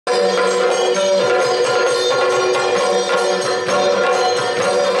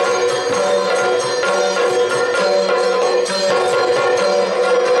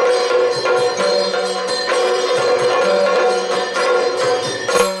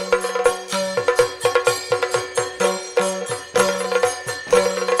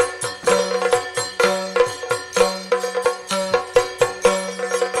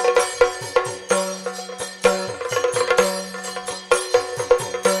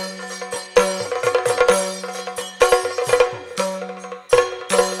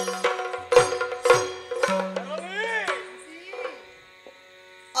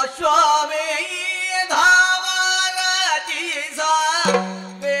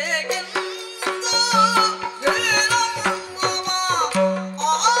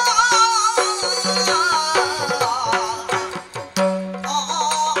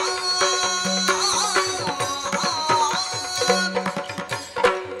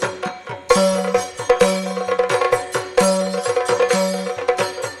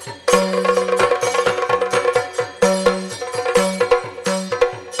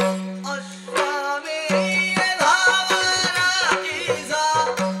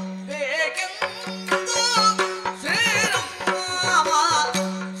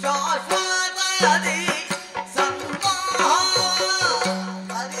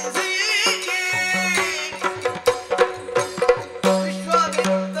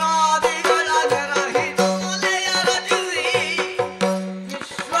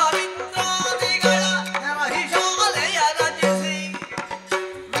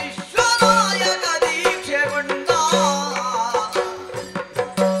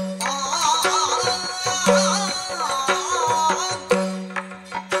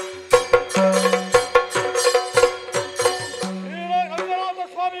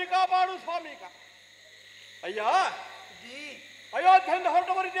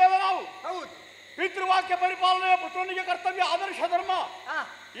ಪಿತೃವಾಕ್ಯ ಪರಿಪಾಲನೆಯ ಪುತ್ರನಿಗೆ ಕರ್ತವ್ಯ ಆದರ್ಶ ಧರ್ಮ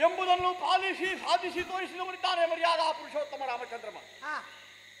ಎಂಬುದನ್ನು ಪಾಲಿಸಿ ಸಾಧಿಸಿ ತೋರಿಸಿದವರಿದ್ದಾನೆ ಮರ್ಯಾದಾ ಪುರುಷೋತ್ತಮ ರಾಮಚಂದ್ರಮ.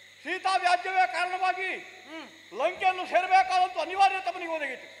 ಸೀತಾ ವ್ಯಾಜ್ಯವೇ ಕಾರಣವಾಗಿ ಲಂಕೆಯನ್ನು ಸೇರಬೇಕಾದಂತೂ ಅನಿವಾರ್ಯತೆ ಅವನಿಗೆ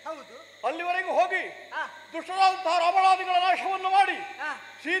ಒದಗಿತು. ಅಲ್ಲಿವರೆಗೂ ಹೋಗಿ ದುಷ್ಟರಾದಂತಹ ರಾವಣಾದಿಗಳ ನಾಶವನ್ನು ಮಾಡಿ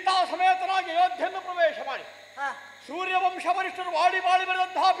ಸೀತಾ ಸಮೇತನಾಗಿ ಅಯೋಧ್ಯೆಯನ್ನು ಪ್ರವೇಶ ಮಾಡಿ ಸೂರ್ಯವಂಶ ವರಿಷ್ಠರು ವಾಡಿ ಬಾಳಿ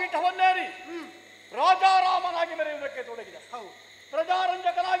ಬರೆದಂತಹ ಪೀಠವನ್ನೇರಿ ರಾಜಾರಾಮನಾಗಿ ಮೆರೆಯುವುದಕ್ಕೆ ತೊಡಗಿದ.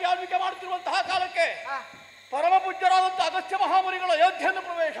 ಪ್ರಜಾರಂಜಕನಾಗಿ ಆಳ್ವಿಕೆ ಮಾಡುತ್ತಿರುವಂತಹ ಕಾಲಕ್ಕೆ ಪರಮ ಪೂಜ್ಯರಾದಂತಹ ಅಗಸ್ತ್ಯ ಮಹಾಮುನಿಗಳು ಅಯೋಧ್ಯೆಯನ್ನು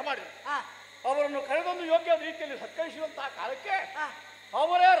ಪ್ರವೇಶ ಮಾಡಿದರು. ಅವರನ್ನು ಕರೆದೊಂದು ಯೋಗ್ಯ ರೀತಿಯಲ್ಲಿ ಸತ್ಕರಿಸುವಂತಹ ಕಾಲಕ್ಕೆ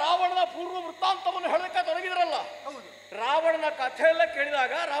ಅವರೇ ರಾವಣನ ಪೂರ್ವ ವೃತ್ತಾಂತವನ್ನು ಹೇಳಕ್ಕೆ ತೊಡಗಿದ್ರಲ್ಲ. ರಾವಣನ ಕಥೆಯೆಲ್ಲ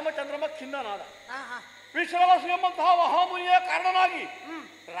ಕೇಳಿದಾಗ ರಾಮಚಂದ್ರಮ ಖಿನ್ನನಾದ. ವಿಶ್ರವಸು ಎಂಬಂತಹ ಮಹಾಮುನಿಯ ಕಾರಣನಾಗಿ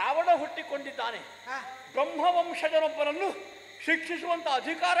ರಾವಣ ಹುಟ್ಟಿಕೊಂಡಿದ್ದಾನೆ. ಬ್ರಹ್ಮವಂಶಜನೊಬ್ಬನನ್ನು ಶಿಕ್ಷಿಸುವಂತಹ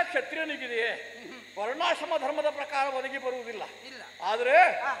ಅಧಿಕಾರ ಕ್ಷತ್ರಿಯನಿಗಿದೆಯೇ? ವರ್ಣಾಶ್ರಮ ಧರ್ಮದ ಪ್ರಕಾರ ಒದಗಿ ಬರುವುದಿಲ್ಲ. ಆದರೆ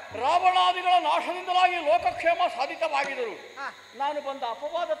ರಾವಣಾದಿಗಳ ನಾಶದಿಂದಲಾಗಿ ಲೋಕಕ್ಷೇಮ ಸಾಧಿತವಾಗಿದ್ದರು. ನಾನು ಬಂದ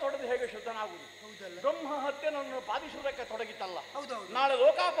ಅಪವಾದ ತೊಡೆದು ಹೇಗೆ ಶುದ್ಧನಾಗುವುದು? ಬ್ರಹ್ಮ ಹತ್ಯೆ ನನ್ನನ್ನು ಬಾಧಿಸುವುದಕ್ಕೆ ತೊಡಗಿತಲ್ಲ. ನಾಳೆ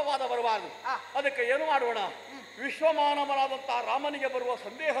ಲೋಕಾಪವಾದ ಬರಬಾರದು. ಅದಕ್ಕೆ ಏನು ಮಾಡೋಣ? ವಿಶ್ವಮಾನವನಾದಂತಹ ರಾಮನಿಗೆ ಬರುವ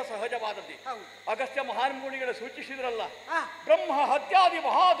ಸಂದೇಹ ಸಹಜವಾದದ್ದೇ. ಅಗಸ್ತ್ಯ ಮಹಾಮುನಿಗಳು ಸೂಚಿಸಿದ್ರಲ್ಲ, ಬ್ರಹ್ಮ ಹತ್ಯಾದಿ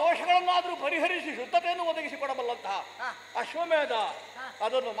ಮಹಾದೋಷಗಳನ್ನಾದರೂ ಪರಿಹರಿಸಿ ಶುದ್ಧತೆಯನ್ನು ಒದಗಿಸಿಕೊಡಬಲ್ಲಂತಹ ಅಶ್ವಮೇಧ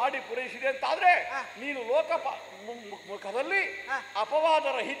ಅದನ್ನು ಮಾಡಿ ಪೂರೈಸಿದೆ ಅಂತಾದ್ರೆ ನೀನು ಲೋಕ ಮುಖದಲ್ಲಿ ಅಪವಾದ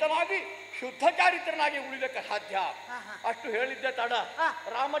ರಹಿತನಾಗಿ ಶುದ್ಧ ಚಾರಿತ್ರನಾಗಿ ಉಳಿದಕ್ಕೆ ಸಾಧ್ಯ. ಅಷ್ಟು ಹೇಳಿದ್ದೆ ತಡ.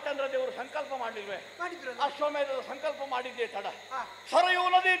 ರಾಮಚಂದ್ರ ದೇವರು ಸಂಕಲ್ಪ ಮಾಡಲಿಲ್ವೇ? ಅಶ್ವಮೇಧದ ಸಂಕಲ್ಪ ಮಾಡಿದ್ದೆ ತಡ. ಸರಯೂ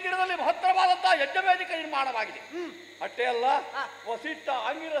ನದಿ ತೀರದಲ್ಲಿ ಮಹತ್ತರವಾದಂತಹ ಯಜ್ಞವೇದಿಕೆ ನಿರ್ಮಾಣವಾಗಿದೆ. ಅಷ್ಟೇ ಅಲ್ಲ, ವಸಿಷ್ಠ,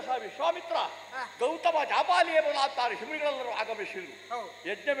 ಅಂಗಿರಸ, ವಿಶ್ವಾಮಿತ್ರ, ಗೌತಮ, ಜಾಪಾಲಿ ಎಂಬ ಋಷಿಗಳೆಲ್ಲರೂ ಆಗಮಿಸಿದರು.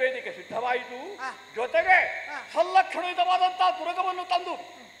 ಯಜ್ಞವೇದಿಕೆ ಸಿದ್ಧವಾಯಿತು. ಜೊತೆಗೆ ಸಲ್ಲಕ್ಷಣಿತವಾದಂತಹ ತುರಗವನ್ನು ತಂದು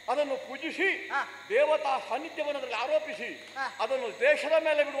ಅದನ್ನು ಪೂಜಿಸಿ ದೇವತಾ ಸಾನ್ನಿಧ್ಯವನ್ನು ಅದರಲ್ಲಿ ಆರೋಪಿಸಿ ಅದನ್ನು ದೇಶದ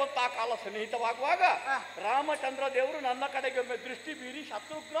ಮೇಲೆ ಬಿಡುವಂತಹ ಕಾಲ ಸನ್ನಿಹಿತವಾಗುವಾಗ ರಾಮಚಂದ್ರ ದೇವರು ನನ್ನ ಕಡೆಗೊಮ್ಮೆ ದೃಷ್ಟಿ ಬೀರಿ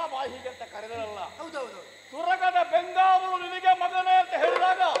ಶತ್ರುಘ್ನ ಬಾಹಿಗೆ ಅಂತ ಕರೆದರಲ್ಲ. ತುರಗದ ಬೆಂಗಾವಲು ನಿನಗೆ ಮಗನೇ ಅಂತ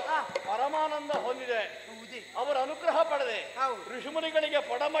ಹೇಳಿದಾಗ ಪರಮಾನಂದ ಹೊಂದಿದೆ. ಅವರ ಅನುಗ್ರಹ ಪಡೆದೆ. ಋಷಿಮುನಿಗಳಿಗೆ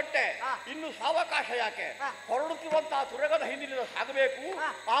ಪೊಡಮಟ್ಟೆ ಇನ್ನು ಸಾವಕಾಶ ಯಾಕೆ? ಹೊರಡುತ್ತಿರುವಂತಹ ತುರಗದ ಹಿಂದಿನಿಂದ ಸಾಗಬೇಕು.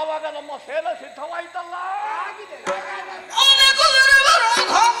 ಆವಾಗ ನಮ್ಮ ಸೇನೆ ಸಿದ್ಧವಾಯಿತಲ್ಲ.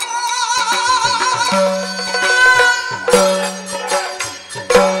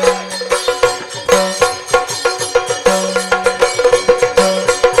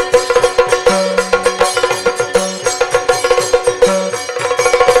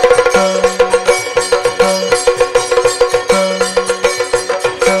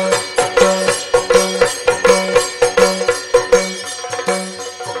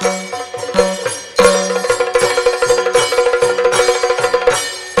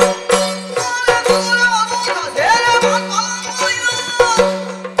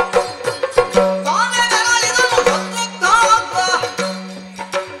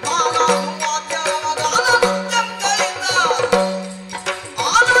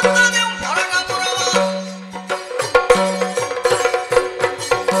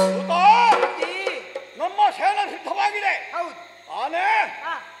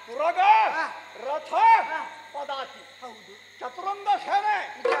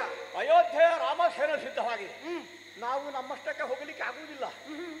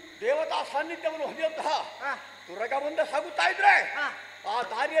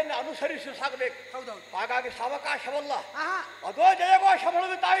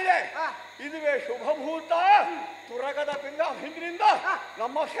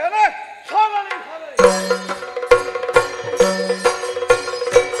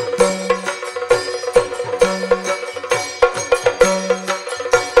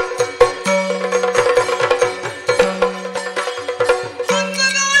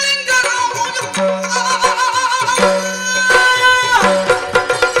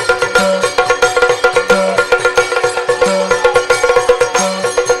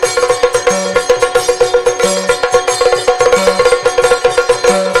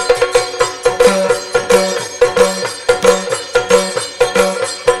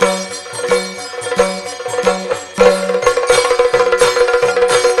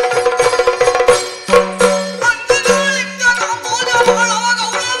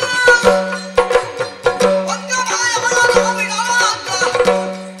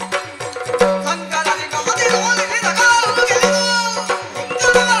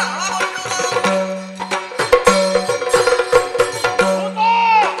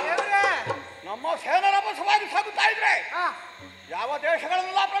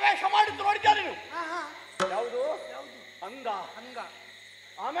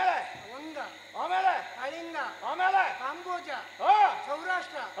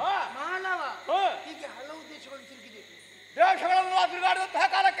 ಮಾಡಿದಂತಹ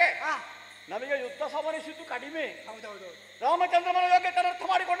ಕಾಲಕ್ಕೆ ನಮಗೆ ಯುದ್ಧ ಸಮರಿಸಿದ್ದು ಕಡಿಮೆ. ಹೌದೌದು. ರಾಮಚಂದ್ರನ ಯೋಗ್ಯತೆ ಅರ್ಥ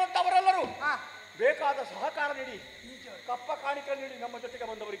ಮಾಡಿಕೊಂಡಂತವರೆಲ್ಲರೂ ಬೇಕಾದ ಸಹಕಾರ ನೀಡಿ ಕಪ್ಪ ಕಾಣಿಕೆ ನೀಡಿ ನಮ್ಮ ಜೊತೆಗೆ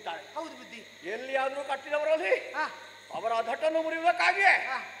ಬಂದವರಿದ್ದಾರೆ. ಹೌದು ಬುದ್ಧಿ. ಎಲ್ಲಿಯಾದರೂ ಕಟ್ಟಿದವರಲ್ಲಿ ಅವರ ಧಟನ್ನು ಮುರಿಯುವುದಕ್ಕಾಗಿಯೇ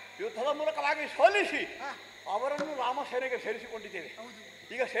ಯುದ್ಧದ ಮೂಲಕವಾಗಿ ಸೋಲಿಸಿ ಅವರನ್ನು ರಾಮ ಸೇನೆಗೆ ಸೇರಿಸಿಕೊಂಡಿದ್ದೇವೆ.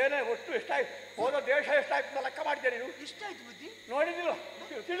 ಈಗ ಸೇನೆ ಒಟ್ಟು ಎಷ್ಟಾಯ್ತು, ಹೋದ ದೇಶ ಎಷ್ಟಾಯ್ತು ಅಂತ ಲೆಕ್ಕ ಮಾಡಿದ್ದೇನೆ. ನೀವು ಇಷ್ಟಾಯ್ತು ಬುದ್ಧಿ? ನೋಡಿದಿಲ್ವ,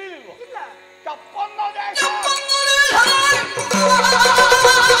 ತಿಳಿದಿಲ್ವ? ಇಲ್ಲ. ಚಪ್ಪನ್ನ ದೇಶ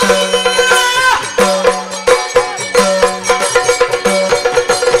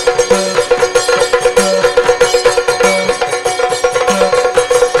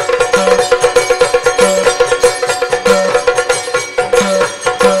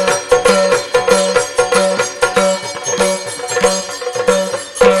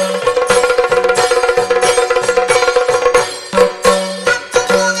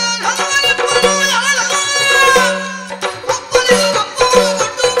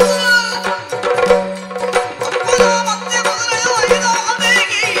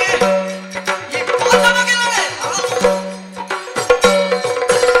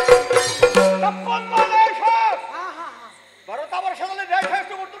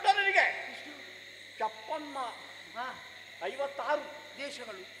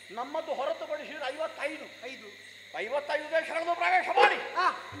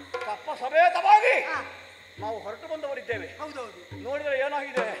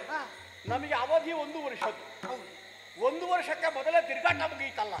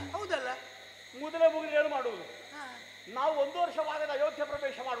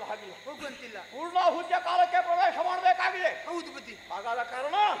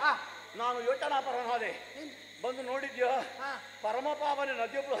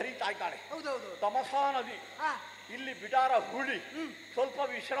ಸ್ವಲ್ಪ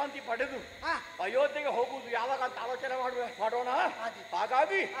ವಿಶ್ರಾಂತಿ ಪಡೆದು ಅಯೋಧ್ಯೆಗೆ ಹೋಗುವುದು ಯಾವಾಗ ಅಂತ ಆಲೋಚನೆ ಮಾಡೋಣ.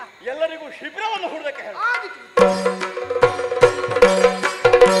 ಹಾಗಾಗಿ ಎಲ್ಲರಿಗೂ ಶಿಬಿರವನ್ನು ಹುಡುದಕ್ಕೆ ಹೇಳಿ.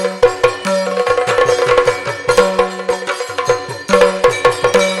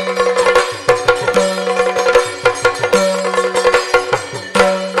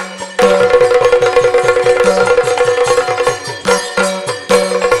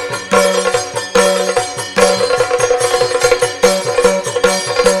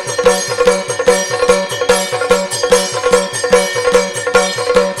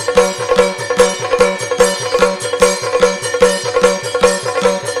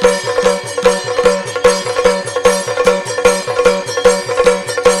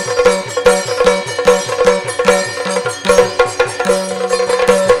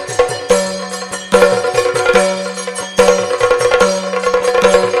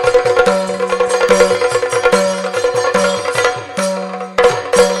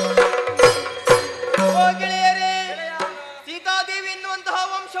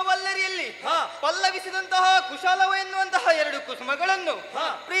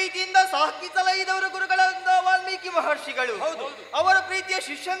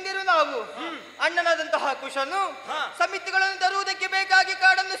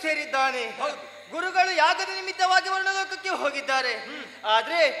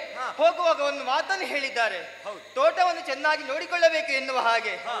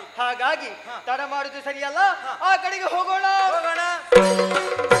 ಹಾಗಾಗಿ ತಡ ಮಾಡುದು ಸರಿಯಲ್ಲ, ಆ ಕಡೆಗೆ ಹೋಗೋಣ.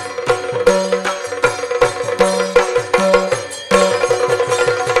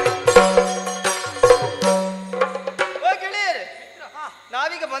 ಗೆಳೆಯರೆ,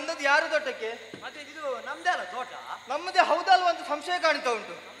 ನಾವೀಗ ಬಂದದ್ದು ಯಾರು ತೋಟಕ್ಕೆ? ಮತ್ತೆ ಇದು ನಮ್ದೇ ಅಲ್ಲ ತೋಟ? ನಮ್ಮದೇ ಹೌದಲ್ವ ಅಂತ ಸಂಶಯ ಕಾಣ್ತಾ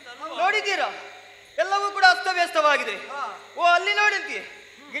ಉಂಟು. ನೋಡಿದ್ದೀರಾ, ಎಲ್ಲವೂ ಕೂಡ ಅಸ್ತವ್ಯಸ್ತವಾಗಿದೆ. ಓ ಅಲ್ಲಿ ನೋಡಿದ್ದಿ,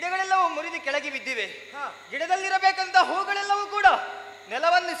 ಗಿಡಗಳೆಲ್ಲವೂ ಮುರಿದು ಕೆಳಗೆ ಬಿದ್ದಿವೆ. ಗಿಡದಲ್ಲಿರಬೇಕಂತ ಹೂಗಳೆಲ್ಲವೂ ಕೂಡ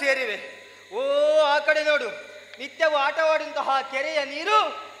ನೆಲವನ್ನು ಸೇರಿವೆ. ಓ ಆ ಕಡೆ ನೋಡು, ನಿತ್ಯವೂ ಆಟವಾಡುವಂತಹ ಕೆರೆಯ ನೀರು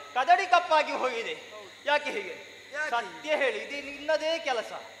ಕದಡಿ ಕಪ್ಪಾಗಿ ಹೋಗಿದೆ. ಯಾಕೆ ಹೀಗೆ? ಸತ್ಯ ಹೇಳಿ, ಇದು ನಿನ್ನದೇ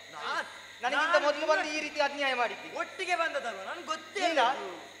ಕೆಲಸ. ನನಗಿಂತ ಮೊದಲು ಬಂದು ಈ ರೀತಿ ಅನ್ಯಾಯ ಮಾಡಿದ್ದಿ. ಒಟ್ಟಿಗೆ ಬಂದದಲ್ವ, ನನ್ಗೆ ಗೊತ್ತೇ ಇಲ್ಲ.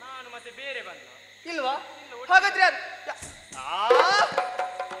 ನಾನು ಮತ್ತೆ ಬೇರೆ ಬಂದ ಇಲ್ವಾ? ಹಾಗಾದ್ರೆ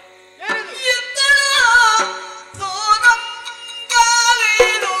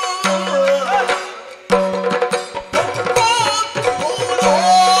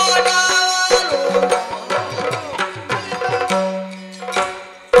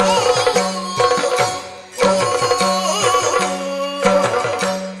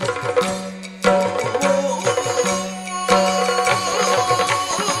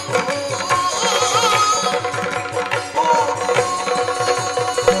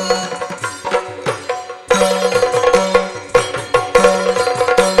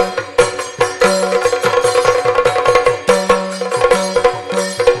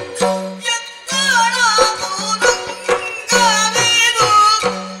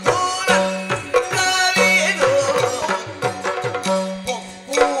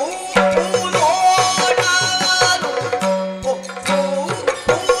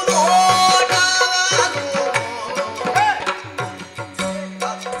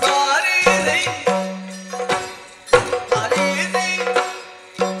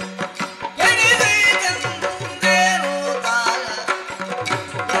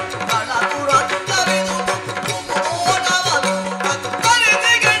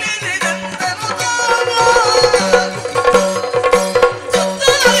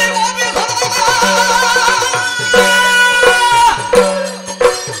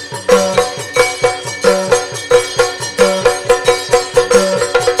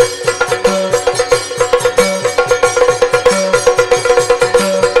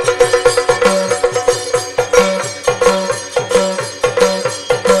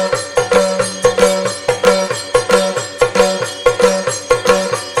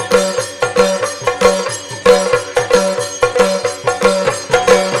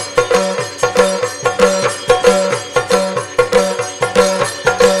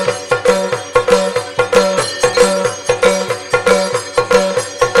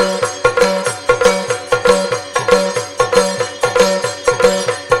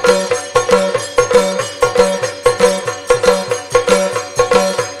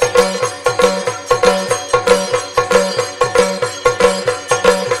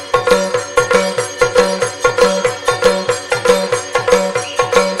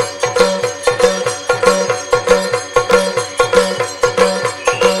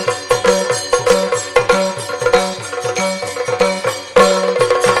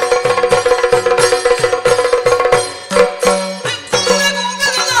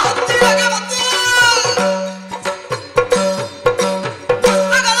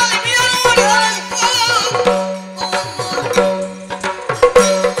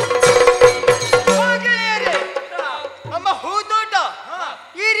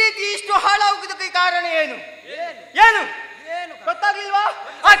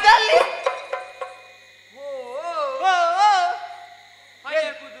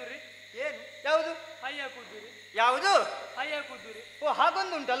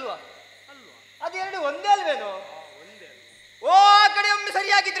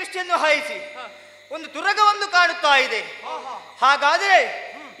ದೃಷ್ಟಿಯನ್ನು ಹಾಯಿಸಿ ಒಂದು ತುರಗವನ್ನು ಕಾಣುತ್ತಾ ಇದೆ. ಹಾಗಾದ್ರೆ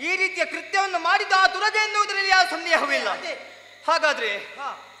ಈ ರೀತಿಯ ಕೃತ್ಯವನ್ನು ಮಾಡಿದ ಆ ತುರಗ ಎನ್ನುವುದರಲ್ಲಿ ಯಾವ ಸಂದೇಹವಿಲ್ಲ. ಹಾಗಾದ್ರೆ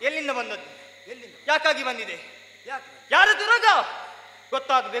ಎಲ್ಲಿಂದ ಬಂದದ್ದು, ಯಾಕಾಗಿ ಬಂದಿದೆ, ಯಾರ ತುರಗ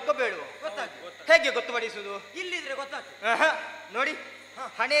ಗೊತ್ತಾಗಬೇಕೋ ಬೇಡವೋ? ಹೇಗೆ ಗೊತ್ತುಪಡಿಸುವುದು? ಇಲ್ಲಿದ್ರೆ ಗೊತ್ತಾಗ್ತದೆ. ನೋಡಿ,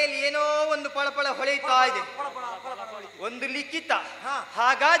 ಹಣೆಯಲ್ಲಿ ಏನೋ ಒಂದು ಪಳಪಳ ಹೊಳೆಯುತ್ತಾ ಇದೆ, ಒಂದು ಲಿಖಿತ.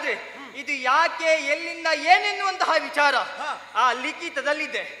 ಹಾಗಾದ್ರೆ ಇದು ಯಾಕೆ, ಎಲ್ಲಿಂದ, ಏನೆನ್ನುವಂತಹ ವಿಚಾರ ಆ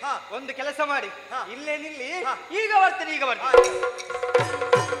ಲಿಖಿತದಲ್ಲಿದೆ. ಒಂದು ಕೆಲಸ ಮಾಡಿ, ಇಲ್ಲೇ ನಿಲ್ಲಿ, ಈಗ ಬರ್ತೇನೆ.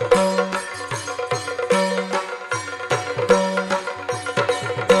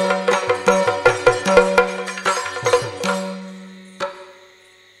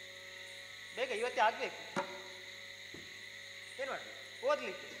 ಬೇಗ ಇವತ್ತೇ ಆಗ್ಬೇಕು. ಏನ್ ಮಾಡಿ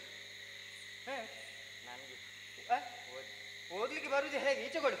ಓದ್ಲಿಕ್ಕೆ? ಓದ್ಲಿಕ್ಕೆ ಬರುದು ಹೇಗೆ?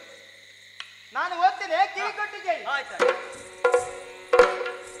 ಈಚೆ ಕೊಡು, ನಾನು ಓದ್ತೇನೆ, ಕಿವಿ ಕೊಟ್ಟು ಕೇಳಿ.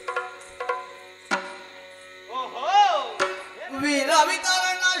 ಓಹೋ, ವೀರ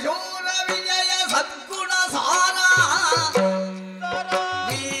ವಿತರಣ ಶೂರ ವಿಜಯ ಸದ್ಗುಣ ಸಾರ,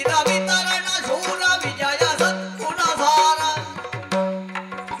 ವೀರ ವಿತರಣ ಶೂರ ವಿಜಯ ಸದ್ಗುಣ ಸಾರ,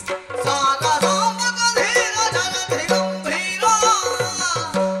 ಸಾರ ಸಾಮಕ ಧೀರ ಜನ ಗಂಭೀರ,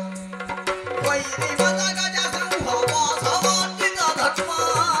 ವೈರಿ ಮದ ಗಜ ಸಿಂಹ ವಾಸವಾರ್ಜಿತ ಧರ್ಮ,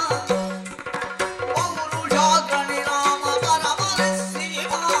 ಪೌರುಷಾಗ್ರಣಿ ರಾಮ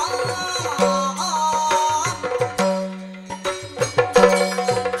ಪರಮರಿಸಿವ.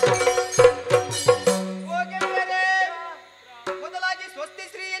 ಮೊದಲಾಗಿ ಸ್ವಸ್ತಿ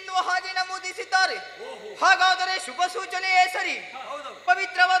ಶ್ರೀ ಎನ್ನುವ ಹಾಗೆ ನಮೂದಿಸಿದ್ದಾರೆ. ಹಾಗಾದರೆ ಶುಭ ಸೂಚನೆಯೇ ಸರಿ.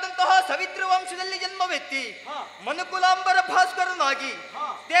 ಪವಿತ್ರವಾದಂತಹ ಸವಿತೃ ವಂಶದಲ್ಲಿ ಜನ್ಮವೆತ್ತಿ ಮನುಕುಲಾಂಬರ ಭಾಸ್ಕರನಾಗಿ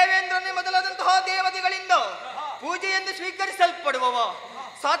ದೇವೇಂದ್ರನೇ ಮೊದಲಾದಂತಹ ದೇವತೆಗಳಿಂದ ಪೂಜೆಯನ್ನು ಸ್ವೀಕರಿಸಲ್ಪಡುವವ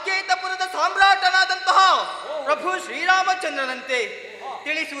ಸಾಕೇತಪುರದ ಸಾಮ್ರಾಟನಾದಂತಹ ಪ್ರಭು ಶ್ರೀರಾಮಚಂದ್ರನಂತೆ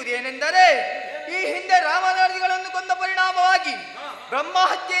ತಿಳಿಸುವುದೇನೆಂದರೆ, ಈ ಹಿಂದೆ ರಾಮನಾದಿಗಳನ್ನು ಕೊಂದ ಪರಿಣಾಮವಾಗಿ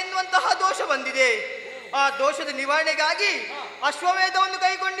ಬ್ರಹ್ಮಹತ್ಯೆ ಎನ್ನುವಂತಹ ದೋಷ ಬಂದಿದೆ. ಆ ದೋಷದ ನಿವಾರಣೆಗಾಗಿ ಅಶ್ವಮೇಧವನ್ನು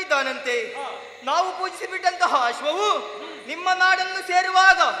ಕೈಗೊಂಡಿದ್ದಾನಂತೆ. ನಾವು ಪೂಜಿಸಿಬಿಟ್ಟಂತಹ ಅಶ್ವವು ನಿಮ್ಮ ನಾಡನ್ನು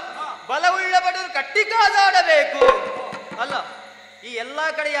ಸೇರುವಾಗ ಬಲವುಳ್ಳ ಬಡವರು ಕಟ್ಟಿ ಕಾದಾಡಬೇಕು. ಅಲ್ಲ, ಈ ಎಲ್ಲಾ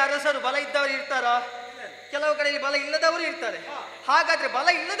ಕಡೆಯ ಅರಸರು ಬಲ ಇದ್ದವರು ಇರ್ತಾರ, ಕೆಲವು ಕಡೆಯಲ್ಲಿ ಬಲ ಇಲ್ಲದವರು ಇರ್ತಾರೆ. ಹಾಗಾದ್ರೆ ಬಲ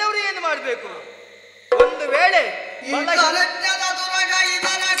ಇಲ್ಲದವರು ಏನು ಮಾಡಬೇಕು? ಒಂದು ವೇಳೆ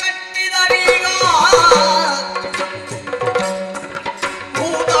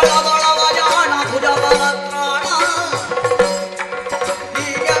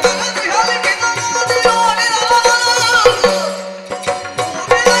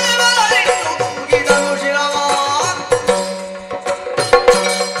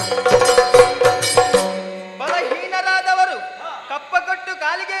ಬಲಹೀನರಾದವರು ಕಪ್ಪಕೊಟ್ಟು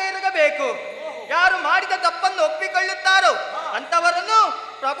ಕಾಲಿಗೆ ಎರಗಬೇಕು. ಯಾರು ಮಾಡಿದ ತಪ್ಪನ್ನು ಒಪ್ಪಿಕೊಳ್ಳುತ್ತಾರೋ ಅಂತವರನ್ನು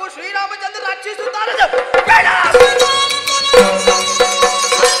ಪ್ರಭು ಶ್ರೀರಾಮಚಂದ್ರ ರಕ್ಷಿಸುತ್ತಾರೆ.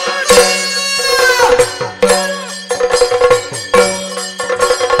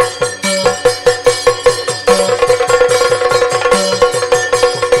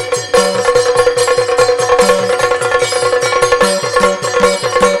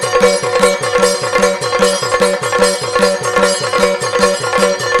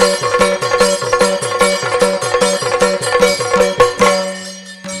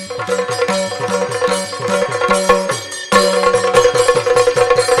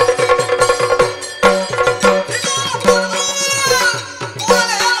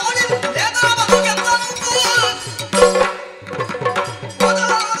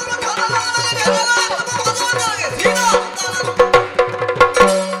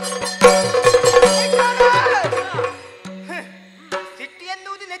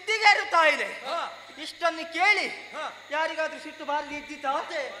 ಇಷ್ಟನ್ನು ಕೇಳಿ ಯಾರಿಗಾದ್ರೂ ಸಿಟ್ಟು ಬಾರಲಿ ಇದ್ದಿತ್ತ?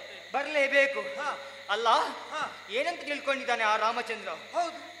 ಬರಲೇಬೇಕು. ಅಲ್ಲ, ಏನಂತ ತಿಳ್ಕೊಂಡಿದ್ದಾನೆ ಆ ರಾಮಚಂದ್ರ?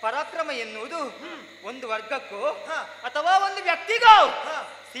 ಪರಾಕ್ರಮ ಎನ್ನುವುದು ಒಂದು ವರ್ಗಕ್ಕೋ ಅಥವಾ ಒಂದು ವ್ಯಕ್ತಿಗೋ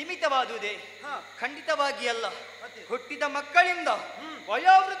ಸೀಮಿತವಾದುದೇ? ಖಂಡಿತವಾಗಿ ಅಲ್ಲ. ಹುಟ್ಟಿದ ಮಕ್ಕಳಿಂದ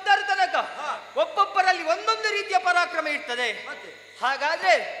ವಯೋವೃದ್ಧರ ತನಕ ಒಬ್ಬೊಬ್ಬರಲ್ಲಿ ಒಂದೊಂದು ರೀತಿಯ ಪರಾಕ್ರಮ ಇರ್ತದೆ.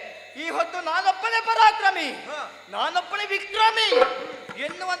 ಹಾಗಾದ್ರೆ ಈ ಹೊತ್ತು ನಾನೊಬ್ಬನೇ ಪರಾಕ್ರಮಿ, ನಾನೊಬ್ಬನೇ ವಿಕ್ರಮಿ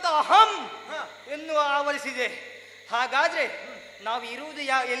ಎನ್ನುವಂತ ಅಹಂ ಎನ್ನುವ ಆವರಿಸಿದೆ. ಹಾಗಾದ್ರೆ ನಾವು ಇರುವುದು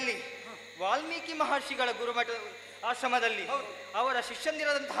ಎಲ್ಲಿ? ವಾಲ್ಮೀಕಿ ಮಹರ್ಷಿಗಳ ಗುರುಮಠ ಆಶ್ರಮದಲ್ಲಿ. ಅವರ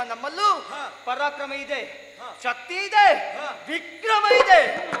ಶಿಷ್ಯಂದಿರದಂತಹ ನಮ್ಮಲ್ಲೂ ಪರಾಕ್ರಮ ಇದೆ, ಶಕ್ತಿ ಇದೆ, ವಿಕ್ರಮ ಇದೆ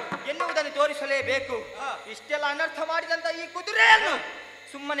ಎನ್ನುವುದನ್ನು ತೋರಿಸಲೇಬೇಕು. ಇಷ್ಟೆಲ್ಲ ಅನರ್ಥ ಮಾಡಿದಂತ ಈ ಕುದುರೆಯನ್ನು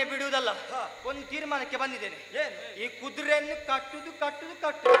ಸುಮ್ಮನೆ ಬಿಡುವುದಲ್ಲ. ಒಂದು ತೀರ್ಮಾನಕ್ಕೆ ಬಂದಿದ್ದೇನೆ. ಈ ಕುದುರೆಯನ್ನು ಕಟ್ಟುದು ಕಟ್ಟುದು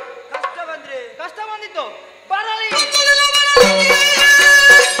ಕಟ್ಟುದು. ಕಷ್ಟ ಬಂದಿತ್ತು, ಬರಲಿ.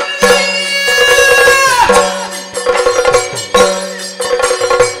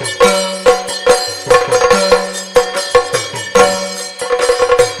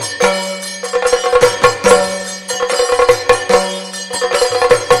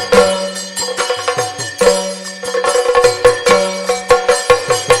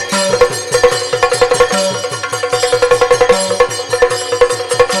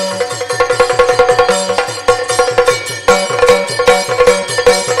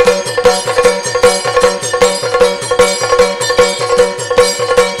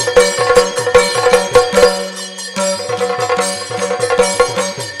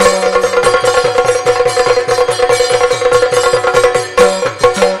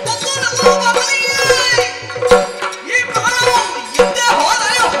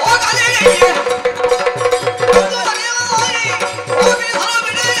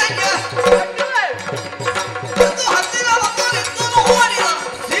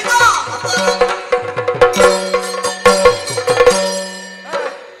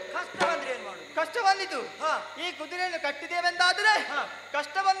 ಈ ಕುದುರೆಯನ್ನು ಕಟ್ಟಿದ್ದೇವೆಂದಾದ್ರೆ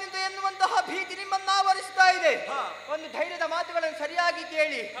ಕಷ್ಟ ಬಂದಿತು ಎನ್ನುವಂತಹ ಭೀತಿ ನಿಮ್ಮನ್ನಾವರಿಸ್ತಾ ಇದೆ. ಒಂದು ಧೈರ್ಯದ ಮಾತುಗಳನ್ನು ಸರಿಯಾಗಿ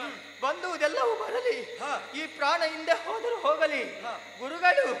ಕೇಳಿ, ಬಂದುವುದೆಲ್ಲವೂ ಬರಲಿ, ಈ ಪ್ರಾಣ ಹಿಂದೆ ಹೋದರೂ ಹೋಗಲಿ,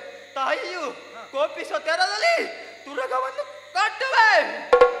 ಗುರುಗಳು ತಾಯಿಯು ಕೋಪಿಸೋ ತೆರದಲ್ಲಿ ತುರಗವನ್ನು ಕಟ್ಟುವೆ.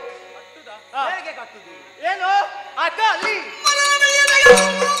 ಹೇಗೆ ಕಟ್ಟುದು? ಏನು ಅಕ್ಕ ಅಲ್ಲಿ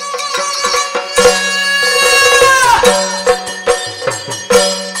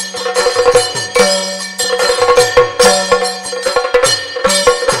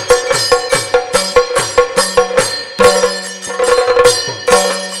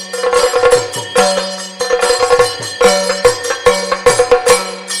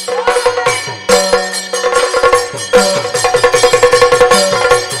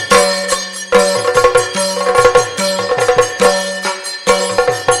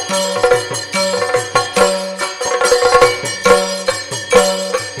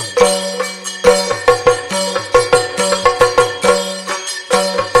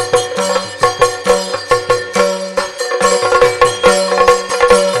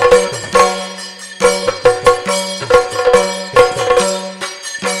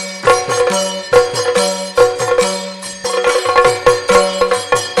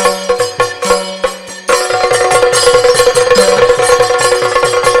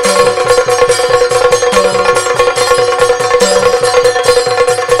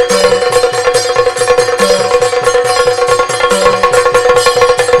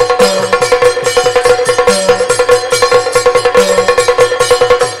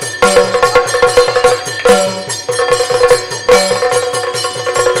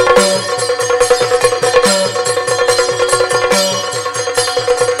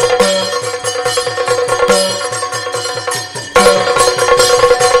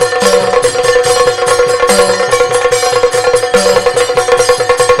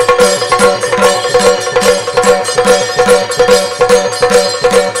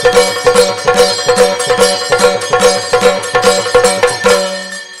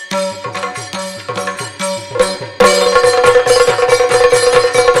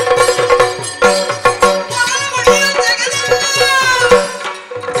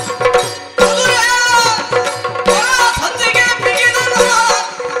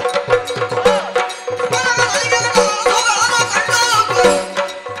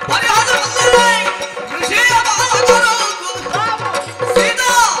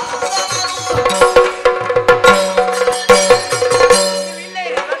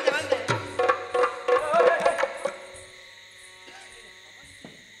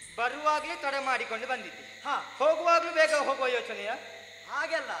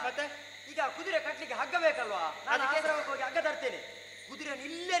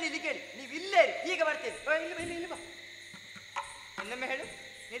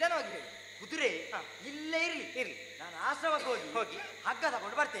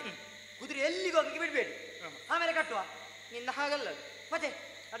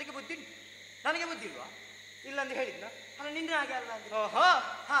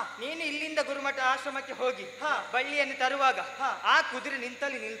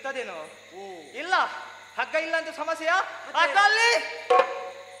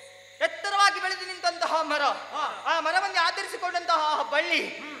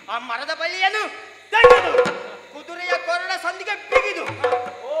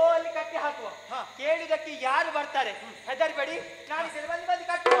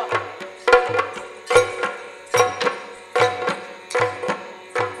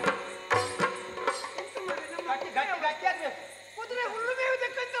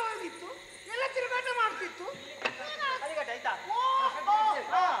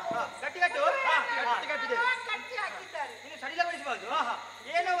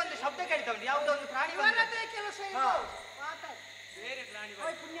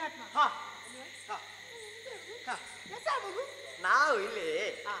ನಾವು ಇಲ್ಲಿ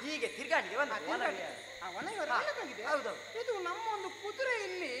ಹೀಗೆ ತಿರುಗಾಡಿಗೆ ಹೌದು, ಇದು ನಮ್ಮ ಒಂದು ಕುದುರೆ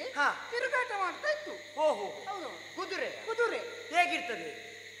ಇಲ್ಲಿ ತಿರುಗಾಟ ಮಾಡ್ತಾ ಇತ್ತು. ಓಹೋ, ಹೌದು. ಕುದುರೆ ಕುದುರೆ ಹೇಗಿರ್ತದೆ?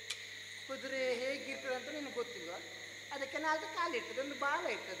 ಕುದುರೆ ಹೇಗಿರ್ತದೆ ಅಂತ ನಿಮ್ಗೆ ಗೊತ್ತಿಲ್ವಾ? ಅದಕ್ಕೆ ನಾಲ್ಕು ಕಾಲು ಇರ್ತದೆ, ಒಂದು ಬಾಲ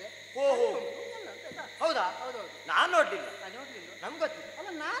ಇರ್ತದೆ. ಓಹೋ, ಹೌದಾ? ಹೌದೌದು. ನಾನು ನೋಡ್ಲಿಲ್ಲ. ನೋಡ್ಲಿಲ್ಲ? ನಮ್ಗೆ ಗೊತ್ತಿಲ್ಲ. ಅಲ್ಲ,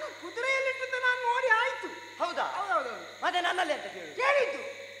 ನಾನು ಕುದುರೆಯಲ್ಲಿಟ್ಟದ್ದು ನಾನು ನೋಡಿ ಆಯ್ತು. ಹೌದಾ? ಹೌದೌದು. ಮತ್ತೆ ನನ್ನಲ್ಲಿ ಅಂತ ಕೇಳಿದ್ದು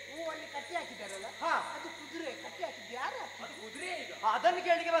ಹೂ ಅಲ್ಲಿ ಕಟ್ಟಿ ಹಾಕಿದ್ದಾರಲ್ಲ, ಅದು ಕುದುರೆ ಕಟ್ಟಿ ಹಾಕಿದ್ದು ಯಾರು? ಕುದುರೆ ಅದನ್ನು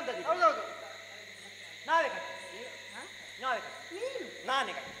ಕೇಳಿಗೆ ಬಂದದ್ದು. ಹೌದೌದು. ನಾವೇ ಕಟ್ಟಿ, ನಾವೇ ಕಟ್ಟಿ. ನೀನು?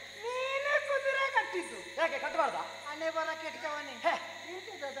 ನಾನೇ ಕಟ್ಟಿ. ನೀನೇ ಕುದುರೆ ಕಟ್ಟಿದ್ದು? ಯಾಕೆ ಕಟ್ಟಬಾರ್ದ? ಹಣೆ ಬರ ಕೆಟ್ಟವನೇ.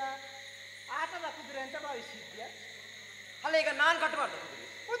 ಎಂತದ ಆಟದ ಕುದುರೆ ಅಂತ ಭಾವಿಸಿದ್ಯಾ? ಅಲ್ಲ, ಈಗ ನಾನು ಕಟ್ಟಬಾರ್ದು ಕುದುರೆ?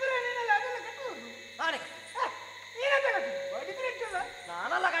 ಕುದುರೆ ನೀನಲ್ಲ, ಅದೆಲ್ಲ ಕಟ್ಟುವುದು. ನಾನೇ ನೀನಂತ ಕಟ್ಟಿದ್ದು? ಬಡಿದ್ರೆ ಇಟ್ಟಲ್ಲ.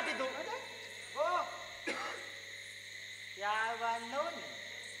 ನಾನಲ್ಲ ಕಟ್ಟಿದ್ದು. ಓ ಯಾವನೋ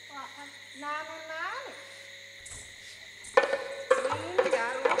ನಾನು ನೀನು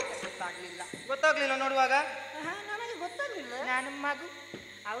ಯಾರು ಅಂತ ಗೊತ್ತಾಗ್ಲಿಲ್ಲ. ಗೊತ್ತಾಗ್ಲಿಲ್ಲ ನೋಡುವಾಗ? ನನಗೆ ಗೊತ್ತಾಗ್ಲಿಲ್ಲ. ನಾನು ಮಗು.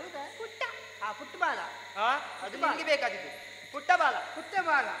 ಹೌದಾ? ಪುಟ್ಟ. ಪುಟ್ಟಬಾಲ. ಅದು ನಿಮ್ಗೆ ಬೇಕಾದಿದ್ದು ಪುಟ್ಟ ಬಾಲ.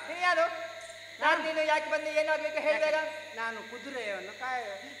 ಪುಟ್ಟಬಾಲ. ನೀನು ಯಾರು? ನಾನು ನೀನು ಯಾಕೆ ಬಂದೆ, ಏನಾಗ್ಬೇಕು ಹೇಳ್ಬೇಡ. ನಾನು ಕುದುರೆಯನ್ನು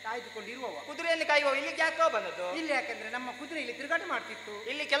ಕಾಯ್ದುಕೊಂಡಿರುವವ. ಕುದುರೆಯನ್ನು ಕಾಯುವ. ಇಲ್ಲಿಗೆ ಯಾಕೋ ಬಂದದ್ದು? ಇಲ್ಲಿ ಯಾಕಂದ್ರೆ ನಮ್ಮ ಕುದುರೆ ಇಲ್ಲಿ ತಿರುಗಾಟ ಮಾಡ್ತಿತ್ತು.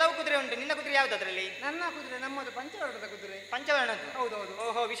 ಇಲ್ಲಿ ಕೆಲವು ಕುದುರೆ ಉಂಟು. ನಿನ್ನ ಕುದುರೆ ಯಾವ್ದದ್ರಲ್ಲಿ? ನನ್ನ ಕುದುರೆ ನಮ್ಮದು ಪಂಚವರ್ಣದ ಕುದುರೆ. ಪಂಚವರ್ಣದ್ದು? ಹೌದೌದು.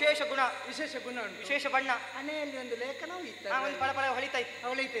 ಓಹೋ, ವಿಶೇಷ ಗುಣ. ವಿಶೇಷ ಗುಣ ಉಂಟು. ವಿಶೇಷ ಬಣ್ಣ. ಮನೆಯಲ್ಲಿ ಒಂದು ಲೇಖನವೂ ಇತ್ತು. ಒಂದು ಪಳಪಳ ಹೊಳಿತಾ ಇತ್ತು.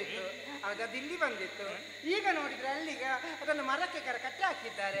 ಹೊಳಿತಾ ಇತ್ತು. ಅದು ಇಲ್ಲಿ ಬಂದಿತ್ತು. ಈಗ ನೋಡಿದ್ರೆ ಅಲ್ಲಿಗ ಅದನ್ನು ಮರಕ್ಕೆ ಕಟ್ಟಿ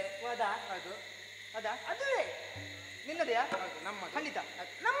ಹಾಕಿದ್ದಾರೆ. ಹೌದಾ? ಅದು ಅದಾ? ಅದುವೇ ನಿನ್ನದೆಯಾ? ನಮ್ಮ ಖಂಡಿತ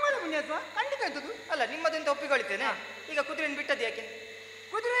ನಮ್ಮದು ಪುಣ್ಯತ್ವ. ಖಂಡಿತ ಇದ್ದದು. ಅಲ್ಲ, ನಿಮ್ಮದಂತ ಒಪ್ಪಿಕೊಳ್ತೇನೆ. ಈಗ ಕುದುರೆಯನ್ನು ಬಿಟ್ಟದ್ದು ಯಾಕೆ?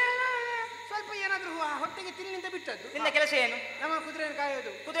 ಕುದುರೆ ಸ್ವಲ್ಪ ಏನಾದ್ರೂ ಹೊಟ್ಟೆಗೆ ತಿನ್ನಿಂದ ಬಿಟ್ಟದ್ದು. ನಿನ್ನ ಕೆಲಸ ಏನು? ನಮ್ಮ ಕುದುರೆಯನ್ನು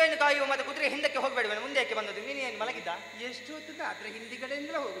ಕಾಯೋದು. ಕುದುರೆಯನ್ನು ಕಾಯುವ. ಮತ್ತೆ ಕುದುರೆ ಹಿಂದಕ್ಕೆ ಹೋಗ್ಬೇಡ, ಮುಂದೆ ಯಾಕೆ ಬಂದದ್ದು? ನೀನು ಏನು ಮಲಗಿದ್ದ? ಎಷ್ಟು ಹೊತ್ತಿಂದ ಅದ್ರ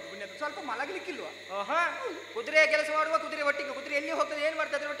ಹಿಂದಿಗಡೆಯಿಂದಲೇ ಹೋಗುದು ಪುಣ್ಯತ್ವ. ಸ್ವಲ್ಪ ಮಲಗಲಿಕ್ಕಿಲ್ವಾ? ಓಹಾ, ಕುದುರೆ ಕೆಲಸ ಮಾಡುವ ಕುದುರೆ ಒಟ್ಟಿಗೆ. ಕುದುರೆ ಎಲ್ಲಿ ಹೋಗ್ತದೆ, ಏನು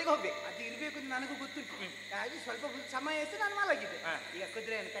ಮಾಡ್ತದೆ, ಒಟ್ಟಿಗೆ ಹೋಗ್ಬೇಕು. ಅದು ಇರ್ಬೇಕು ಅಂತ ನನಗೂ ಗೊತ್ತುಂಟು. ಹಾಗೆ ಸ್ವಲ್ಪ ಸಮಯ ಆಯ್ತು ನಾನು ಮಲಗಿದ್ದೆ. ಈಗ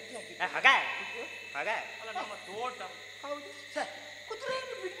ಕುದುರೆಯನ್ನು ಕಟ್ಟಿ ಹಾಕಿದ್ದೆ. ಹಾಗೆ ಅಲ್ಲ, ನಮ್ಮ ತೋಟ. ಹೌದು ಸರ್.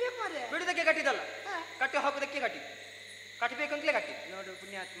 ಕುದುರೆಯನ್ನು ಬಿಡ್ಬೇಕು ಮಾರ್ರೆ. ಬಿಡುದಕ್ಕೆ ಕಟ್ಟಿದಲ್ಲ, ಕಟ್ಟಿ ಹಾಕೋದಕ್ಕೆ ಕಟ್ಟಿ. ಕಟ್ಟಬೇಕು ಅಂತಲೇ ಕಟ್ಟಿ. ನೋಡು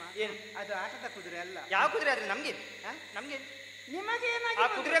ಪುಣ್ಯಾತ್ಮ, ಏನು ಅದು ಆಟದ ಕುದುರೆ ಅಲ್ಲ. ಯಾವ ಕುದುರೆ ಆದ್ರೆ ನಮ್ಗೆ ನಮ್ಗೆ ನಿಮಗೆ ಆ ಏನಾಗಿ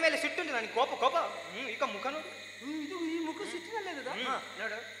ಕುದುರೆ ಮೇಲೆ ಸಿಟ್ಟುಂಟು ನನಗೆ. ಕೋಪ. ಈಗ ಮುಖ ನೋಡು. ಇದು ಈ ಮುಖ ಸಿಟ್ಟಿನಲ್ಲೇ ಇರೋದು.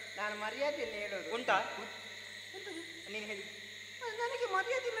 ನೋಡು, ನಾನು ಮರ್ಯಾದೆಯಲ್ಲಿ ಹೇಳೋದು. ಉಂಟಾ? ನೀನು ಹೇಳಿ. ನನಗೆ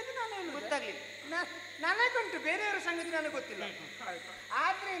ಮರ್ಯಾದೆ ಇಲ್ಲದೆ ನಾನು ಹೇಳೋದು. ಗೊತ್ತಾಗ್ಲಿಲ್ಲ. ನನಗುಂಟು, ಬೇರೆಯವರ ಸಂಗತಿ ನನಗೆ ಗೊತ್ತಿಲ್ಲ.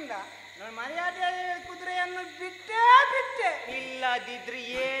 ಆದ್ರಿಂದ ನಾನು ಮರ್ಯಾದೆ ಕುದುರೆಯನ್ನು ಬಿಟ್ಟೇ ಬಿಟ್ಟೆ. ಇಲ್ಲದಿದ್ರೆ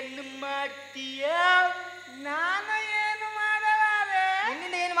ಏನು ಮಾಡ್ತೀಯ? ನಾನು ಏನು ಮಾಡಲಾರೆ.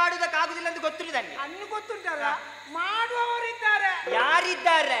 ನಿನ್ನಿಂದ ಏನು ಮಾಡುವುದಕ್ಕಾಗುದಿಲ್ಲ ಅಂತ ಗೊತ್ತಿಲ್ಲ ನನಗೆ. ಅನ್ನು ಗೊತ್ತುಂಟಲ್ಲ, ಮಾಡುವವರಿದ್ದಾರೆ.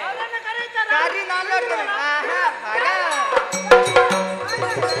 ಯಾರಿದ್ದಾರೆ? ಅವರನ್ನು ಕರೀತಾರೆ. ಕರಿ, ನಾನು ನೋಡ್ತೇನೆ.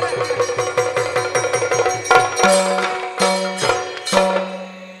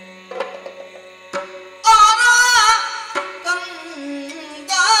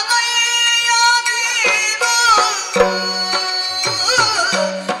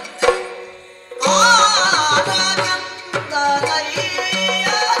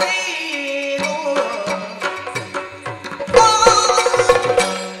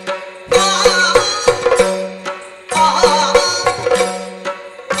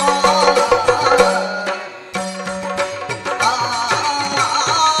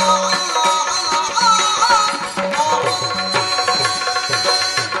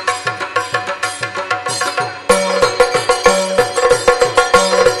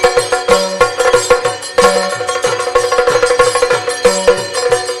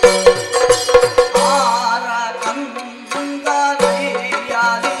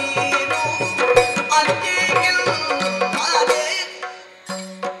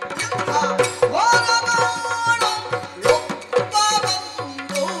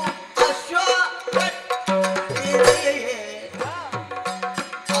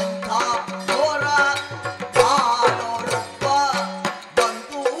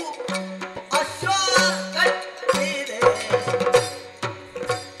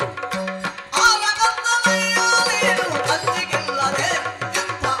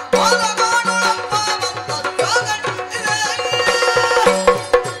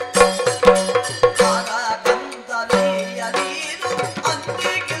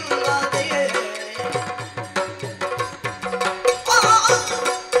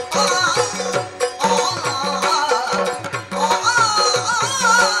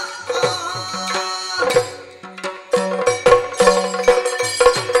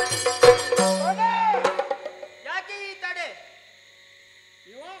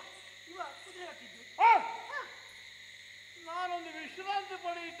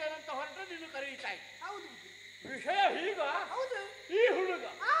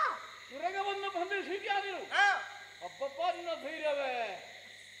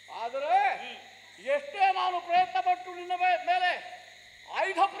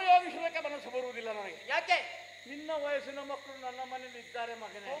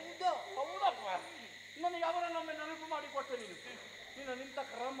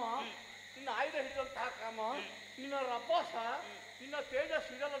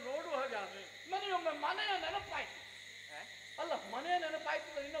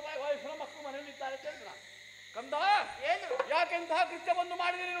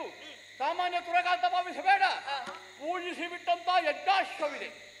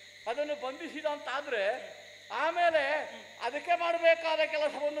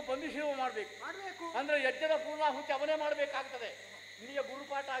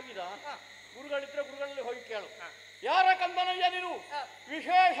 ಗುರುಗಳಿದ್ರೆ ಗುರುಗಳಲ್ಲಿ ಹೋಗಿ ಕೇಳು. ಯಾರ ಕಂದನಯ್ಯ ನೀನು?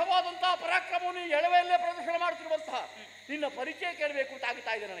 ವಿಶೇಷವಾದಂತಹ ಪರಾಕ್ರಮವನ್ನು ಎಳವೆಯಲ್ಲೇ ಪ್ರದರ್ಶನ ಮಾಡ್ತಿರುವಂತಹ ನಿನ್ನ ಪರಿಚಯ ಕೇಳಬೇಕು ಅಂತ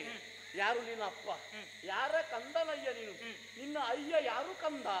ಆಗ್ತಾ ಇದೆ ನನಗೆ. ಯಾರು ನಿನ್ನ ಅಪ್ಪ? ಯಾರ ಕಂದನಯ್ಯ ನೀನು? ನಿನ್ನ ಅಯ್ಯ ಯಾರು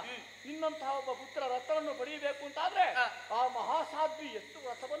ಕಂದ? ನಿನ್ನಂತಹ ಒಬ್ಬ ಪುತ್ರ ರಥವನ್ನು ಪಡೆಯಬೇಕು ಅಂತಾದ್ರೆ ಆ ಮಹಾಸಾಧ್ವಿ ಎಷ್ಟು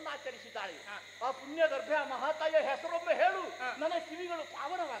ವ್ರತವನ್ನು ಆಚರಿಸಿದ್ದಾಳೆ. ಆ ಪುಣ್ಯ ಗರ್ಭೆ ಆ ಮಹಾತಾಯಿಯ ಹೆಸರೊಮ್ಮೆ ಹೇಳು, ನನ್ನ ಕಿವಿಗಳು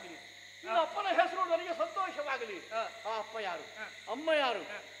ಪಾವನವಾಗಲಿ. ನಿನ್ನ ಅಪ್ಪನ ಹೆಸರು ನನಗೆ ಸಂತೋಷವಾಗಲಿ. ಆ ಅಪ್ಪ ಯಾರು, ಅಮ್ಮ ಯಾರು?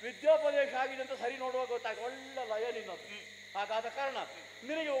 ವಿದ್ಯೋಪದೇಶ ಆಗಿದೆ ಅಂತ ಸರಿ ನೋಡುವಾಗ ಗೊತ್ತಾಗ ಒಳ್ಳೆ ಲಯ ನಿನ್ನದು. ಹಾಗಾದ ಕಾರಣ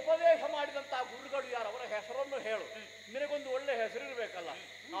ನಿನಗೆ ಉಪದೇಶ ಮಾಡಿದಂತಹ ಗುರುಗಳು ಯಾರು ಅವರ ಹೆಸರನ್ನು ಹೇಳು. ನಿನಗೊಂದು ಒಳ್ಳೆ ಹೆಸರಿರ್ಬೇಕಲ್ಲ,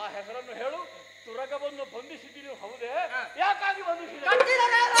 ಆ ಹೆಸರನ್ನು ಹೇಳು. ತುರಗವನ್ನು ಬಂಧಿಸಿದ್ದೀನಿ, ಹೌದೇ? ಯಾಕಾಗಿ ಬಂಧಿಸಿದ?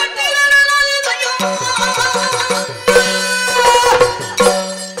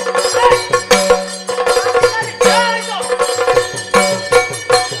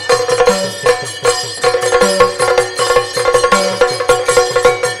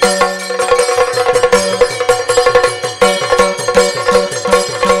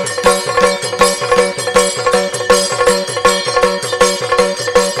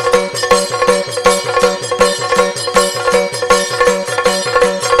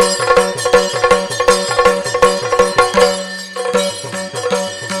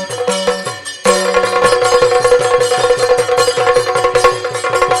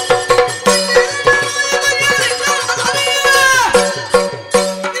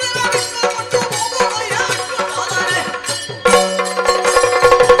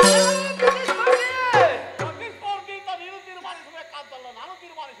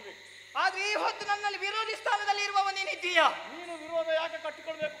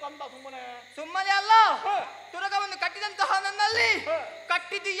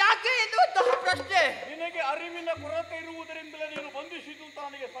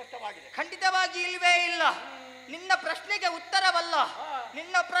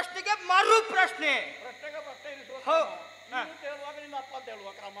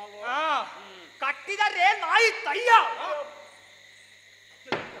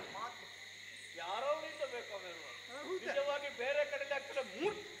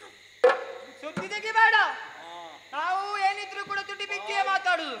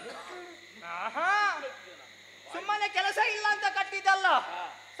 ಸುಮ್ಮನೆ ಕೆಲಸ ಇಲ್ಲ ಅಂತ ಕಟ್ಟಿದ್ದಲ್ಲ,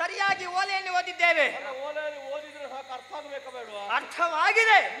 ಸರಿಯಾಗಿ ಓಲೆಯನ್ನು ಓದಿದ್ದೇವೆ. ಓಲೆಯಲ್ಲಿ ಓದಿದ್ರೆ ಸಾಕು, ಅರ್ಥ ಆಗಬೇಕ ಬೇಡವಾ?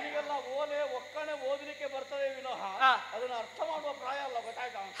 ಅರ್ಥವಾಗಿದೆ. ನಿಮಗೆಲ್ಲ ಓಲೆ ಒಕ್ಕಣೆ ಓದಲಿಕ್ಕೆ ಬರ್ತದೆ ವಿನಃ ಅದನ್ನ ಅರ್ಥ ಮಾಡುವ ಪ್ರಾಯ ಅಲ್ಲ,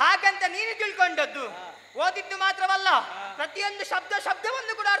 ಗೊತ್ತಾಯ್ತಾ? ಹಾಗಂತ ನೀನು ತಿಳ್ಕೊಂಡದ್ದು. ಓದಿದ್ದು ಮಾತ್ರವಲ್ಲ, ಪ್ರತಿಯೊಂದು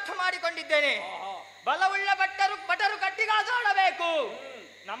ಶಬ್ದವನ್ನು ಕೂಡ ಅರ್ಥ ಮಾಡಿಕೊಂಡಿದ್ದೇನೆ. ಬಲವುಳ್ಳ ಭಟರು ಗಟ್ಟಿಗಾದಾಡಬೇಕು.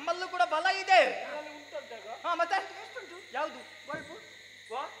 ನಮ್ಮಲ್ಲೂ ಕೂಡ ಬಲ ಇದೆ. ಮತ್ತೆ ಎಷ್ಟುಂಟು? ಯಾವುದು? Bulb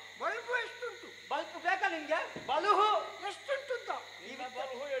bulb ಎಷ್ಟುಂಟು? ಬಲ್ಬು ಬೇಕಾ ನಿನ್ಗೆ? ಬಲುಹು ಎಷ್ಟುಂಟು ಅಂತ?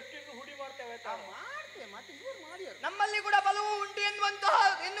 ಬಲುಹು ಎಷ್ಟಿದ್ದು ಹುಡಿ ಮಾಡ್ತೇವೆ ಮತ್ತೆ ಇವರು ಮಾಡಿಯಾರು. ನಮ್ಮಲ್ಲಿ ಕೂಡ ಬಲವು ಉಂಟು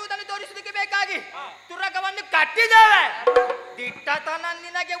ಎನ್ನುವುದನ್ನು ತೋರಿಸುವುದಕ್ಕೆ ಬೇಕಾಗಿ ತುರಗವನ್ನು ಕಟ್ಟಿದ್ದೇವೆ. ದಿಟ್ಟತನ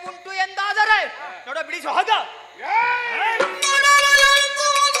ನಿನಗೆ ಉಂಟು ಎಂದಾದರೆ ನೋಡ, ಬಿಡಿಸಿ ಹೋಗ.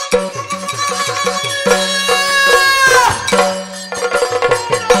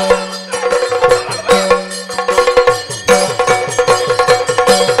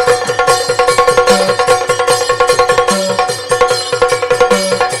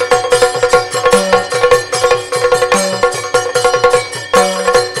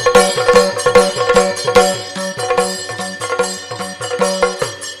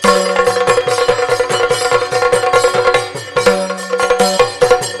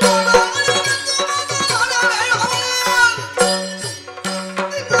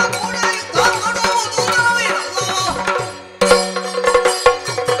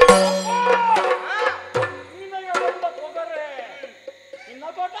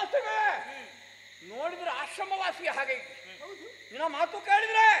 ನೋಡಿದ್ರೆ ಆಶ್ರಮವಾಸಿ ಹಾಗೆ ನಿನ್ನ ಮಾತು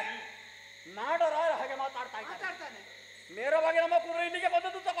ಕೇಳಿದ್ರೆ ನಾಡರಾಯ ಹಾಗೆ ಮಾತಾಡ್ತಾನೆ. ನೇರವಾಗಿ ನಮ್ಮ ಪೂರ್ವ ಇಲ್ಲಿಗೆ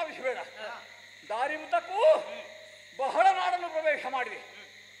ಬಂದದ್ದು ತಪ್ಪಿಸಬೇಡ. ದಾರಿ ಉದ್ದಕ್ಕೂ ಬಹಳ ನಾಡನ್ನು ಪ್ರವೇಶ ಮಾಡಿದೆ.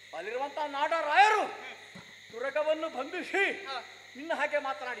 ಅಲ್ಲಿರುವಂತಹ ನಾಡರಾಯರು ತುರಗವನ್ನು ಬಂಧಿಸಿ ನಿನ್ನ ಹಾಗೆ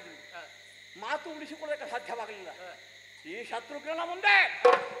ಮಾತನಾಡಿದ್ರು. ಮಾತು ಉಳಿಸಿಕೊಳ್ಳಕ್ಕೆ ಸಾಧ್ಯವಾಗಲಿಲ್ಲ. ಈ ಶತ್ರುಘ್ನ ಮುಂದೆ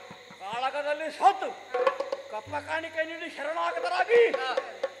ಕಾಳಗದಲ್ಲಿ ಸೋತು ಕಪ್ಪ ಕಾಣಿಕೆ ನೀಡಿ ಶರಣಾಗತರಾಗಿ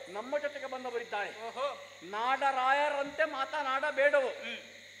ನಮ್ಮ ಜೊತೆಗೆ ಬಂದವರಿದ್ದಾರೆ. ನಾಡರಾಯರಂತೆ ಮಾತನಾಡಬೇಡವು,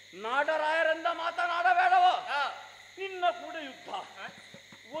 ನಾಡರಾಯರಿಂದ ಮಾತನಾಡಬೇಡವು. ನಿನ್ನ ಕೂಡ ಯುದ್ಧ,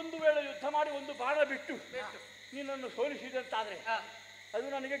 ಒಂದು ವೇಳೆ ಯುದ್ಧ ಮಾಡಿ ಒಂದು ಬಾಣ ಬಿಟ್ಟು ನಿನ್ನನ್ನು ಸೋಲಿಸಿದಂತಾದ್ರೆ ಅದು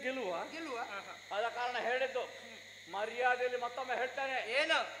ನನಗೆ ಗೆಲುವ. ಆದ ಕಾರಣ ಹೇಳಿದ್ದು ಮರ್ಯಾದೆಯಲ್ಲಿ ಮತ್ತೊಮ್ಮೆ ಹೇಳ್ತಾನೆ.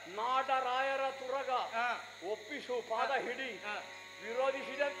 ಏನು? ನಾಡರಾಯರ ತುರಗ ಒಪ್ಪಿಸು, ಪಾದ ಹಿಡಿ.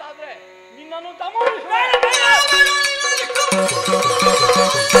 ವಿರೋಧಿಸಿದಂತಾದ್ರೆ ನಿನ್ನನ್ನು ದಮನಿಸು.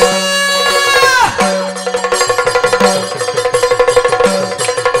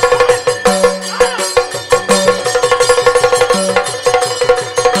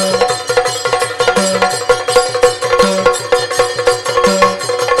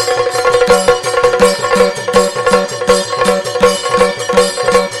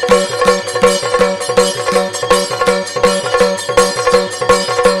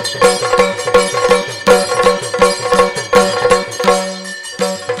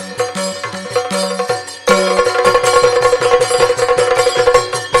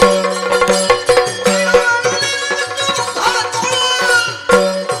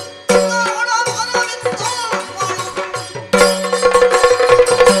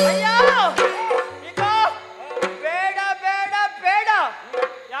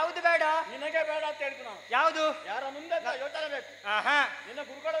 ನಿನಗೆ ಬೇಡ ಅಂತ ಹೇಳಿದ್ದು ನಾನು. ಯಾವುದು? ಯಾರ ಮುಂದೆ ಅಂತ ಯೋಚನೆ ಬೇಕು. ನಿನ್ನ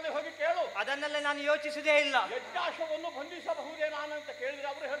ಗುರುಗಳಲ್ಲಿ ಹೋಗಿ ಕೇಳು. ಅದನ್ನೆಲ್ಲ ನಾನು ಯೋಚಿಸುವುದೇ ಇಲ್ಲ. ಯಜ್ಞಾಶ್ವವನ್ನು ಬಂಧಿಸಬಹುದೇ ನಾನು ಅಂತ ಕೇಳಿದ್ರೆ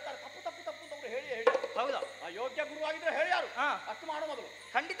ಅವರು ಹೇಳ್ತಾರೆ ತಪ್ಪು ತಪ್ಪು ತಪ್ಪು ಅಂತ ಅವರು ಹೇಳಿ. ಹೌದಾ? ಆ ಯೋಗ್ಯ ಗುರುವಾಗಿದ್ರೆ ಹೇಳಿ ಯಾರು ಅಷ್ಟು ಮಾಡು ಮೊದಲು.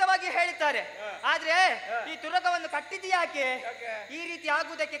 ಖಂಡಿತವಾಗಿ ಹೇಳುತ್ತಾರೆ. ಆದ್ರೆ ಈ ತುರಗವನ್ನು ಕಟ್ಟಿದ್ದು ಯಾಕೆ? ಈ ರೀತಿ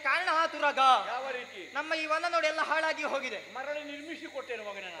ಆಗುವುದಕ್ಕೆ ಕಾರಣ ಆ ತುರಗ. ಯಾವ ರೀತಿ? ನಮ್ಮ ಈ ವನ ನೋಡಿ ಎಲ್ಲ ಹಾಳಾಗಿ ಹೋಗಿದೆ. ಮರಳಿ ನಿರ್ಮಿಸಿ ಕೊಟ್ಟೇನು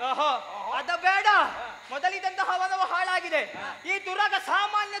ಮಗನ. ಅದ ಬೇಡ, ಮೊದಲಿದ್ದಂತಹ ವನವು ಹಾಳಾಗಿದೆ. ಈ ತುರಗ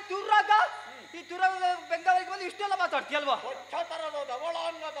ಸಾಮಾನ್ಯ ತುರಗ. ಈ ತುರಗ ಬೆಂಗಾವಲಿಗೆ ಬಂದು ಇಷ್ಟೆಲ್ಲ ಮಾತಾಡ್ತೀಯಲ್ವಾ? ಸ್ವಚ್ಛತರದ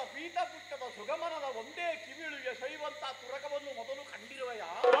ಧವಳಾಂಗದ ಪೀತ ಪುಟ್ಟದ ಸುಗಮನದ ಒಂದೇ ಕಿವಿಳುಗೆ ಸೈವಂತ ತುರಗವನ್ನು ಮೊದಲು ಕಂಡಿರುವೆಯಾ?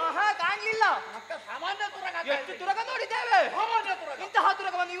 ಕಾಣಲಿಲ್ಲ. ಮತ್ತೆ ಸಾಮಾನ್ಯ ತುರಗ ಎಷ್ಟು ತುರಗ ನೋಡಿದ್ದೇವೆ. ಸಾಮಾನ್ಯ ತುರಗ. ಇಂತಹ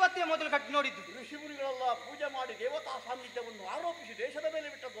ತುರಗವನ್ನು ಇವತ್ತೇ ಮೊದಲು ಕಟ್ಟಿ ನೋಡಿದ್ದು. ಋಷಿಮುನಿಗಳೆಲ್ಲ ಪೂಜೆ ಮಾಡಿ ದೇವತಾ ಸಾನ್ನಿಧ್ಯವನ್ನು ಆರೋಪಿಸಿ ದೇಶದ ಮೇಲೆ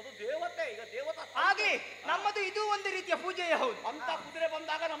ಬಿಟ್ಟದ್ದು ಅದು ದೇವತೆ. ಈಗ ದೇವತಾ ಹಾಗೆ ನಮ್ಮದು ಇದು ಒಂದು ರೀತಿಯ ಪೂಜೆಯೇ ಹೌದು. ಅಂತ ಕುದುರೆ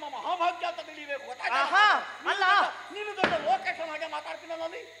ಬಂದಾಗ ನಮ್ಮ ಮಹಾಭಾಗ್ಯ ಅಂತ ತಿಳಿಬೇಕು. ಅಲ್ಲ, ನೀನು ದೊಡ್ಡ ಲೋಕೇಶನ್ ಹಾಗೆ ಮಾತಾಡ್ತೀನಿ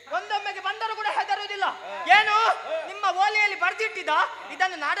ಅಲ್ಲಿ. ಒಂದೊಮ್ಮೆಗೆ ಬಂದರೂ ಕೂಡ ಹೆದರುವುದಿಲ್ಲ. ಏನು ನಿಮ್ಮ ಓಲೆಯಲ್ಲಿ ಬರೆದಿಟ್ಟಿದ್ದ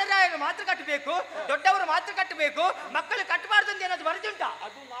ಇದನ್ನು ನಾಡರಾಯರು ಮಾತ್ರ ಕಟ್ಟಬೇಕು, ದೊಡ್ಡವರು ಮಾತ್ರ ಕಟ್ಟಬೇಕು, ಮಕ್ಕಳು ಕಟ್ಟಬಾರ್ದು ಅಂತ ಏನಾದ್ರು ಬರೆದುಂಟ?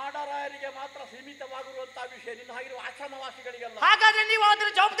 ಅದು ನಾಡರಾಯರಿಗೆ ಮಾತ್ರ ಸೀಮಿತವಾಗಿರುವಂತಹ ವಿಷಯ, ನಿನ್ನ ಹಾಗಿರುವ ಆಶ್ರಮವಾಸಿಗಳಿಗೆಲ್ಲ. ಹಾಗಾದ್ರೆ ನೀವು ಅದರ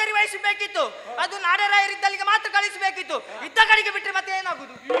ಜವಾಬ್ದಾರಿ ವಹಿಸಬೇಕಿತ್ತು. ಅದು ನಾಡರಾಯರಿದ್ದಲ್ಲಿಗೆ ಮಾತ್ರ ಕಳಿಸಬೇಕಿತ್ತು. ಇದ್ದ ಕಡೆಗೆ ಬಿಟ್ಟರೆ ಮತ್ತೆ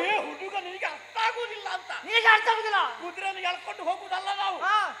ಏನಾಗುದು? ಹುಡುಗ ನಿನಗೆ ಅರ್ಥ ಆಗುವುದಿಲ್ಲ ಅಂತ. ನಿನಗೆ ಅರ್ಥ ಆಗುದಿಲ್ಲ? ಕುದುರೆಯನ್ನು ಎಳ್ಕೊಂಡು ಹೋಗುದಲ್ಲ ನಾವು.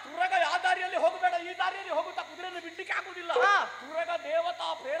 ತುರಗ ಆ ದಾರಿಯಲ್ಲಿ ಹೋಗಬೇಡ, ಈ ದಾರಿಯಲ್ಲಿ ಹೋಗುತ್ತಾ ಕುದುರೆಯನ್ನು ಬಿಡ್ಲಿಕ್ಕೆ ಆಗುದಿಲ್ಲ. ತುರಗ ದೇವತಾ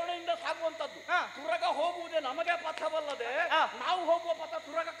ಪ್ರೇರಣೆಯಿಂದ ಸಾಗುವಂತದ್ದು. ತುರಗ ಹೋಗುವುದೇ ನಮಗೆ ಪಥವಲ್ಲದೆ ನಾವು ಹೋಗುವ ಪಥ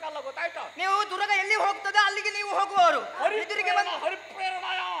ತುರಗಕ್ಕಲ್ಲ, ಗೊತ್ತಾಯ್ತಾ? ನೀವು ತುರಗ ಎಲ್ಲಿ ಹೋಗ್ತದೆ ಅಲ್ಲಿಗೆ ನೀವು ಹೋಗುವವರು.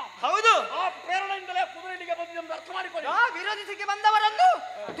 ಹರಿಪ್ರೇರಣಾಯ. ಹೌದು, ಆ ಪ್ರೇರಣೆಯಿಂದಲೇ ಕುದುರೆ ಇಲ್ಲಿಗೆ ಬಂದು ನಮ್ದು ಅರ್ಥ ಮಾಡಿಕೊಳ್ಳಿ. ವಿರೋಧಿಸಿಕೆ ಬಂದವರನ್ನು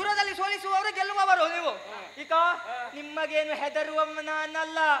ತುರದಲ್ಲಿ ಸೋಲಿಸುವವರು ಗೆಲ್ಲುವವರು ನೀವು. ಈಗ ನಿಮಗೇನು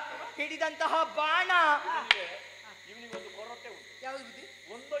ಹೆದರುವವನಲ್ಲ, ಹಿಡಿದಂತಹ ಬಾಣ. ಇವನಿಗೊಂದು ಕೊರತೆ ಉಂಟು. ಯಾವುದು ಬುದ್ಧಿ?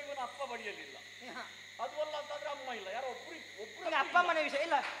 ಒಂದೋ ಇವನ ಅಪ್ಪ ಬಡಿಯಲಿಲ್ಲ, ಅದು ಅಲ್ಲ ಅಂತಂದ್ರೆ ಅಮ್ಮ ಇಲ್ಲ. ಯಾರೋ ಒಬ್ರು ಅಪ್ಪ ಅಮ್ಮನ ವಿಷಯ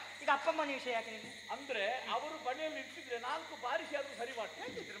ಇಲ್ಲ. ಈಗ ಅಪ್ಪ ಅಮ್ಮನ ವಿಷಯ ಯಾಕೆ ನಿಮ್ಗೆ ಅಂದ್ರೆ ಅವರು ಬಳಿಯಲ್ಲಿ ಇರ್ತಿದ್ರೆ 4 ಬಾರಿಸಿ ಆದ್ರೂ ಸರಿ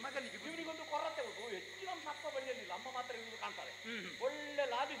ಮಾಡ್ತಿದ್ರು ಮಗನಿಗೆ. ಇವನಿಗೊಂದು ಕೊರತೆ ಉಂಟು. ಹೆಚ್ಚಿನ ಅಪ್ಪ ಬಳಿಯಲ್ಲಿಲ್ಲ, ಅಮ್ಮ ಮಾತ್ರ ಇವರು ಕಾಣ್ತಾರೆ. ಒಳ್ಳೆ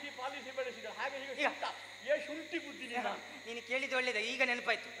ಲಾಲಿಸಿ ಪಾಲಿಸಿ ಬೆಳೆಸಿದ್ರೆ ಹಾಗೆ ಹೀಗೆ ಶುಂಠಿ ಬುದ್ಧಿ. ನೀನು ಕೇಳಿದ ಒಳ್ಳೇದ, ಈಗ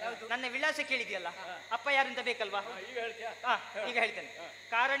ನೆನಪಾಯ್ತು. ನನ್ನ ವಿಳಾಸ ಕೇಳಿದ್ಯಲ್ಲ, ಅಪ್ಪ ಯಾರು ಅಂತ ಬೇಕಲ್ವಾ? ಈಗ ಹೇಳ್ತೀಯಾ? ಈಗ ಹೇಳ್ತೇನೆ.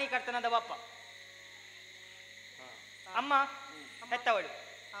 ಕಾರಣೀಕರ್ತನದ ಅಪ್ಪ, ಅಮ್ಮ ಹೆತ್ತವಳು,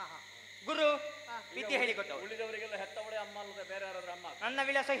 ಗುರು ವಿದ್ಯೆ ಹೇಳಿಕೊಟ್ಟವು. ಉಳಿದವರಿಗೆಲ್ಲ ಹೆತ್ತವಳೆ ಅಮ್ಮ ಅಲ್ಲದೆ ಬೇರೆ ಯಾರಾದ್ರೂ ಅಮ್ಮ. ನನ್ನ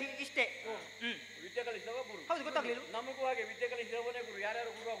ವಿಳಾಸ ಇಷ್ಟೇ. ವಿದ್ಯೆ ಕಲಿಸಿದವ ಗುರು. ಹೌದು, ಗೊತ್ತಾಗ್ಲಿಲ್ಲ. ನಮಗೂ ಹಾಗೆ ವಿದ್ಯೆ ಕಲಿಸಿದವನೇ ಗುರು,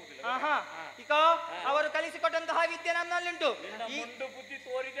 ಯಾರ್ಯಾರು ಗುರು ಆಗುದಿಲ್ಲ. ಈಗ ಅವರು ಕಲಿಸಿಕೊಟ್ಟಂತಹ ವಿದ್ಯೆ ನನ್ನಲ್ಲಿಂಟು. ಮುಂಡು ಬುದ್ಧಿ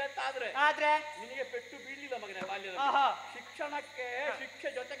ತೋರಿದೆ ಅಂತ ಆದ್ರೆ ನಿನಗೆ ಪೆಟ್ಟು ಬೀಳಲಿಲ್ಲ ಮಗನೇ ಬಾಲ್ಯದಲ್ಲಿ. ಶಿಕ್ಷಣಕ್ಕೆ ಶಿಕ್ಷೆ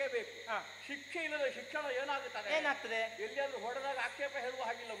ಜೊತೆಗೆ ಬೇಕು. ಶಿಕ್ಷೆ ಇಲ್ಲದೆ ಶಿಕ್ಷಣ ಏನಾಗ್ತದೆ? ಎಲ್ಲಿಯಾದ್ರೂ ಹೊಡೆದಾಗ ಆಕ್ಷೇಪ ಹೇಳುವ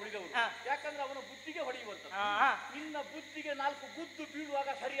ಹಾಗಿಲ್ಲ ಉಳಿದವರು. ಯಾಕಂದ್ರೆ ಅವನ ಬುದ್ಧಿಗೆ ಹೊಡೆಯುವಂತ. ನಿನ್ನ ಬುದ್ಧಿಗೆ 4 ಗುದ್ದು ಬೀಳುವಾಗ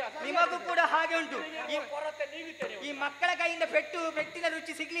ಸರಿಯಾದ. ನಿಮಗೂ ಕೂಡ ಹಾಗೆ ಉಂಟು. ಈ ಮಕ್ಕಳ ಕೈಯಿಂದ ಪೆಟ್ಟಿನ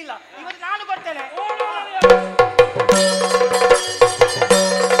ರುಚಿ ಸಿಗ್ಲಿಲ್ಲ, ಇವತ್ತು ನಾನು ಕೊಡ್ತೇನೆ.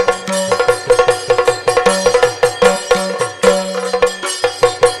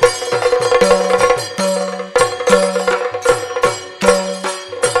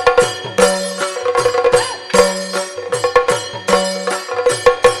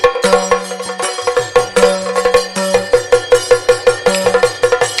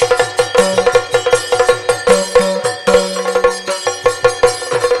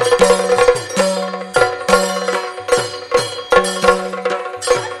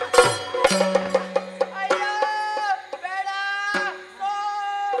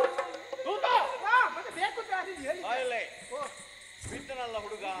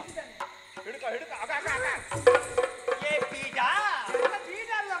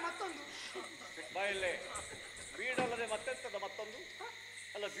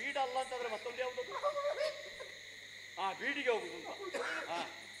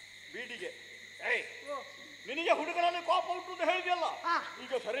 ನಿನಗೆ ಹುಡುಗನಲ್ಲಿ ಕೋಪ ಉಂಟು ಅಂತ ಹೇಳಿದೆಯಲ್ಲ,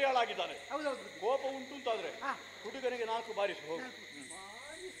 ಈಗ ಸರಿಯಾಳಾಗಿದ್ದಾನೆ. ಕೋಪ ಉಂಟು ಅಂತಾದ್ರೆ ಹುಡುಗನಿಗೆ 4 ಬಾರಿಸು ಹೋಗು.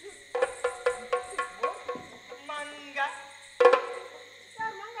 ಮಂಗ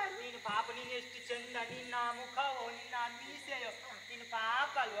ನೀನು ಪಾಪ, ನೀನು ಎಷ್ಟು ಚಂದ, ನಿನ್ನ ಮುಖವೋ ನಿನ್ನ ಮೀಸೆಯೋ, ನೀನು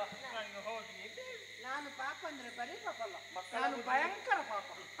ಪಾಪ ಅಲ್ವಾ? ನನಗೆ ಹೋಗಿ. ನಾನು ಪಾಪ ಅಂದ್ರೆ ಬರೀ ಪಾಪ ಅಲ್ಲ, ನಾನು ಭಯಂಕರ ಪಾಪ.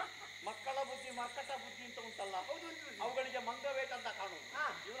 ಮಕ್ಕಳ ಬುದ್ಧಿ ಮರ್ಕಟ ಬುದ್ಧಿ ಅಂತ ಉಂಟಲ್ಲ, ಅವುಗಳಿಗೆ ಮಂಗವೇತ ಅಂತ ಕಾಣುವುದು.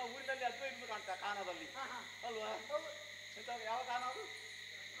 ಇವನ ಊರಿನಲ್ಲಿ ಅದು ಇದ್ದು ಕಾಣ್ತಾ ಕಾಣದಲ್ಲಿ ಅಲ್ವಾ? ಯಾವ ಕಾಣ ಅದು?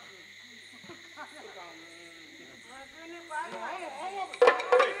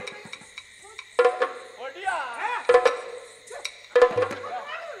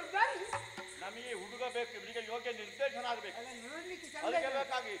 ನಮಗೆ ಹುಡುಗ ಬೇಕು, ಇವರಿಗೆ ಯೋಗ್ಯ ನಿರ್ದೇಶನ ಆಗಬೇಕು. ಅದಕ್ಕೆ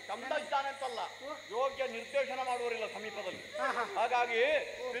ಬೇಕಾಗಿ ಚಂದ ಇದ್ದಾನೆ ಅಂತಲ್ಲ, ಯೋಗ್ಯ ನಿರ್ದೇಶನ ಮಾಡುವರಿಲ್ಲ ಸಮೀಪದಲ್ಲಿ. ಹಾಗಾಗಿ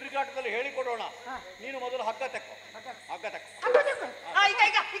ತಿರುಗಾಟದಲ್ಲಿ ಹೇಳಿಕೊಡೋಣ. ನೀನು ಮೊದಲು ಹಗ್ಗ ತೆಕ್ಕೋ.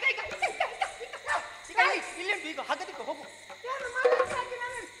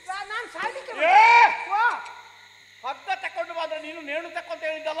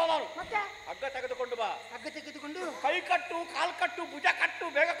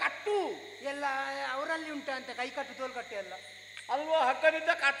 ಎಲ್ಲ ಅವರಲ್ಲಿ ಉಂಟಾ ಅಂತ ಕೈ ಕಟ್ಟು ತೋಲ್ ಕಟ್ಟು ಎಲ್ಲ ಅಲ್ವಾ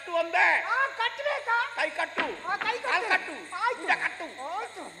ಹಗ್ಗದಿಂದ ಕಟ್ಟು ಅಂದೆ. ಕಟ್ಟಬೇಕಾ? ಕೈ ಕಟ್ಟು, ಕೈ ಕಾಲ್ ಕಟ್ಟು, ಆಯ್ತು ಉಂಡ ಕಟ್ಟು.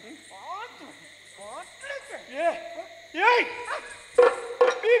 ಆಯ್ತು ಆಯ್ತು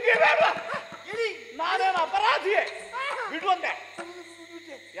ಕಟ್ಲಿಕ್ಕೆ ಇಡಿ ನಾನೇನು ಅಪರಾಧಿಯೇ ಬಿಡುವಂದೆ.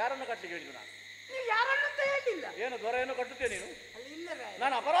 ಯಾರನ್ನು ಕಟ್ಟಲಿಕ್ಕೆ ಹೇಳಿದ್ರು ನಾನು? ನೀವು ಯಾರನ್ನಂತ ಹೇಳಿಲ್ಲ. ಏನು ದೊರೆಯನ್ನು ಕಟ್ಟುತ್ತೇ ನೀನು? ಅಲ್ಲಿ ಇಲ್ಲ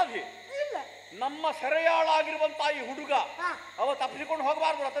ನಾನು ಅಪರಾಧಿ. ಇಲ್ಲ. ನಮ್ಮ ಸೆರೆಯಾಳಾಗಿರುವಂತಹ ಈ ಹುಡುಗ ಅವ ತಪ್ಪಿಸಿಕೊಂಡು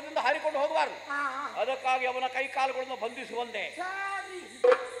ಹೋಗಬಾರ್ದು, ರಥದಿಂದ ಹಾರಿಕೊಂಡು ಹೋಗಬಾರ್ದು. ಅದಕ್ಕಾಗಿ ಅವನ ಕೈ ಕಾಲುಗಳನ್ನು ಬಂಧಿಸುವಂದೆ.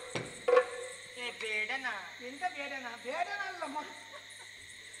 ಬೇಡನಾ? ಎಂತ ಬೇಡನಾ? ಬೇಡನಲ್ಲಮ್ಮ.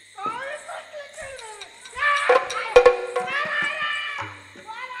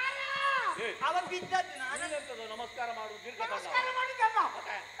 ಅವ ಬಿದ್ದದ್ದು ನಾನು ನಮಸ್ಕಾರ ಮಾಡುದು ದೀರ್ಘ ನಮಸ್ಕಾರ ಮಾಡಿದ್ದಲ್ಲ.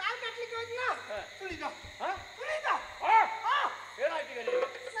 ಕಾಲ್ ಕಟ್ಲಿಕ್ಕೆ ಹೋದ್ನ ತುಳಿದ ತುಳಿದ. ಏನಾಯ್ತು ಈಗ ನಿನಗೆ?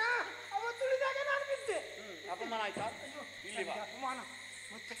 ಅವ ತುಳಿದಾಗ ನಾನು ಬಿದ್ದೆ. ಅಪಮಾನ ಆಯ್ತಾ? ಇಲ್ಲಿ ಬಾ. ಅಪಮಾನ.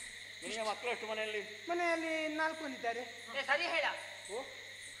 ಮತ್ತೆ ನಿನಗೆ ಮಕ್ಕಳು ಎಷ್ಟು ಮನೆಯಲ್ಲಿ? ಮನೆಯಲ್ಲಿ 4 ಬಂದಿದ್ದಾರೆ. ಸರಿ ಹೇಳ.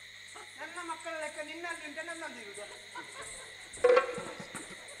 ನನ್ನ ಮಕ್ಕಳ ಲೆಕ್ಕ ನಿನ್ನಲ್ಲಿ ಉಂಟು, ನನ್ನಲ್ಲಿ ಇರುವುದು.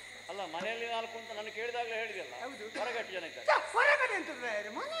 ಅಲ್ಲ ಮನೆಯಲ್ಲಿ 4 ಅಂತ ನಾನು ಕೇಳಿದಾಗಲೇ ಹೇಳಿದೆಲ್ಲ. ಹೌದು. ಹೊರಗೆ ಎಷ್ಟು ಜನ ಇದ್ದಾರೆ? ಹೊರಗಡೆ ಅಂತ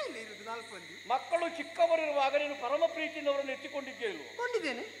ಮನೆಯಲ್ಲಿ ಇರುವುದು 4 ಮಂದಿ. ಮಕ್ಕಳು ಚಿಕ್ಕವರಿರುವಾಗ ನೀನು ಪರಮ ಪ್ರೀತಿಯಿಂದ ಅವರನ್ನು ಎತ್ತಿಕೊಂಡಿದ್ದೇ ಇಲ್ವ?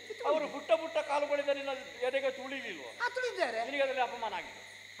 ಕೊಂಡಿದ್ದೇನೆ. ಅವರು ಪುಟ್ಟ ಪುಟ್ಟ ಕಾಲುಗಳಿಂದ ನಿನ್ನ ಎದೆಗೆ ತುಳಿಲಿಲ್ವ? ತುಳಿದ್ದಾರೆ. ನಿನಗೆ ಅದರಲ್ಲಿ ಅಪಮಾನ ಆಗಿದೆ.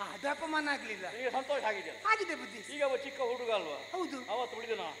 ಅದು ಅಪಮಾನ ಆಗ್ಲಿಲ್ಲ. ನಿನಗೆ ಸಂತೋಷ ಆಗಿದೆ? ಆಗಿದೆ ಬುದ್ಧಿ. ಈಗ ಅವ ಚಿಕ್ಕ ಹುಡುಗ ಅಲ್ವಾ? ಹೌದು. ಅವ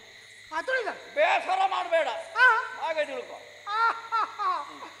ತುಳಿದನ? ತುಳಿದ. ಬೇಸರ ಮಾಡಬೇಡ, ಹಾಗೆ ತಿಳ್ಕೊ.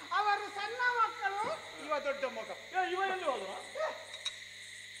 ಅವರು ಸಣ್ಣ ಮಕ್ಕಳು, ಇವ ದೊಡ್ಡ ಮಗ. ಇವ ಎಲ್ಲಿ ಹೋದ?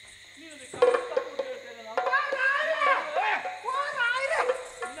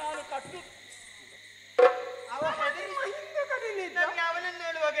 ನಾನು ಕಟ್ಟು ಅವ ಹಿಂದೂ ಕಡಿಲಿದ್ದ. ಅವನನ್ನು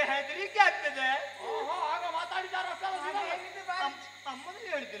ಹೇಳುವಾಗ ಹೆದರಿಕೆ ಆಗ್ತದೆ. ಆಗ ಮಾತಾಡಿದಾರ ಅಮ್ಮನಲ್ಲಿ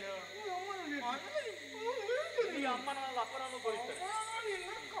ಹೇಳಿದ್ದೇನೆ. ಅಮ್ಮನಲ್ಲ ಅಪ್ಪನನ್ನು ತೋರಿಸ್ತಾರೆ.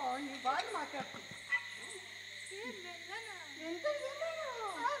 ಬಾರಿ ಮಾತಾಡ್ತೀನಿ.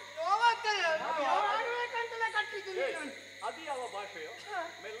 ನೋವಾಗ್ತದೆ ಕಟ್ಟಿದ್ದೀನಿ. ಅದು ಯಾವ ಭಾಷೆಯೋ?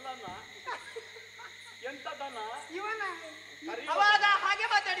 ಮೆಲ್ಲನ್ನ ಎಂತದನ್ನ ಇವನ ಅವಾಗ ಹಾಗೆ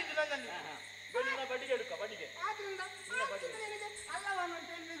ಮಾತಾಡಿದ್ದು ನನ್ನನ್ನು. ಬೆಳ್ಳಿನ ಬಡಿಗೆ ಹಿಡ್ಕ ಬಡಿಗೆ. ಆದ್ರಿಂದ ಅಲ್ಲವನು ಅಂತ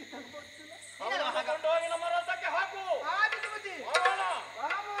ಹೇಳಿ ಗೊತ್ತಿಲ್ಲ. ತಗೊಂಡು ಹೋಗಿ ನಮ್ಮ ರಥಕ್ಕೆ ಹಾಕು. ಆಗಿದೆ ಬುದ್ಧಿ. ಹೋಗೋಣ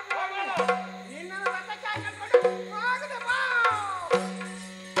ಹೋಗೋಣ. ನಿನ್ನ ರಥಕ್ಕೆ ಹಾಕೊಂಡು ಹೋಗದೆ ಬಾ.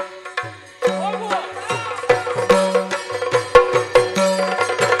 ಹೋಗು.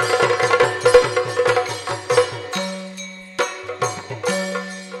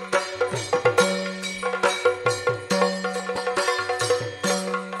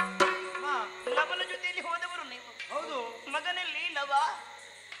 ಲವನ ಜೊತೆಯಲ್ಲಿ ಹೋದವರು ನೀವು. ಹೌದು ಮಗನಲ್ಲಿ ಲವ.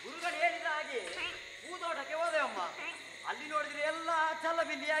 ಗುರುಗಳು ಹೇಳಿದ ಹಾಗೆ ಹೂದೋಟಕ್ಕೆ ಹೋದೆವಮ್ಮ. ಅಲ್ಲಿ ನೋಡಿದ್ರೆ ಎಲ್ಲ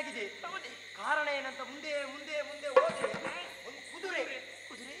ಚಲಬಿಲ್ಲಿಯಾಗಿದೆ. ಕಾರಣ ಏನಂತ ಮುಂದೆ ಮುಂದೆ ಮುಂದೆ ಹೋದ್ರೆ ಒಂದು ಕುದುರೆ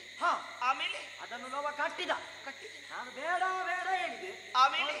ಕುದುರೆ. ಹಾ, ಆಮೇಲೆ ಅದನ್ನು ನಾವು ಕಟ್ಟಿದ. ನಾನು ಬೇಡ ಬೇಡ ಹೇಳಿದೆ.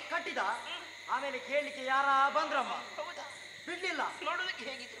 ಆಮೇಲೆ ಕಟ್ಟಿದ. ಆಮೇಲೆ ಕೇಳಲಿಕ್ಕೆ ಯಾರ ಬಂದ್ರಮ್ಮ. ಹೌದಾ? ಬಿಡ್ಲಿಲ್ಲ. ನೋಡೋದಕ್ಕೆ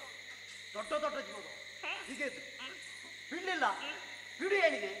ಹೇಗಿದ್ರು? ದೊಡ್ಡ ದೊಡ್ಡ ಜೀವನ ಹೀಗೆ ಇದ್ರು. ಬಿಡ್ಲಿಲ್ಲ. ಬಿಡು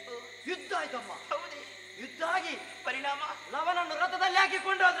ಹೇಳಿದೆ. ಯುದ್ಧ ಆಯ್ತಮ್ಮ. ಹೌದೇ? ಯುದ್ಧ ಆಗಿ ಪರಿಣಾಮ ಲವನನ್ನು ರಥದಲ್ಲಿ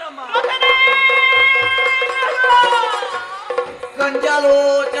ಹಾಕಿಕೊಂಡು ಹೋದ್ರಮ್ಮ.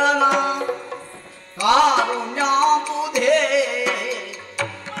 ಕಂಜಲೋಚನ ಕಾರುಣ್ಯಾಬುಧೇ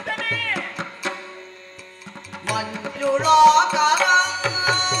ಮಂಜುಳಾಕರ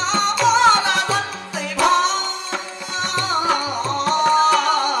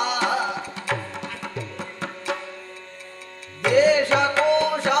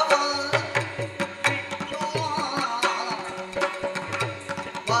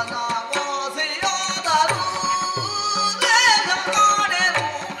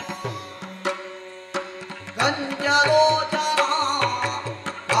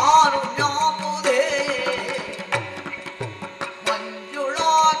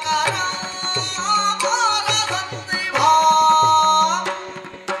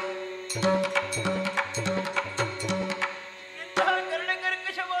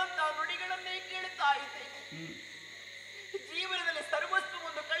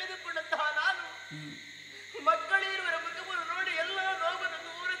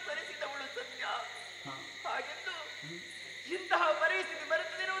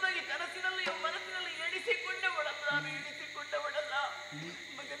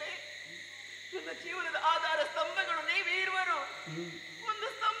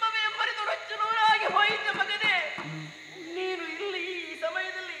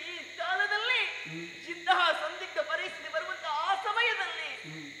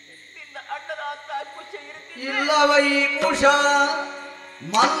ಇಲ್ಲವೈ ಕುಶ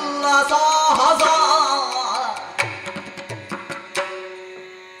ಮಲ್ಲ ಸಾಹಸ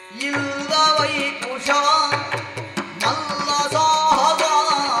ಇಲ್ಲ ಆ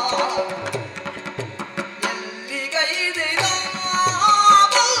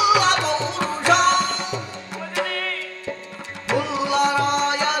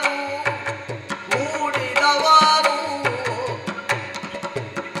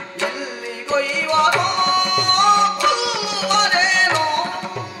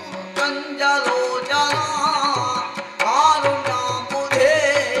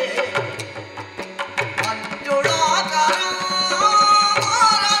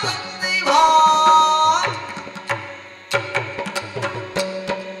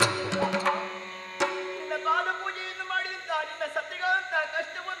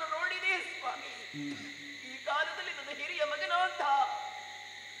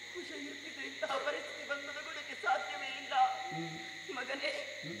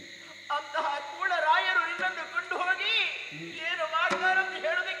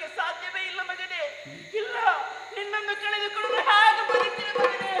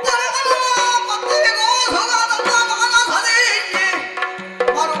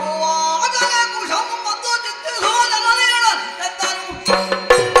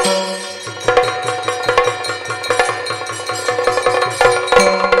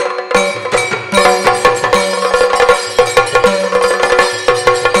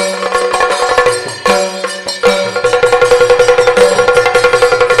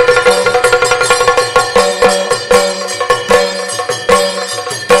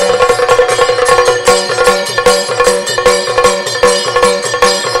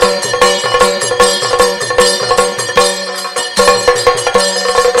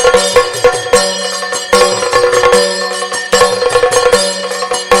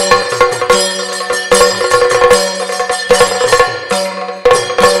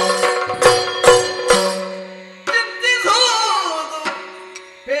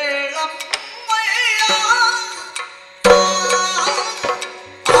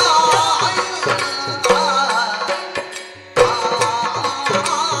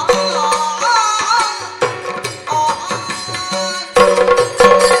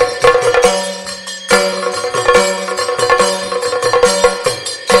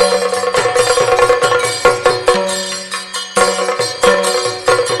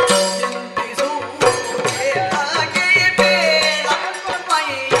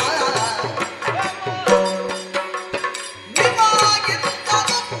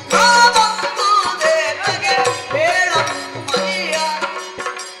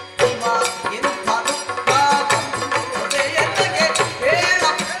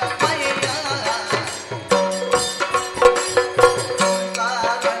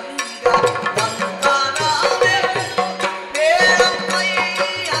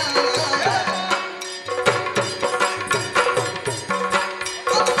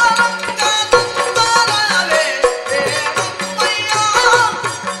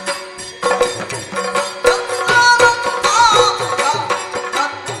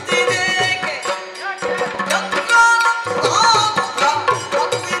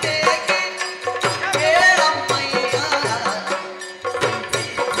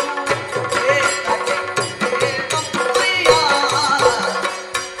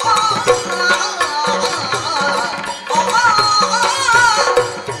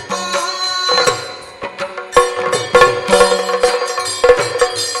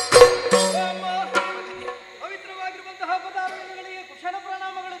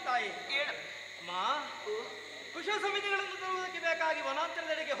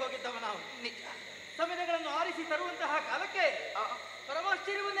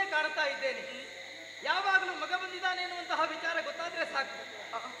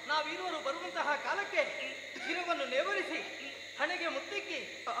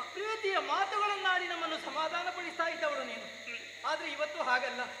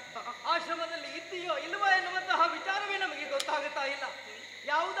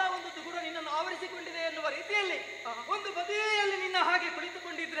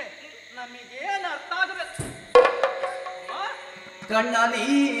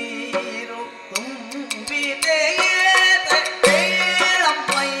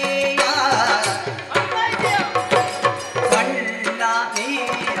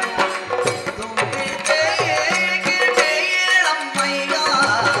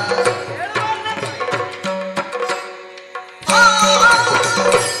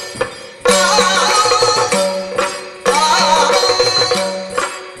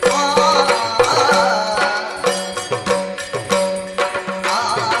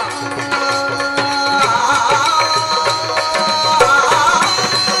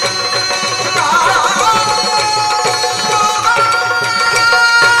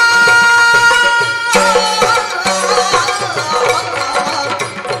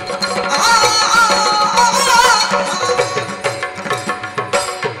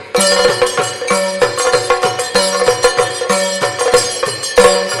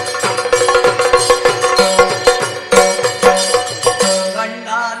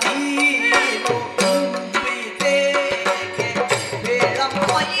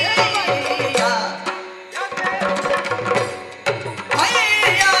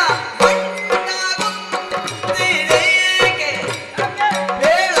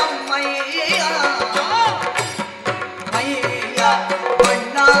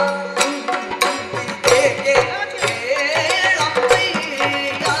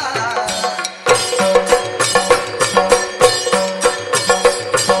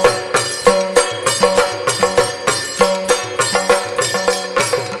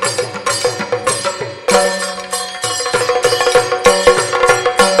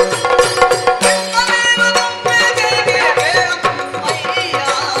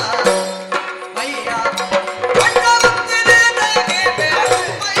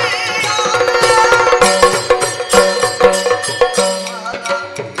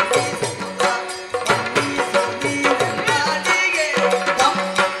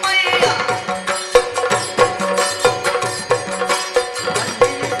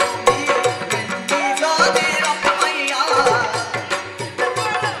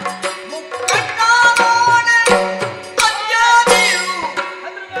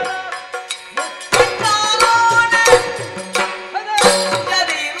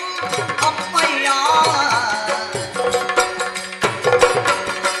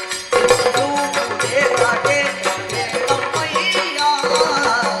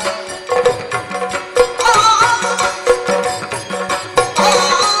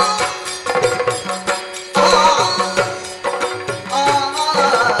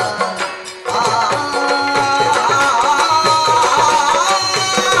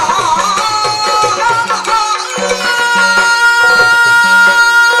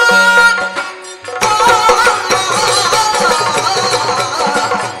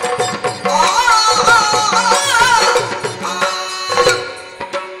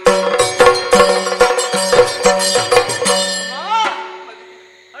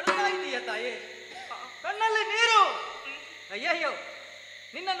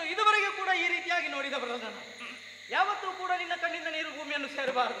ನಿನ್ನನ್ನು ಇದುವರೆಗೆ ಕೂಡ ಈ ರೀತಿಯಾಗಿ ನೋಡಿದವರಲ್ಲ ನಾನು. ಯಾವತ್ತೂ ಕೂಡ ನಿನ್ನ ಕಣ್ಣಿಂದ ನೀರು ಭೂಮಿಯನ್ನು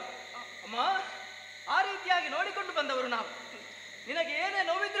ಸೇರಬಾರದು ಅಮ್ಮ. ಆ ರೀತಿಯಾಗಿ ನೋಡಿಕೊಂಡು ಬಂದವರು ನಾವು. ನಿನಗೆ ಏನೇ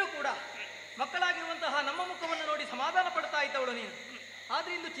ನೋವಿದ್ರೂ ಕೂಡ ಮಕ್ಕಳಾಗಿರುವಂತಹ ನಮ್ಮ ಮುಖವನ್ನು ನೋಡಿ ಸಮಾಧಾನ ಪಡ್ತಾ ಇದ್ದವಳು ನೀನು.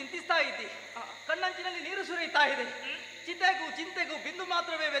 ಆದ್ರೆ ಇಂದು ಚಿಂತಿಸ್ತಾ ಇದ್ದಿ. ಕಣ್ಣಂಚಿನಲ್ಲಿ ನೀರು ಸುರಿಯುತ್ತಾ ಇದೆ. ಚಿಂತೆಗೂ ಬಿಂದು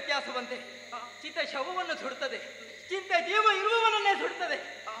ಮಾತ್ರವೇ ವ್ಯತ್ಯಾಸವಂತೆ. ಚಿತೆ ಶವವನ್ನು ಸುಡುತ್ತದೆ, ಚಿಂತೆ ಜೀವ ಇರುವವನನ್ನೇ ಸುಡುತ್ತದೆ.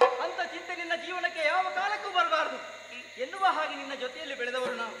 ಅಂತ ಚಿಂತೆ ನಿನ್ನ ಜೀವನಕ್ಕೆ ಯಾವ ಕಾಲಕ್ಕೂ ಬರಬಾರದು ಎನ್ನುವ ಹಾಗೆ ನಿನ್ನ ಜೊತೆಯಲ್ಲಿ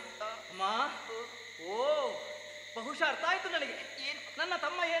ಬೆಳೆದವರು ನಾವು ಅಮ್ಮ. ಓ, ಬಹುಶಃ ಅರ್ಥ ಆಯ್ತು ನನಗೆ. ನನ್ನ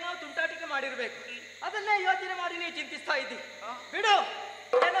ತಮ್ಮ ಏನೋ ತುಂಟಾಟಿಕೆ ಮಾಡಿರ್ಬೇಕು, ಅದನ್ನೇ ಯೋಚನೆ ಮಾಡಿ ನೀವು ಚಿಂತಿಸ್ತಾ ಇದ್ದಿ. ಬಿಡು,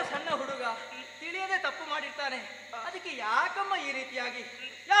 ಏನೋ ಸಣ್ಣ ಹುಡುಗ ತಿಳಿಯದೆ ತಪ್ಪು ಮಾಡಿರ್ತಾನೆ, ಅದಕ್ಕೆ ಯಾಕಮ್ಮ ಈ ರೀತಿಯಾಗಿ?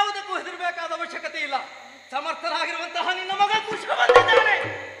 ಯಾವುದಕ್ಕೂ ಹೆದರಬೇಕಾದ ಅವಶ್ಯಕತೆ ಇಲ್ಲ. ಸಮರ್ಥನಾಗಿರುವಂತಹ ನಿನ್ನ ಮಗ ಕುಶ ಬಂದಿದ್ದಾನೆ,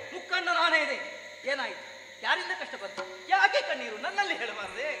 ಮುಕ್ಕಣ್ಣ ನಾನೇ ಇದೆ. ಏನಾಯ್ತು? ಯಾರಿಂದ ಕಷ್ಟ ಬಂತು? ಯಾಕೆ ಕಣ್ಣೀರು? ನನ್ನಲ್ಲಿ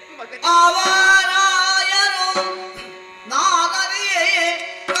ಹೇಳಬಾರದೆ?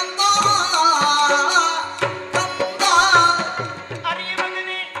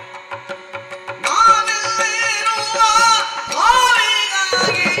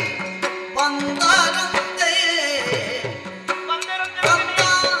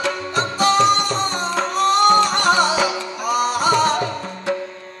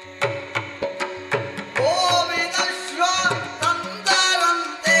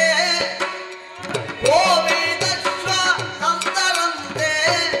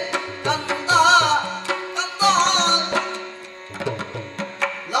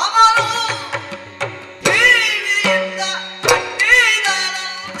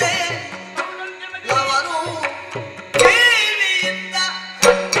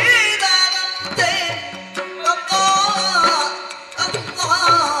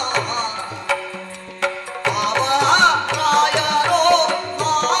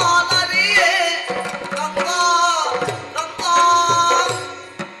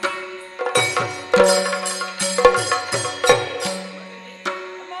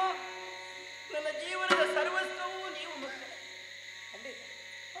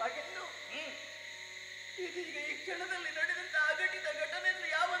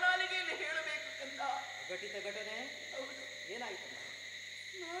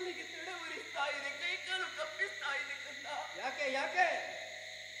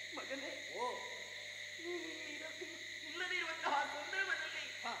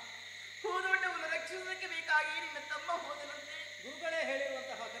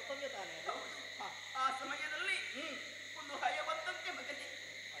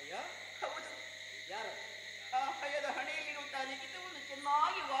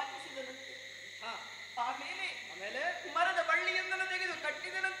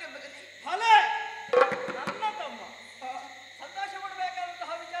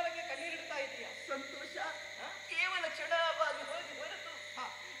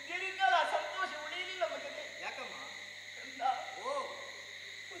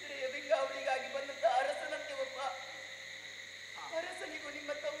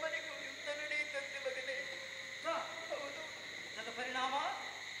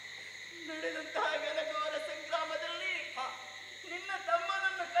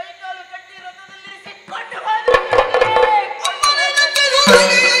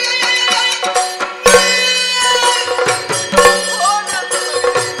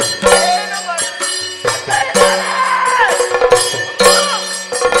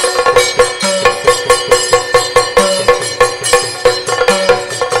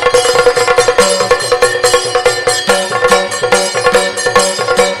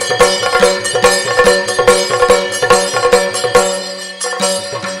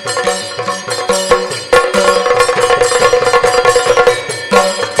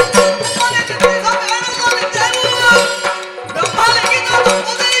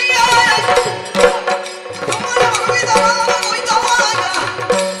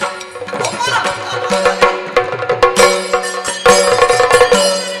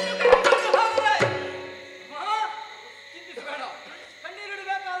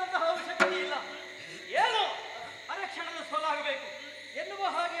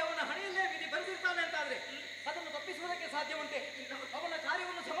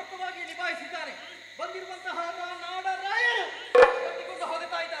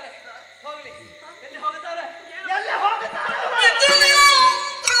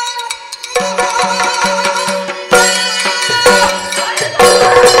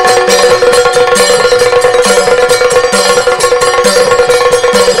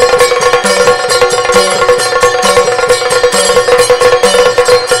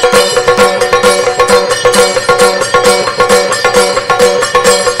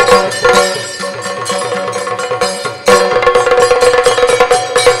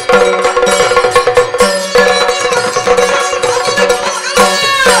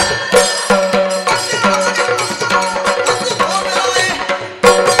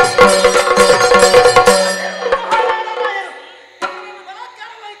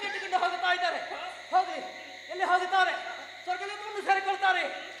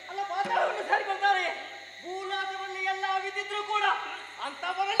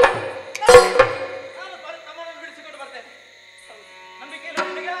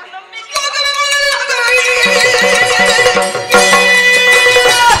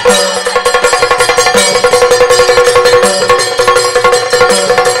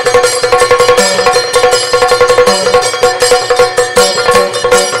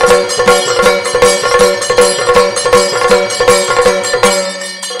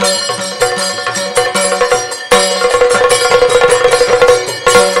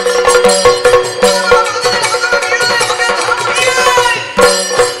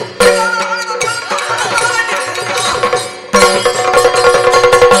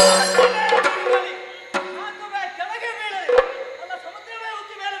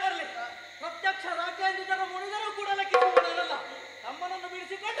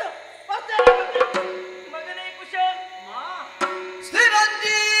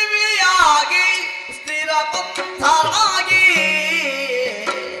 ಸ್ಥಿರಪಂಥರಾಗಿ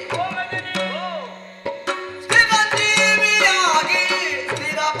ಚಿರಂಜೀವಿಯಾಗಿ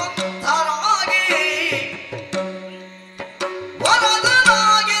ಸ್ಥಿರಪಂಥರಾಗಿ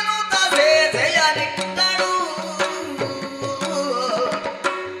ವರದನಾಗಿನುತ ಸೇಸೆಯ ನಿಟ್ಟಳು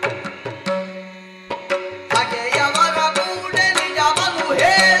ಬಗೆಯವರ ಕೂಡೆ ನಿಜವನ್ನು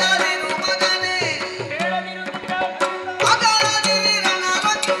ಹೇಳದಿರು ಮಗನೇ ಅಗಲದಿರನ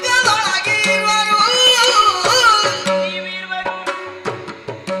ರಂಗದೊಳಗಿರುವರು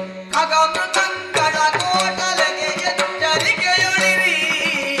ಖಗಮೃಗಗಳ ಕೋಟಲೆಗೆ ಎಚ್ಚರಿಕೆಯೊಳಿರಿ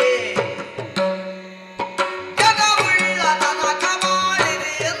ಜಗವುಳ್ಳ ತನಕ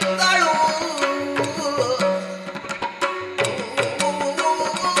ಮಾಡಿರಿ ಎಂದಳು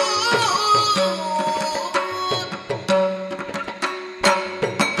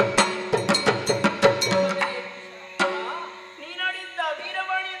ನೀನಾಡಿದ್ದ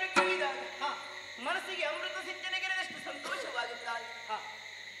ವೀರವಾಣಿಯನ್ನು ಕೇಳಿದಾಗ ಮನಸ್ಸಿಗೆ ಅಮೃತ ಸಿಂಚನೆಗೆರೆದಷ್ಟು ಸಂತೋಷವಾಗಿದ್ದಾಳೆ.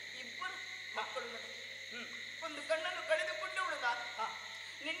 ಇಬ್ಬರು ಮಕ್ಕಳು ನನಗೆ. ಒಂದು ಕಣ್ಣನ್ನು ಕಳೆದುಕೊಂಡವಳು ನಾನು.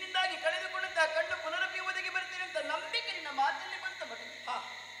 ನಿನ್ನಿಂದಾಗಿ ಕಳೆದುಕೊಂಡಂತ ಕಣ್ಣು ಪುನರಪಿ ಒದಗಿ ಬರ್ತೀನಿ ಅಂತ ನಂಬಿಕೆ ನಿನ್ನ ಮಾತಲ್ಲಿ ಬಂತ ಮಗನಿಗೆ.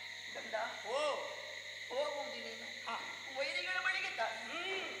 ಗಂಡ ಹೋಗುವುದು ನೀನು ವೈರಿಗಳ ಬಳಿಗೆ ತಾನೆ.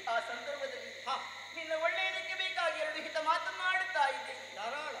 ಆ ಸಂದರ್ಭದಲ್ಲಿ ನಿನ್ನ ಒಳ್ಳೆಯದಕ್ಕೆ ಬೇಕಾಗಿ ಎರಡು ಹಿತ ಮಾತನ್ನಾಡುತ್ತಾ ಇದ್ದೆ.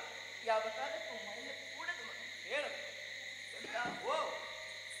 ಧಾರಾಳ ಯಾವ ಕಾಲಕ್ಕೂ ಮನೆಯ ಕೂಡದು ಮಗ. ಹೇಳು ಗಂಡ,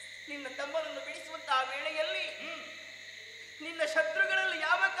 ನಿನ್ನ ತಮ್ಮನನ್ನು ಬಿಡಿಸುವಂತಹ ವೇಳೆಯಲ್ಲಿ ನಿನ್ನ ಶತ್ರುಗಳಲ್ಲಿ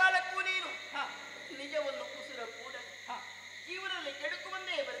ಯಾವ ಕಾಲಕ್ಕೂ ನೀನು ನಿಜವನ್ನು ಕುಸುರ ಕೂಡ ಜೀವನದಲ್ಲಿ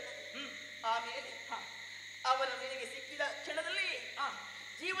ಕೆಡುಕುವಂದೇ ಬರುತ್ತದೆ. ಆಮೇಲೆ ಅವನ ನಿನಗೆ ಸಿಕ್ಕಿದ ಕ್ಷಣದಲ್ಲಿ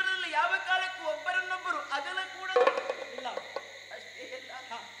ಜೀವನದಲ್ಲಿ ಯಾವ ಕಾಲಕ್ಕೂ ಒಬ್ಬರನ್ನೊಬ್ಬರು ಅಗಲ ಕೂಡ ಇಲ್ಲ. ಅಷ್ಟೇ ಎಲ್ಲ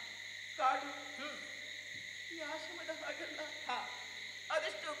ಕಾಡು ಈ ಆಶ್ರಮದ ಹಾಗಲ್ಲ.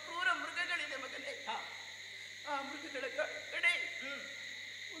 ಅದೆಷ್ಟು ಕ್ರೂರ ಮೃಗಗಳಿದೆ ಮಗನೇ. ಆ ಮೃಗಗಳ ಕಡೆ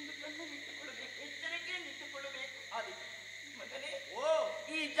ಒಂದು ಕಣ್ಣು ನಿಟ್ಟುಕೊಳ್ಳಬೇಕು, ಎಚ್ಚರಿಕೆಯನ್ನು ಇಟ್ಟುಕೊಳ್ಳಬೇಕು. ಅದಕ್ಕೆ ಮಗನೇ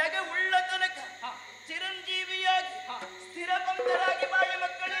ಈ ಜಗ ಉಳ್ಳ ತನಕ ಚಿರಂಜೀವಿಯಾಗಿ ಸ್ಥಿರಪಂಥರಾಗಿ ಬಾಳಿ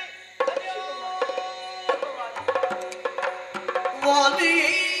ಮಕ್ಕಳೇ.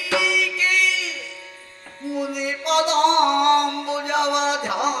 ವಾಲ್ಮೀಕಿ ಮುನಿ ಪದಾಂಬುಜವ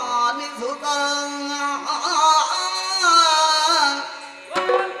ಧ್ಯಾನಿಸುತ್ತ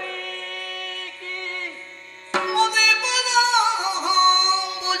ಮುನಿ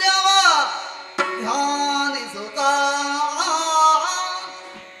ಪದಾಂಬುಜವ ಧ್ಯಾನಿಸುತ್ತ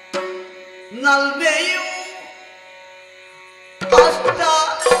ನಲ್ಮೆಯು ಅಷ್ಟ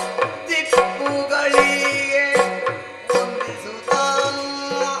ದಿಕ್ಕುಗಳಿಗೆ ವಂದಿಸುತ್ತ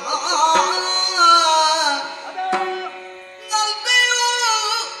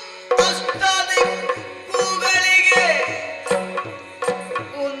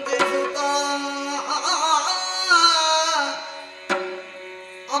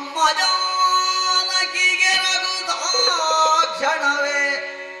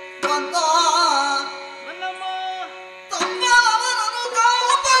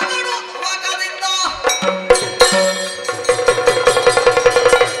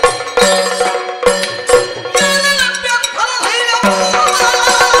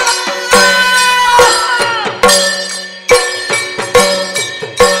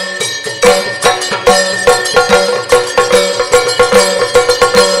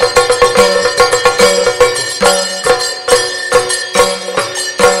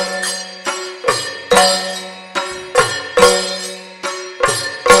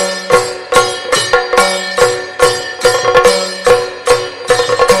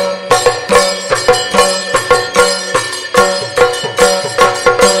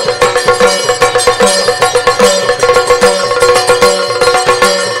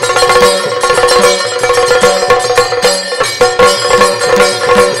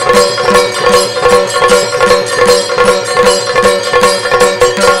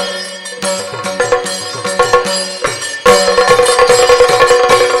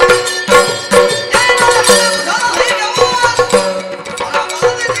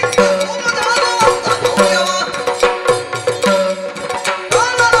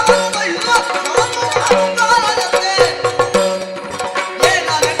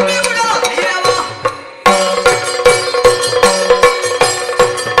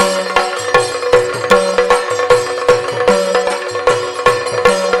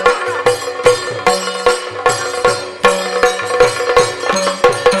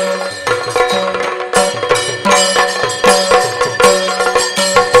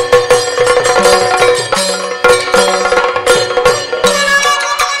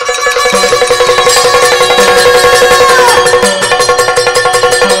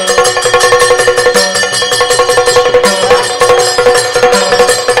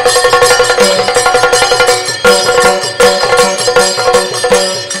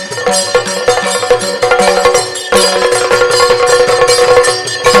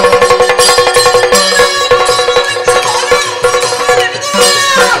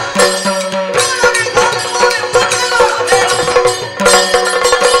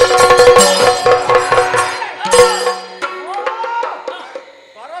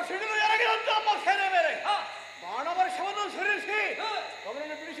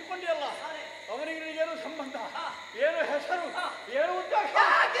ಅವನಿಗೆ ನಿನಗೇನು ಸಂಬಂಧ? ಏನು ಹೆಸರು? ಏನು ಉದ್ದೇಶ?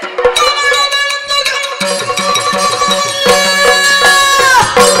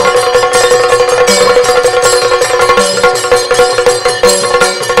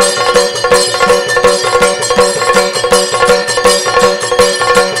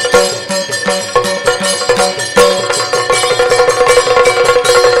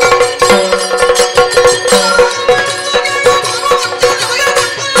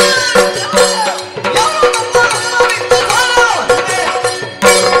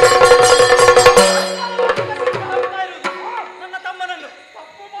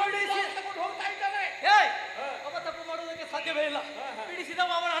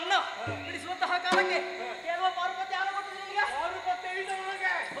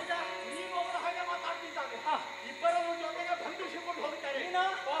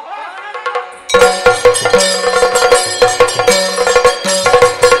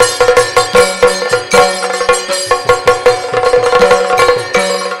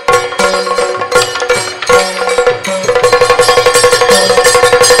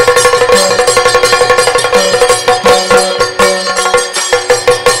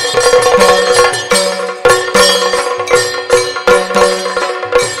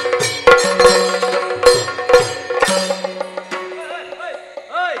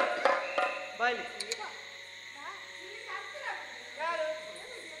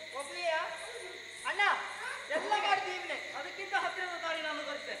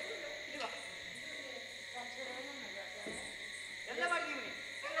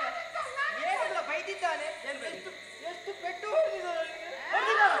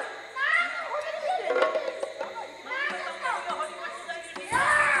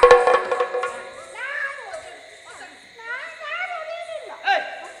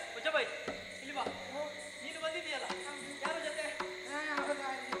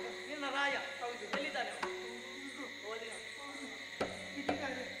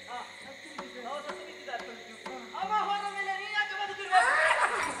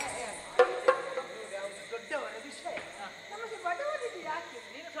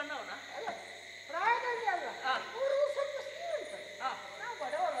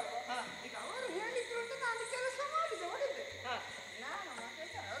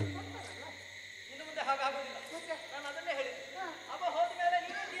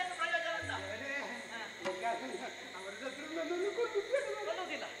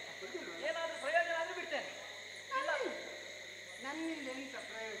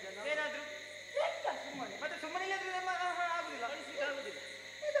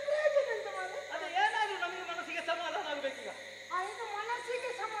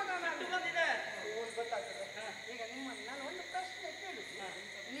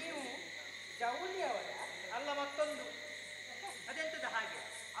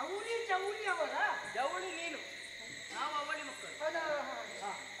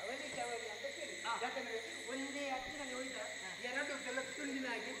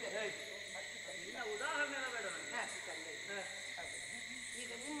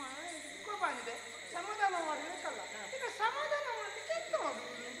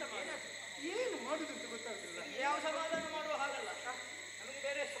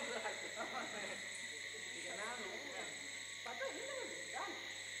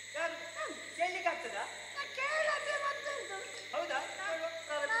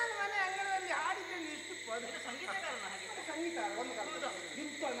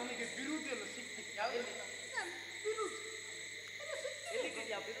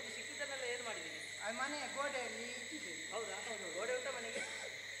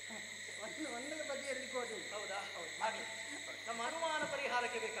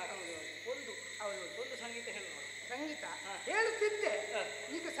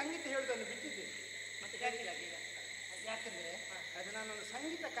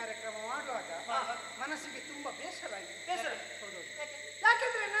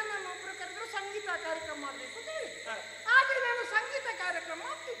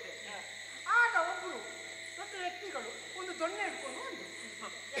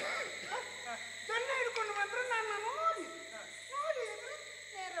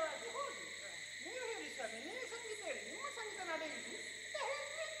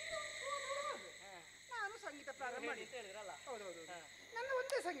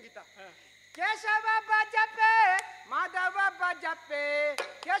 ಕೇಶವ ಬಜಪೆ ಮಾಧವ ಬಜಪೆ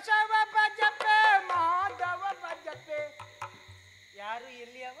ಕೇಶವ ಬಜಪೆ ಮಾಧವ ಬಜಪೆ. ಯಾರು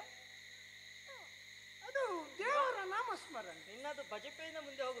ಎಲ್ಲಿ ಅವ? ಅದು ದೇವರ ನಾಮಸ್ಮರಣೆ. ನಿನ್ನದು ಬಜಪೆಯಿಂದ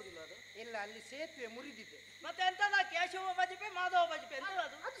ಮುಂದೆ ಹೋಗುದಿಲ್ಲ ಅದು? ಇಲ್ಲ, ಅಲ್ಲಿ ಸೇತುವೆ ಮುರಿದಿದೆ. ಮತ್ತೆ ಎಂತದ ಕೇಶವ ಬಜಪೆ ಮಾಧವ ಬಜಪೆ ಎಂತ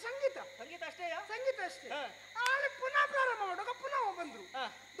ಅದು? ಅದು ಸಂಗೀತ. ಸಂಗೀತ ಅಷ್ಟೇಯಾ? ಸಂಗೀತ ಅಷ್ಟೇ. ಅಲ್ಲಿ ಪುನಃ ಪ್ರಾರಂಭ ಮಾಡುವಾಗ ಪುನಃ ಬಂದ್ರು,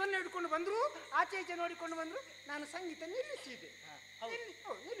 ದೊನ್ನೆ ಹಿಡ್ಕೊಂಡು ಬಂದ್ರು. ಆಚೆ ಈಚೆ ನೋಡಿಕೊಂಡು ಬಂದ್ರು. ನಾನು ಸಂಗೀತ ನಿಲ್ಲಿಸಿದೆ.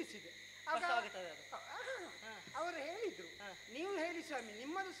 ನಿಲ್ಲಿಸಿದೆ. ಅವರು ಹೇಳಿದ್ರು, ನೀವು ಹೇಳಿ ಸ್ವಾಮಿ,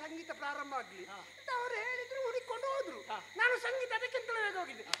 ನಿಮ್ಮದು ಸಂಗೀತ ಪ್ರಾರಂಭ ಆಗ್ಲಿ ಅಂತ ಅವರು ಹೇಳಿದ್ರು. ಹುಡುಕೊಂಡು ಹೋದ್ರು. ನಾನು ಸಂಗೀತ ಅದಕ್ಕಿಂತಲೂ ಬೇಗ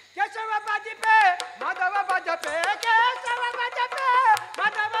ಹೋಗಿದ್ದೆ. ಕೇಶವ ಬಾಜಪೆ ಮಾಧವ ಬಾಜಪೆ, ಕೇಶವ ಬಾಜಪೆ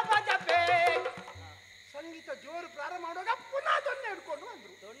ಮಾಧವ ಬಾಜಪೆ. ಸಂಗೀತ ಜೋರು ಪ್ರಾರಂಭ ಮಾಡುವಾಗ ಪುನಃ ದೊಣ್ಣೆ ಹಿಡ್ಕೊಂಡು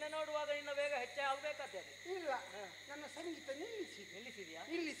ಬಂದ್ರು. ದೊಣ್ಣೆ ನೋಡುವಾಗ ಇನ್ನು ಬೇಗ ಹೆಚ್ಚೆ ಆಗ್ಬೇಕಾದ್ರೆ ಇಲ್ಲ, ನನ್ನ ಸಂಗೀತ ನಿಲ್ಲಿಸಿದ್ಯಾ?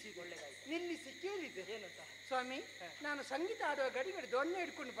 ನಿಲ್ಲಿಸಿದೆ. ಒಳ್ಳೆದಾಯ್ತು. ನಿಲ್ಲಿಸಿ ಕೇಳಿದೆ, ಏನಂತ? ಸ್ವಾಮಿ, ನಾನು ಸಂಗೀತ ಆಡುವ ಗಡಿ ದೊಣ್ಣೆ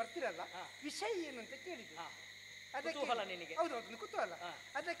ಹಿಡ್ಕೊಂಡು ಬರ್ತಿರಲ್ಲ, ವಿಷಯ ಏನು ಅಂತ ಕೇಳಿದೆ. ಕುತೂಹಲ ನಿನಗೆ? ಹೌದು, ಅದನ್ನು ಕುತೂಹಲ.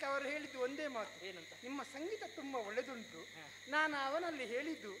 ಅದಕ್ಕೆ ಅವರು ಹೇಳಿದ್ದು ಒಂದೇ ಮಾತು, ಏನಂತ? ನಿಮ್ಮ ಸಂಗೀತ ತುಂಬಾ ಒಳ್ಳೆದುಂಟು. ನಾನು ಅವನಲ್ಲಿ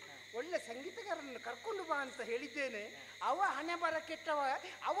ಹೇಳಿದ್ದು, ಒಳ್ಳೆ ಸಂಗೀತಗಾರನನ್ನು ಕರ್ಕೊಂಡು ಬಾ ಅಂತ ಹೇಳಿದ್ದೇನೆ. ಅವ ಹಣೆ ಬರ ಕೆಟ್ಟವ,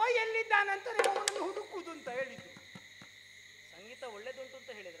 ಅವ ಎಲ್ಲಿದ್ದಾನಂತ ಅವನನ್ನು ಹುಡುಕುದು ಅಂತ ಹೇಳಿದ್ದು. ಸಂಗೀತ ಒಳ್ಳೆದುಂಟು ಅಂತ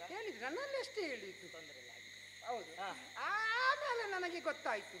ಹೇಳಿದ್ರ? ಹೇಳಿದ್ರು, ನನ್ನಲ್ಲಿ ಅಷ್ಟೇ ಹೇಳಿದ್ದು. ತೊಂದರೆ ಇಲ್ಲ. ಹೌದು. ಆಮೇಲೆ ನನಗೆ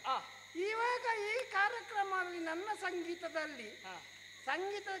ಗೊತ್ತಾಯ್ತು, ಇವಾಗ ಈ ಕಾರ್ಯಕ್ರಮದಲ್ಲಿ ನನ್ನ ಸಂಗೀತದಲ್ಲಿ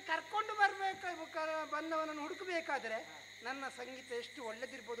ಸಂಗೀತ ಕರ್ಕೊಂಡು ಬಂದವನನ್ನು ಹುಡುಕಬೇಕಾದ್ರೆ ನನ್ನ ಸಂಗೀತ ಎಷ್ಟು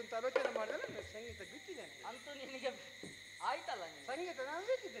ಒಳ್ಳೆದಿರ್ಬೋದು ಅಂತ ಆಲೋಚನೆ ಮಾಡಿದ್ರೆ ನನ್ನ ಸಂಗೀತ ಬಿಟ್ಟಿದ್ದೇನೆ. ಅಂತೂ ನಿನಗೆ ಆಯ್ತಲ್ಲ, ಸಂಗೀತ ನಾನು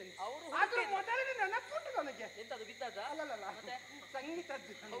ಬಿಟ್ಟಿದ್ದೇನೆ. ಅವರು ಮೊದಲನೇ ನೆನಪುಂಟು ನನಗೆ. ಎಂತದು ಬಿದ್ದದ? ಅಲ್ಲಲ್ಲ,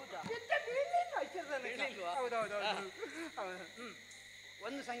 ಸಂಗೀತದ್ದು. ಹೌದಾ? ಹೌದೌದು.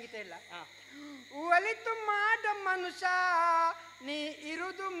 ಒಂದು ಸಂಗೀತ ಇಲ್ಲ. ಒಲಿತು ಮಾಡ ಮನುಷ್ಯ ನೀ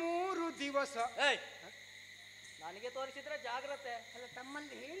ಇರುದು 3 ದಿವಸ. ನನಗೆ ತೋರಿಸಿದ್ರೆ ಜಾಗ್ರತೆ. ಅಲ್ಲ,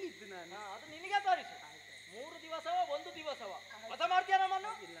 ತಮ್ಮಲ್ಲಿ ಹೇಳಿದ್ದು ನಾನು. ಅದು ನಿನಗೆ ತೋರಿಸು. 3 ದಿವಸವ 1 ದಿವಸವ ಮತ ಮಾಡ್ತೀಯ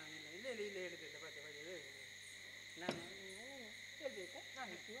ನಮ್ಮನ್ನು? ಇಲ್ಲ ಇಲ್ಲ ಇಲ್ಲ ಇಲ್ಲ ಹೇಳಿದ್ದಿಲ್ಲ. ನಾನು ಹೇಳ್ಬೇಕಾ?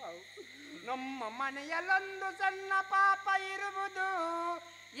 ನಮ್ಮ ಮನೆಯಲ್ಲೊಂದು ಸಣ್ಣ ಪಾಪ ಇರುವುದು,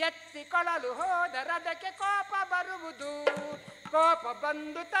 ಎತ್ತಿಕೊಳ್ಳಲು ಹೋದರದಕ್ಕೆ ಕೋಪ ಬರುವುದು. ಕೋಪ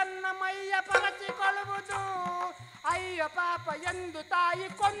ಬಂದು ತನ್ನ ಮೈಯ ಪರಚಿಕೊಳ್ಳುವುದು. ಅಯ್ಯ ಪಾಪ ಎಂದು ತಾಯಿ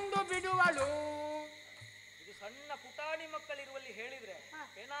ಕೊಂದು ಬಿಡುವಳು. ಇದು ಸಣ್ಣ ಪುಟಾಣಿ ಮಕ್ಕಳಿರುವಲ್ಲಿ ಹೇಳಿದ್ರೆ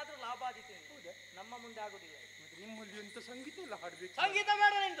ಏನಾದ್ರೂ ಲಾಭ ಆದಿತ್ತು. ನಮ್ಮ ಮುಂದೆ ಆಗುದಿಲ್ಲ. ನಿಮ್ಮಲ್ಲಿ ಎಂತ ಸಂಗೀತ ಇಲ್ಲ ಹಾಡ್ಬೇಕು. ಸಂಗೀತ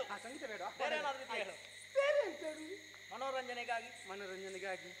ಬೇಡ ನಿಂದು. ಸಂಗೀತ ಬೇಡ, ಬೇರೆ ಏನಾದ್ರೂ ಹೇಳು. ಬೇರೆ ಎಂತ ಹೇಳಿ? ಮನೋರಂಜನೆಗಾಗಿ.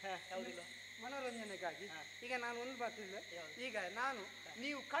 ಹೌದಿಲ್ಲ, ಮನೋರಂಜನೆಗಾಗಿ. ಈಗ ನಾನು ಒಂದು ಮಾತಿಲ್ಲ. ಈಗ ನಾನು,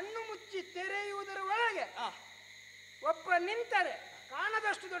 ನೀವು ಕಣ್ಣು ಮುಚ್ಚಿ ತೆರೆಯುವುದರ ಒಳಗೆ ಒಬ್ಬ ನಿಂತರೆ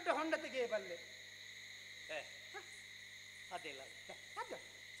ಕಾಣದಷ್ಟು ದೊಡ್ಡ ಹೊಂಡ ತೆಗೆಯಬಲ್ಲೆ. ಅದಿಲ್ಲ,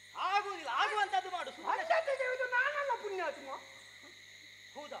 ಆಗುದಿಲ್ಲ. ಆಗುವಂತದ್ದು ಮಾಡು. ತೆಗೆಯುವುದು ನಾನಲ್ಲ, ಪುಣ್ಯಾತ್ಮ.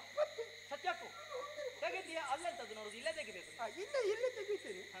 ಹೌದಾ? ಸತ್ಯಕ್ಕೂ ತೆಗಿತೀಯಾ? ಅಲ್ಲೆಂತದ್ದು ನೋಡುದು, ಇಲ್ಲೇ ತೆಗಿಬೇಕು. ಇಲ್ಲೇ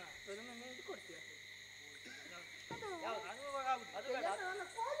ತೆಗಿತೇನೆ. ಅದನ್ನು ಇದು ಕೊಡ್ತೀಯ? ಅದು ಬೇಡ.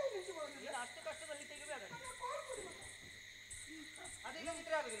 ಅಷ್ಟು ಕಷ್ಟದಲ್ಲಿ ತೆಗಿಬೇಡ. ಅದೀಗ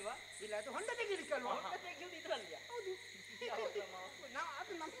ಇದ್ರೆ ಆಗುದಿಲ್ವಾ? ಇಲ್ಲ, ಅದು ಹೊಂಡ ತೆಗಿಲಿಕ್ಕಲ್ವಾ? ತೆಗಿಯುವುದು ಇದ್ರಲ್ಲಿಯ? ಹೌದು,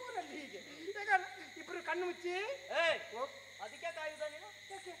 ಅದು ನಮ್ಮೂರಲ್ಲಿ ಹೀಗೆ. ಈಗ ಇಬ್ರು ಕಣ್ಣು ಮುಚ್ಚಿ. ಅದಕ್ಕೆ ಕಾಯುವುದ ನೀನು?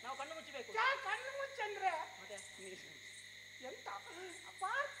 ನಾವು ಕಣ್ಣು ಮುಚ್ಚಬೇಕು. ಕಣ್ಣು ಮುಚ್ಚಂದ್ರೆ ಮತ್ತೆ ಎಂತ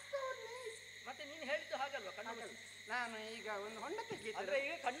ಮತ್ತೆ ನೀನು ಹೇಳಿದ್ದು ಹಾಗಲ್ವಾ? ಕಣ್ಣು ಮುಚ್ಚಿ. ನಾನು ಈಗ ಒಂದು ಹೊಂಡ ತೆಗೆದು, ಅಂದ್ರೆ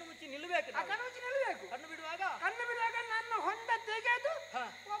ಈಗ ಕಣ್ಣು ಮುಚ್ಚಿ ನಿಲ್ಬೇಕು. ಕಣ್ಣು ಮುಚ್ಚಿ ನಿಲ್ಬೇಕು. ಕಣ್ಣು ಬಿಡುವಾಗ ನನ್ನ ಹೊಂಡ ತೆಗೆದು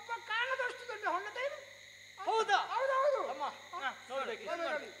ಒಬ್ಬ ಕಾಣದಷ್ಟು ದೊಡ್ಡ ಹೊಂಡ ತೆಗೆದು. ಹೌದಾ? ಹೌದೌದು. ಅಮ್ಮ ನೋಡ್ಬೇಕು.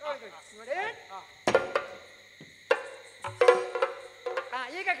 ನೋಡಿ,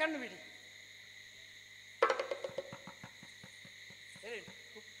 ಈಗ ಕಣ್ಣು ಬಿಡಿ.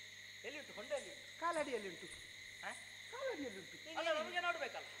 ಎಲ್ಲಿ ಉಂಟು ಹೊಂಡ? ಎಲ್ಲಿ? ಕಾಲಡಿಯಲ್ಲಿ ಉಂಟು. ಕಾಲಡಿಯಲ್ಲಿ ಉಂಟು. ಅಲ್ಲ, ನಮಗೆ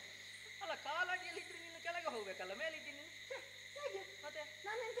ನೋಡ್ಬೇಕಲ್ಲ. ಅಲ್ಲ, ಕಾಲಡಿಯಲ್ಲಿ ಇದ್ರೆ ನೀನು ಕೆಳಗೆ ಹೋಗ್ಬೇಕಲ್ಲ, ಮೇಲಿದ್ದೀನಿ ನೀನು. ಮತ್ತೆ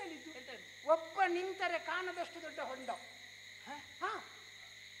ನಾನು ಎಂತ ಹೇಳಿದ್ದು? ಎಂತ? ಒಬ್ಬ ನಿಂತರೆ ಕಾಣದಷ್ಟು ದೊಡ್ಡ ಹೊಂಡ.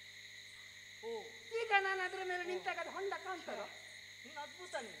 ಈಗ ನಾನು ಅದರ ಮೇಲೆ ನಿಂತಾಗ ಹೊಂಡ ಕಾಣ್ತದ. ನೀನು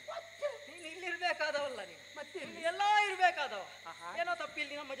ಅದ್ಭುತ. ನೀನು ಇಲ್ಲಿರ್ಬೇಕಾದವಲ್ಲ, ನೀನು ಮತ್ತೆ ಎಲ್ಲ ಇರ್ಬೇಕಾದವ. ಏನೋ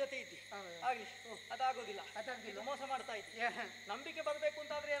ತಪ್ಪಿಲ್ಲಿ ನಮ್ಮ ಜೊತೆ ಇದ್ದಿ. ಆಗ್ಲಿ, ಅದಾಗೋದಿಲ್ಲ. ಇದು ಮೋಸ ಮಾಡ್ತಾ ಇದ್ದಿ. ನಂಬಿಕೆ ಬರ್ಬೇಕು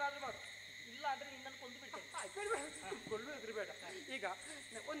ಅಂತಾದ್ರೆ ಏನಾದ್ರೂ ಮಾಡು, ಇಲ್ಲ ಅಂದ್ರೆ ನಿನ್ನನ್ನು ಕೊಂದು ಬಿಡ್ತೇನೆ. ಕೊಳ್ಳುವುದ್ರ ಬೇಡ. ಈಗ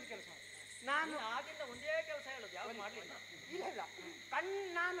ಒಂದು ಕೆಲಸ ಮಾಡಿ, ನಾನು ಆಗಿಂದ ಒಂದೇ ಕೆಲಸ ಹೇಳೋದು, ಯಾವ್ದು ಮಾಡ್ಲಿಲ್ಲ. ಇಲ್ಲ,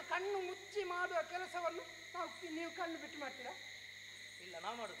 ನಾನು ಕಣ್ಣು ಮುಚ್ಚಿ ಮಾಡುವ ಕೆಲಸವನ್ನು ನೀವು ಕಣ್ಣು ಬಿಟ್ಟು ಮಾಡ್ತೀರಾ? ಇಲ್ಲ,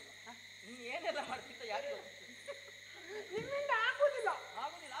 ನಾವು ಮಾಡುದಿಲ್ಲ. ನೀನು ಏನೆಲ್ಲ ಮಾಡ್ತಿದ್ದ ಯಾರಿಗೂ ನಿಮ್ಮಿಂದ ಆಗುದಿಲ್ಲ.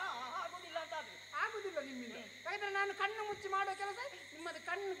 ಆಗುದಿಲ್ಲ ಅಂತ ಆದ್ರೆ ಆಗುದಿಲ್ಲ ನಿಮ್ಮಿಂದ. ಯಾಕಂದ್ರೆ ನಾನು ಕಣ್ಣು ಮುಚ್ಚಿ ಮಾಡೋ ಕೆಲಸ ನಿಮ್ಮದು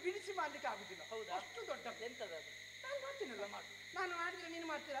ಕಣ್ಣು ಬಿಡಿಸಿ ಮಾಡ್ಲಿಕ್ಕೆ ಆಗುದಿಲ್ಲ. ಹೌದಾ? ಅಷ್ಟು ದೊಡ್ಡ ಎಂತದ ಅದು? ನಾನು ಮಾಡ್ತೀನಲ್ಲ. ನಾನು ಮಾಡಿದ್ರೆ ನೀನು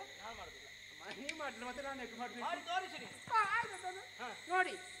ಮಾಡ್ತೀರಾ? ನಾನು ಮಾಡುದಿಲ್ಲ. ನೀವು ಮಾಡಿದ್ರೆ ಮತ್ತೆ ನಾನು ಯಾಕೆ ಮಾಡ್ಬೇಕು? ಮಾಡಿ ತೋರಿಸಿ ನೀನು.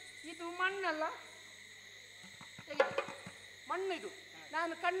 ನೋಡಿ, ಇದು ಮಣ್ಣಲ್ಲ, ಮಣ್ಣು ಇದು.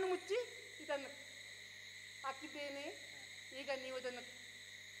 ನಾನು ಕಣ್ಣು ಮುಚ್ಚಿ ಇದನ್ನು ಹಾಕಿದ್ದೇನೆ. ಈಗ ನೀವು ಅದನ್ನು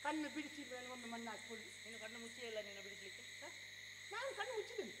ಕಣ್ಣು ಬಿಡಿಸಿ ಒಮ್ಮೆ ಮಣ್ಣು ಹಾಕಿಕೊಳ್ಳಿ. ನೀನು ಕಣ್ಣು ಮುಚ್ಚಿ ಇಲ್ಲ, ನೀನು ಬಿಡಿಸ್ಲಿಕ್ಕೆ. ನಾನು ಕಣ್ಣು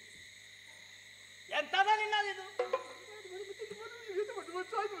ಮುಚ್ಚಿದ್ದೇನೆ. ಎಂತದ ನಿನ್ನದು?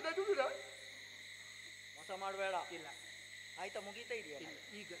 ಮೋಸ ಮಾಡಬೇಡ. ಇಲ್ಲ, ಆಯ್ತಾ? ಮುಗೀತಾ ಇದೆಯಾ?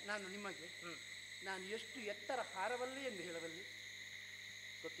 ಈಗ ನಾನು ನಿಮಗೆ ನಾನು ಎಷ್ಟು ಎತ್ತರ ಹಾರಬಲ್ಲೆ ಎಂದು ಹೇಳಬಲ್ಲೆ?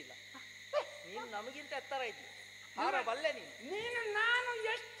 ಗೊತ್ತಿಲ್ಲ. ನೀನು ನಮಗಿಂತ ಎತ್ತರ ಇದ್ದಿ, ಹಾರ ಬಲ್ಲೆ ನೀನು. ನಾನು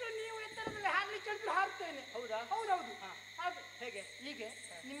ಎಷ್ಟು ನೀವು ಎತ್ತರದಲ್ಲಿ ಹಾರ್ಲಿಕ್ಕೆ ಹೇಳಿದ್ರು ಹಾರ್ತೇನೆ. ಹೌದಾ? ಹೌದೌದು. ಹಾಗೆ ಹೇಗೆ? ಹೀಗೆ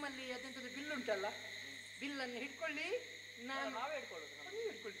ನಿಮ್ಮಲ್ಲಿ ಅದೆಂಥದ್ದು ಬಿಲ್ ಉಂಟಲ್ಲ, ಬಿಲ್ಲನ್ನು ಹಿಡ್ಕೊಳ್ಳಿ. ನಾವೇ ಹಿಡ್ಕೊಳ್ಳೋದು. ನೀವು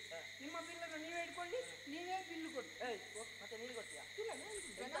ಹಿಡ್ಕೊಳ್ಳಿ, ನಿಮ್ಮ ಬಿಲ್ಲನ್ನು ನೀವೇ ಹಿಡ್ಕೊಳ್ಳಿ, ನೀವೇ ಬಿಲ್ಲು ಕೊಡಿ. ಮತ್ತೆ ನೀನು ಗೊತ್ತಿಯಾ? ಇಲ್ಲ,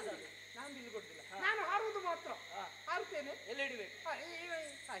 ನಾನು ಬಿಲ್ಲು ಕೊಡ್ತಿಲ್ಲ, ನಾನು ಹಾರುವುದು ಮಾತ್ರ. ಹಾರ್ತೇನೆ. ಎಲ್ಲಿ ಹಿಡಿಬೇಕು?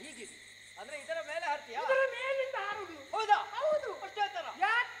 ಹೀಗೆ ಅಂದ್ರೆ ಇದರ ಮೇಲೆ ಹಾರ್ತೀಯಾ? ಇದರ ಮೇಲಿಂದ ಹಾರುವುದು. ಹೌದಾ? ಹೌದು. ಅಷ್ಟೇ ಎತ್ತರ?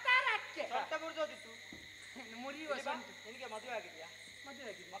 ಎತ್ತರಕ್ಕೆ ಸೊಂಟ ಮುರಿದೋದಿತ್ತು. ಮುರಿಯುವ ಸೊಂಟು. ನಿನಗೆ ಮದುವೆ ಆಗಿದೆಯಾ? ಮದುವೆ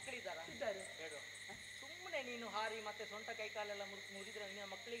ಆಗಿದೆ. ಮಕ್ಕಳಿದ್ದಾರಾ? ಇದ್ದಾರೆ. ಬೇಡ, ಸುಮ್ಮನೆ ನೀನು ಹಾರಿ ಮತ್ತೆ ಸೊಂಟ ಕೈಕಾಲೆಲ್ಲ ಮುರಿದ್ರೆ ನಿನ್ನ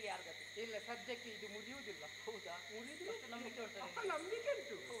ಮಕ್ಕಳಿಗೆ ಯಾರು ಗತಿ? ಇಲ್ಲ, ಸದ್ಯಕ್ಕೆ ಇದು ಮುರಿಯುವುದಿಲ್ಲ. ಹೌದಾ? ಮುರಿದ್ರೆ ನಂಬಿಕೆ ಉಂಟು? ನಂಬಿಕೆ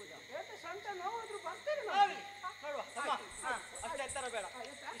ಉಂಟು. ಹೌದಾ? ಯಾಕೆ ಸೊಂಟ ನೋವಾದ್ರೂ ಬರ್ತೇನೆ. ನೋಡುವ. ಅಷ್ಟೇ ಎತ್ತರ ಬೇಡ,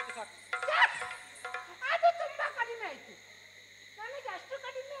 ಇಷ್ಟು ಸಾಕು. ಅದು ತುಂಬಾ ಕಡಿಮೆ ಆಯ್ತು. ನನಗೆ ಅಷ್ಟು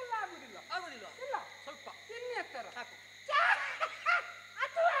ಕಡಿಮೆ ಎಲ್ಲ ಆಗುದಿಲ್ಲ. ಆಗುದಿಲ್ಲ? ಇಲ್ಲ, ಸ್ವಲ್ಪ ಇನ್ನು ಎತ್ತರ ಸಾಕು.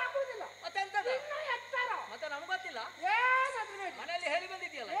 ಅದು ಆಗುದಿಲ್ಲ. ಮತ್ತೆ ಎಂತದ? ಇನ್ನು ಎತ್ತರ. ಮತ್ತೆ ನಮ್ಗೆ ಗೊತ್ತಿಲ್ಲ. ಏನಾದ್ರೂ ಬೇಡ. ಮನೆಯಲ್ಲಿ ಹೇಳಿ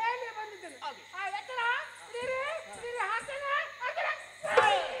ಬಂದಿದ್ಯಲ್ಲ? ಹೇಳಿ ಬಂದಿದ್ದೇನೆ. ಹಾಗೆ ಎತ್ತರ ಹಾಕ್ತೇನೆ.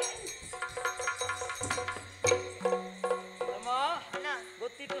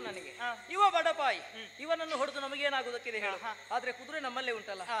 ಗೊತ್ತಿತ್ತು ನನಗೆ. ಇವ ಬಡಪಾಯಿ, ಇವನನ್ನು ಹೊಡೆದು ನಮಗೇನಾಗುವುದಕ್ಕಿದೆ ಹೇಳು. ಆದ್ರೆ ಕುದುರೆ ನಮ್ಮಲ್ಲೇ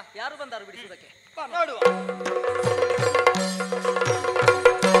ಉಂಟಲ್ಲ, ಯಾರು ಬಂದಾರು ಬಿಡಿಸುವುದಕ್ಕೆ? ನೋಡುವ.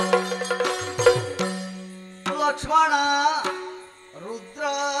 ಲಕ್ಷ್ಮಣ ರುದ್ರ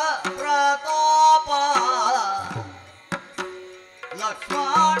ಪ್ರತಾಪ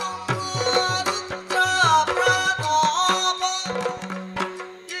ಲಕ್ಷ್ಮಣ ರುದ್ರ ಪ್ರತಾಪ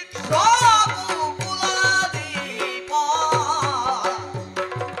ಇಕ್ಷಾಕು ಕುಲದೀಪ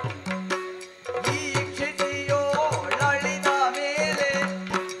ದೀಕ್ಷಿತಿಯೋಳಳಿದ ಮೇಲೆ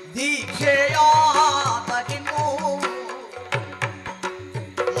ದೀಕ್ಷೆಯ ತಗಿನು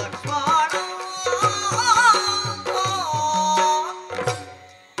ಲಕ್ಷ್ಮಣ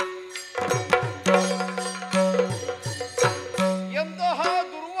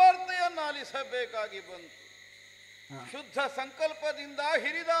ಬೇಕಾಗಿ ಬಂತು. ಶುದ್ಧ ಸಂಕಲ್ಪದಿಂದ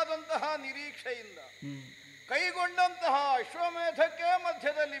ಹಿರಿದಾದಂತಹ ನಿರೀಕ್ಷೆಯಿಂದ ಕೈಗೊಂಡಂತಹ ಅಶ್ವಮೇಧಕ್ಕೆ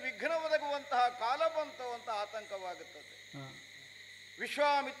ಮಧ್ಯದಲ್ಲಿ ವಿಘ್ನ ಒದಗುವಂತಹ ಕಾಲ ಬಂತು ಅಂತ ಆತಂಕವಾಗುತ್ತದೆ.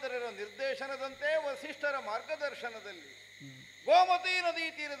 ವಿಶ್ವಾಮಿತ್ರರ ನಿರ್ದೇಶನದಂತೆ ವಸಿಷ್ಠರ ಮಾರ್ಗದರ್ಶನದಲ್ಲಿ ಗೋಮತಿ ನದಿ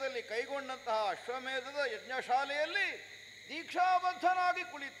ತೀರದಲ್ಲಿ ಕೈಗೊಂಡಂತಹ ಅಶ್ವಮೇಧದ ಯಜ್ಞಶಾಲೆಯಲ್ಲಿ ದೀಕ್ಷಾಬದ್ಧನಾಗಿ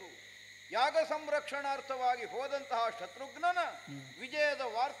ಕುಳಿತು ಯಾಗ ಸಂರಕ್ಷಣಾರ್ಥವಾಗಿ ಹೋದಂತಹ ಶತ್ರುಘ್ನನ ವಿಜಯದ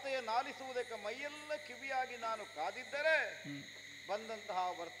ವಾರ್ತೆಯನ್ನು ಆಲಿಸುವುದಕ್ಕೆ ಮೈಯೆಲ್ಲ ಕಿವಿಯಾಗಿ ನಾನು ಕಾದಿದ್ದರೆ ಬಂದಂತಹ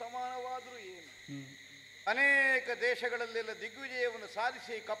ವರ್ತಮಾನವಾದರೂ ಏನು? ಅನೇಕ ದೇಶಗಳಲ್ಲೆಲ್ಲ ದಿಗ್ವಿಜಯವನ್ನು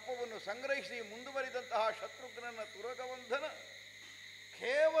ಸಾಧಿಸಿ ಕಪ್ಪವನ್ನು ಸಂಗ್ರಹಿಸಿ ಮುಂದುವರಿದಂತಹ ಶತ್ರುಘ್ನನ ತುರಗಬಂಧನ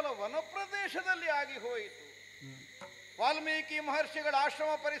ಕೇವಲ ವನಪ್ರದೇಶದಲ್ಲಿ ಆಗಿ ಹೋಯಿತು. ವಾಲ್ಮೀಕಿ ಮಹರ್ಷಿಗಳ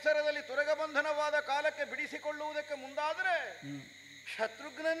ಆಶ್ರಮ ಪರಿಸರದಲ್ಲಿ ತುರಗಬಂಧನವಾದ ಕಾಲಕ್ಕೆ ಬಿಡಿಸಿಕೊಳ್ಳುವುದಕ್ಕೆ ಮುಂದಾದರೆ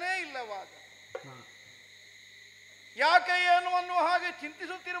ಶತ್ರುಘ್ನನೇ ಇಲ್ಲವಾದ. ಯಾಕೆ ಏನು ಅನ್ನುವ ಹಾಗೆ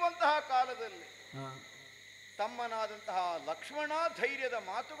ಚಿಂತಿಸುತ್ತಿರುವಂತಹ ಕಾಲದಲ್ಲಿ ತಮ್ಮನಾದಂತಹ ಲಕ್ಷ್ಮಣ ಧೈರ್ಯದ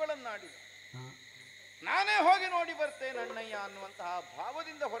ಮಾತುಗಳನ್ನಾಡಿದ. ನಾನೇ ಹೋಗಿ ನೋಡಿ ಬರ್ತೇನೆ ಅಣ್ಣಯ್ಯ ಅನ್ನುವಂತಹ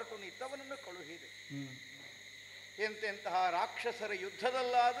ಭಾವದಿಂದ ಹೊರಟು ನಿತ್ತವನನ್ನು ಕಳುಹಿದೆ. ಎಂತೆಂತಹ ರಾಕ್ಷಸರ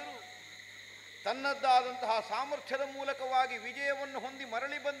ಯುದ್ಧದಲ್ಲಾದರೂ ತನ್ನದ್ದಾದಂತಹ ಸಾಮರ್ಥ್ಯದ ಮೂಲಕವಾಗಿ ವಿಜಯವನ್ನು ಹೊಂದಿ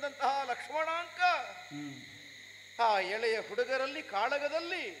ಮರಳಿ ಬಂದಂತಹ ಲಕ್ಷ್ಮಣಾಂಕ ಆ ಎಳೆಯ ಹುಡುಗರಲ್ಲಿ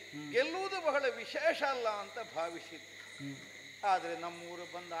ಕಾಳಗದಲ್ಲಿ ಗೆಲ್ಲುವುದು ಬಹಳ ವಿಶೇಷ ಅಲ್ಲ ಅಂತ ಭಾವಿಸಿದ್ದು. ಆದರೆ ನಮ್ಮೂರು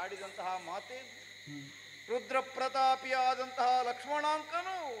ಬಂದು ಆಡಿದಂತಹ ಮಾತೇನು? ರುದ್ರ ಪ್ರತಾಪಿಯಾದಂತಹ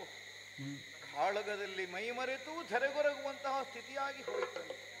ಲಕ್ಷ್ಮಣಾಂಕನು ಕಾಳಗದಲ್ಲಿ ಮೈಮರೆತು ಧರೆಗೊರಗುವಂತಹ ಸ್ಥಿತಿಯಾಗಿ ಹೋಯಿತು.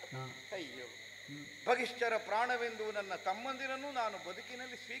 ಅಯ್ಯೋ, ಬಗಿಷ್ಠರ ಪ್ರಾಣವೆಂದು ನನ್ನ ತಮ್ಮಂದಿರನ್ನು ನಾನು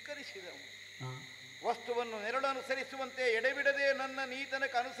ಬದುಕಿನಲ್ಲಿ ಸ್ವೀಕರಿಸಿದವು. ವಸ್ತುವನ್ನು ನೆರಳನುಸರಿಸುವಂತೆ ಎಡೆಬಿಡದೆ ನನ್ನ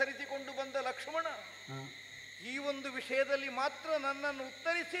ನೀತನಕ್ಕೆ ಅನುಸರಿಸಿಕೊಂಡು ಬಂದ ಲಕ್ಷ್ಮಣ ಈ ಒಂದು ವಿಷಯದಲ್ಲಿ ಮಾತ್ರ ನನ್ನನ್ನು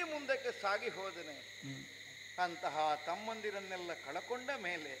ಉತ್ತರಿಸಿ ಮುಂದಕ್ಕೆ ಸಾಗಿ ಹೋದನೆ. ಅಂತಹ ತಮ್ಮಂದಿರನ್ನೆಲ್ಲ ಕಳಕೊಂಡ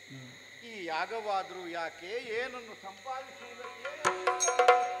ಮೇಲೆ ಈ ಯಾಗವಾದರೂ ಯಾಕೆ, ಏನನ್ನು ಸಂಪಾದಿಸುವುದಕ್ಕೆ?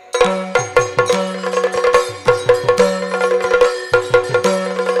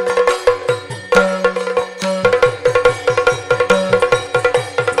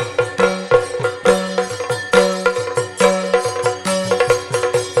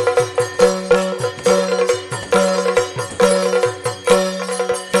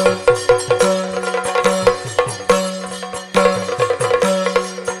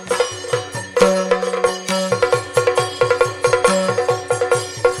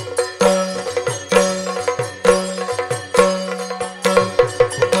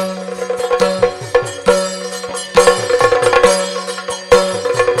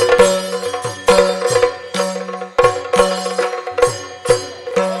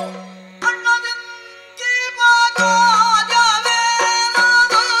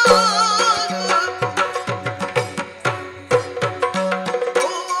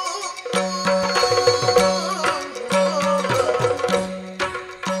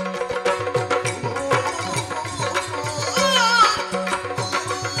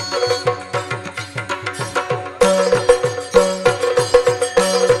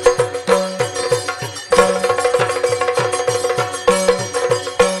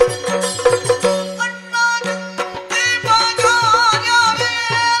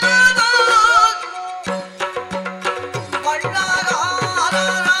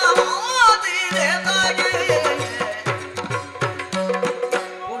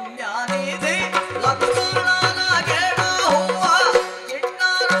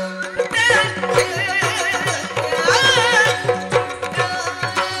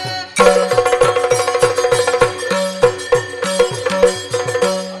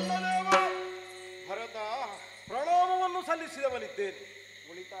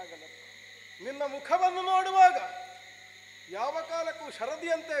 ನಿನ್ನ ಮುಖವನ್ನು ನೋಡುವಾಗ ಯಾವ ಕಾಲಕ್ಕೂ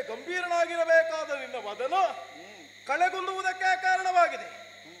ಶರದಿಯಂತೆ ಗಂಭೀರನಾಗಿರಬೇಕಾದ ನಿನ್ನ ವದನ ಕಳೆಗುಂದುವುದಕ್ಕೆ ಕಾರಣವಾಗಿದೆ.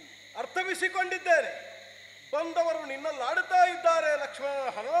 ಅರ್ಥವಿಸಿಕೊಂಡಿದ್ದೇನೆ. ಬಂದವರು ನಿನ್ನಲ್ಲಾಡುತ್ತಾ ಇದ್ದಾರೆ, ಲಕ್ಷ್ಮಣನ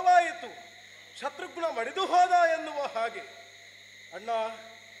ಹನನವಾಯಿತು, ಶತ್ರುಘ್ನ ಮಡಿದು ಹೋದ ಎನ್ನುವ ಹಾಗೆ. ಅಣ್ಣ,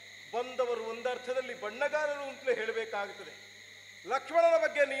 ಬಂದವರು ಒಂದರ್ಥದಲ್ಲಿ ಬಣ್ಣಗಾರರು ಅಂತಲೇ ಹೇಳಬೇಕಾಗುತ್ತದೆ. ಲಕ್ಷ್ಮಣನ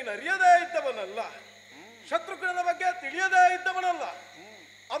ಬಗ್ಗೆ ನೀನು ಅರಿಯದೇ ಇದ್ದವನಲ್ಲ, ಶತ್ರುಘ್ನನ ಬಗ್ಗೆ ತಿಳಿಯದೇ ಇದ್ದವನಲ್ಲ.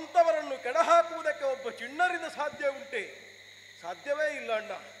 ಅಂಥವರನ್ನು ಕೆಡಹಾಕುವುದಕ್ಕೆ ಒಬ್ಬ ಚಿಣ್ಣರಿಂದ ಸಾಧ್ಯ ಉಂಟೆ? ಸಾಧ್ಯವೇ ಇಲ್ಲ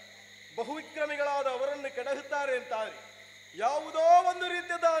ಅಣ್ಣ. ಬಹುವಿಕ್ರಮಿಗಳಾದ ಅವರನ್ನು ಕೆಡಹುತ್ತಾರೆ ಅಂತಾರೆ. ಯಾವುದೋ ಒಂದು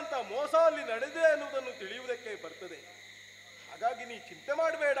ರೀತಿಯದ ಅಂತ ಮೋಸ ಅಲ್ಲಿ ನಡೆದಿದೆ ಎನ್ನುವುದನ್ನು ತಿಳಿಯುವುದಕ್ಕೆ ಬರ್ತದೆ. ಹಾಗಾಗಿ ನೀ ಚಿಂತೆ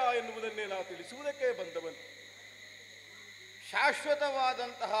ಮಾಡಬೇಡ ಎನ್ನುವುದನ್ನೇ ನಾವು ತಿಳಿಸುವುದಕ್ಕೆ ಬಂದವನು.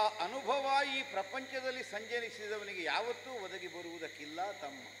 ಶಾಶ್ವತವಾದಂತಹ ಅನುಭವ ಈ ಪ್ರಪಂಚದಲ್ಲಿ ಸಂಚರಿಸಿದವನಿಗೆ ಯಾವತ್ತೂ ಒದಗಿ ಬರುವುದಕ್ಕಿಲ್ಲ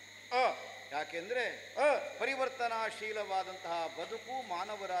ತಮ್ಮ. ಯಾಕೆಂದ್ರೆ ಪರಿವರ್ತನಾಶೀಲವಾದಂತಹ ಬದುಕು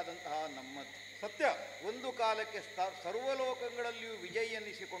ಮಾನವರಾದಂತಹ ನಮ್ಮದು. ಸತ್ಯ. ಒಂದು ಕಾಲಕ್ಕೆ ಸರ್ವಲೋಕಗಳಲ್ಲಿಯೂ ವಿಜಯ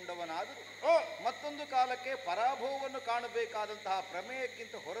ಎನ್ನಿಸಿಕೊಂಡವನಾದರೂ ಮತ್ತೊಂದು ಕಾಲಕ್ಕೆ ಪರಾಭವವನ್ನು ಕಾಣಬೇಕಾದಂತಹ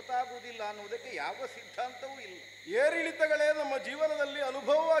ಪ್ರಮೇಯಕ್ಕಿಂತ ಹೊರತಾಗುವುದಿಲ್ಲ ಅನ್ನುವುದಕ್ಕೆ ಯಾವ ಸಿದ್ಧಾಂತವೂ ಇಲ್ಲ. ಏರಿಳಿತಗಳೇ ನಮ್ಮ ಜೀವನದಲ್ಲಿ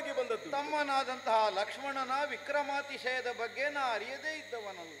ಅನುಭವವಾಗಿ ಬಂದದ್ದು. ತಮ್ಮನಾದಂತಹ ಲಕ್ಷ್ಮಣನ ವಿಕ್ರಮಾತಿಶಯದ ಬಗ್ಗೆ ನಾ ಅರಿಯದೇ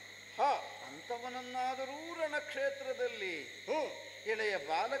ಇದ್ದವನಲ್ಲ. ಅಂಥವನನ್ನಾದರೂ ರಣಕ್ಷೇತ್ರದಲ್ಲಿ ಎಳೆಯ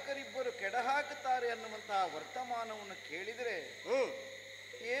ಬಾಲಕರಿಬ್ಬರು ಕೆಡಹಾಕುತ್ತಾರೆ ಅನ್ನುವಂತಹ ವರ್ತಮಾನವನ್ನು ಕೇಳಿದರೆ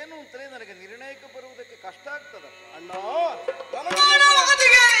ಏನು ಅಂತಲೇ ನನಗೆ ನಿರ್ಣಯಕ್ಕೆ ಬರುವುದಕ್ಕೆ ಕಷ್ಟ ಆಗ್ತದಪ್ಪ. ಅಣ್ಣ,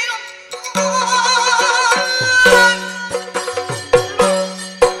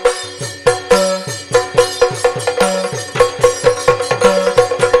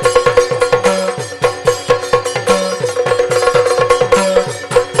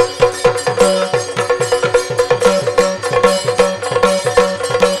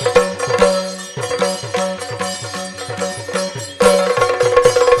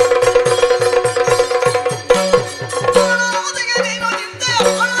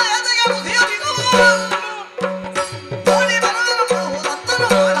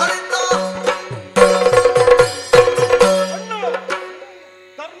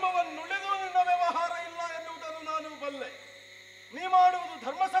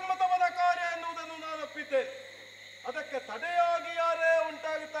 ಅದಕ್ಕೆ ತಡೆಯಾಗಿ ಯಾರೇ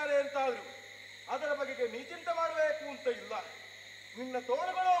ಉಂಟಾಗುತ್ತಾರೆ ಅಂತಾದ್ರು ಅದರ ಬಗೆಗೆ ನೀ ಚಿಂತೆ ಮಾಡಬೇಕು ಅಂತ ಇಲ್ಲ. ನಿನ್ನ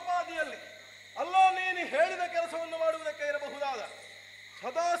ತೋಳುಗಳೋಪಾದಿಯಲ್ಲಿ ಅಲ್ಲ ನೀನು ಹೇಳಿದ ಕೆಲಸವನ್ನು ಮಾಡುವುದಕ್ಕೆ ಇರಬಹುದಾದ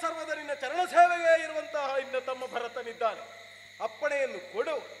ಸದಾ ಸರ್ವದ ನಿನ್ನ ಚರಣ ಸೇವೆಗೆ ಇರುವಂತಹ ಇನ್ನ ತಮ್ಮ ಭರತನಿದ್ದಾನೆ. ಅಪ್ಪಣೆಯನ್ನು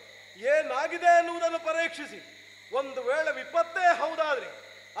ಕೊಡು. ಏನಾಗಿದೆ ಎನ್ನುವುದನ್ನು ಪರೀಕ್ಷಿಸಿ ಒಂದು ವೇಳೆ ವಿಪತ್ತೇ ಹೌದಾದ್ರೆ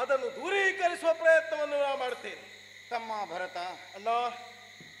ಅದನ್ನು ದೂರೀಕರಿಸುವ ಪ್ರಯತ್ನವನ್ನು ನಾನು ಮಾಡ್ತೇನೆ. ತಮ್ಮ ಭರತ, ಅಣ್ಣ,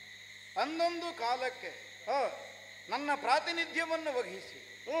 ಅಂದೊಂದು ಕಾಲಕ್ಕೆ ನನ್ನ ಪ್ರಾತಿನಿಧ್ಯವನ್ನು ವಹಿಸಿ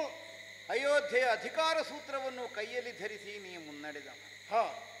ಅಯೋಧ್ಯೆಯ ಅಧಿಕಾರ ಸೂತ್ರವನ್ನು ಕೈಯಲ್ಲಿ ಧರಿಸಿ ನೀ ಮುನ್ನಡೆದ.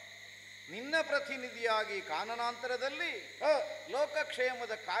 ನಿನ್ನ ಪ್ರತಿನಿಧಿಯಾಗಿ ಕಾನನಾಂತರದಲ್ಲಿ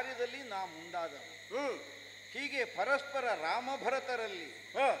ಲೋಕಕ್ಷೇಮದ ಕಾರ್ಯದಲ್ಲಿ ನಾ ಮುಂದಾದ. ಹೀಗೆ ಪರಸ್ಪರ ರಾಮಭರತರಲ್ಲಿ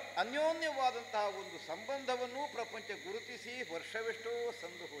ಅನ್ಯೋನ್ಯವಾದಂತಹ ಒಂದು ಸಂಬಂಧವನ್ನು ಪ್ರಪಂಚ ಗುರುತಿಸಿ ವರ್ಷವೆಷ್ಟೋ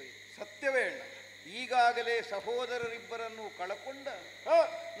ಸಂದು ಹೋಯಿತು. ಸತ್ಯವೇ ಅಣ್ಣ. ಈಗಾಗಲೇ ಸಹೋದರರಿಬ್ಬರನ್ನು ಕಳಕೊಂಡ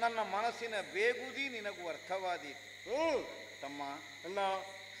ನನ್ನ ಮನಸ್ಸಿನ ಬೇಗುದಿ ನಿನಗೂ ಅರ್ಥವಾದೀತು. ತಮ್ಮ, ಅಣ್ಣ,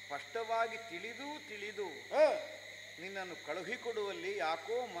 ಸ್ಪಷ್ಟವಾಗಿ ತಿಳಿದು ನಿನ್ನನ್ನು ಕಳುಹಿಕೊಡುವಲ್ಲಿ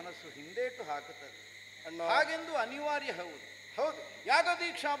ಯಾಕೋ ಮನಸ್ಸು ಹಿಂದೇಟು ಹಾಕುತ್ತದೆ. ಹಾಗೆಂದು ಅನಿವಾರ್ಯ ಹೌದು.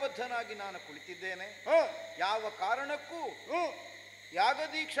 ಯಾಗದೀಕ್ಷಾಬದ್ಧನಾಗಿ ನಾನು ಕುಳಿತಿದ್ದೇನೆ. ಯಾವ ಕಾರಣಕ್ಕೂ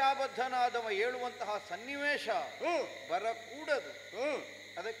ಯಾಗದೀಕ್ಷಾಬದ್ಧನಾದವ ಹೇಳುವಂತಹ ಸನ್ನಿವೇಶ ಬರಕೂಡದು.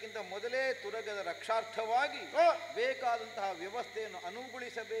 ಅದಕ್ಕಿಂತ ಮೊದಲೇ ತುರಗದ ರಕ್ಷಾರ್ಥವಾಗಿ ಬೇಕಾದಂತಹ ವ್ಯವಸ್ಥೆಯನ್ನು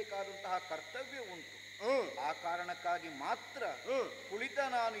ಅನುಗೊಳಿಸಬೇಕಾದಂತಹ ಕರ್ತವ್ಯ ಉಂಟು. ಆ ಕಾರಣಕ್ಕಾಗಿ ಮಾತ್ರ ಕುಳಿತ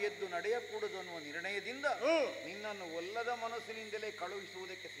ನಾನು ಎದ್ದು ನಡೆಯಕೂಡದು ಅನ್ನುವ ನಿರ್ಣಯದಿಂದ ನಿನ್ನನ್ನು ಒಲ್ಲದ ಮನಸ್ಸಿನಿಂದಲೇ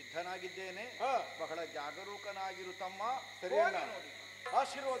ಕಳುಹಿಸುವುದಕ್ಕೆ ಸಿದ್ಧನಾಗಿದ್ದೇನೆ. ಬಹಳ ಜಾಗರೂಕನಾಗಿರು ತಮ್ಮ. ಸರಿಯಾದ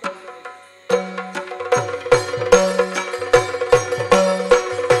ಆಶೀರ್ವಾದ.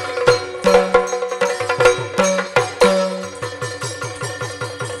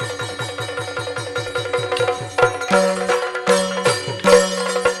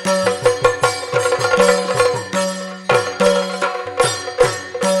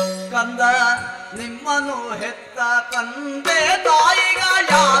 ನಿಮ್ಮನು ಹೆತ್ತ ತಂದೆ ತಾಯಿಗ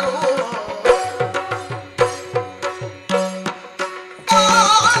ಯಾರು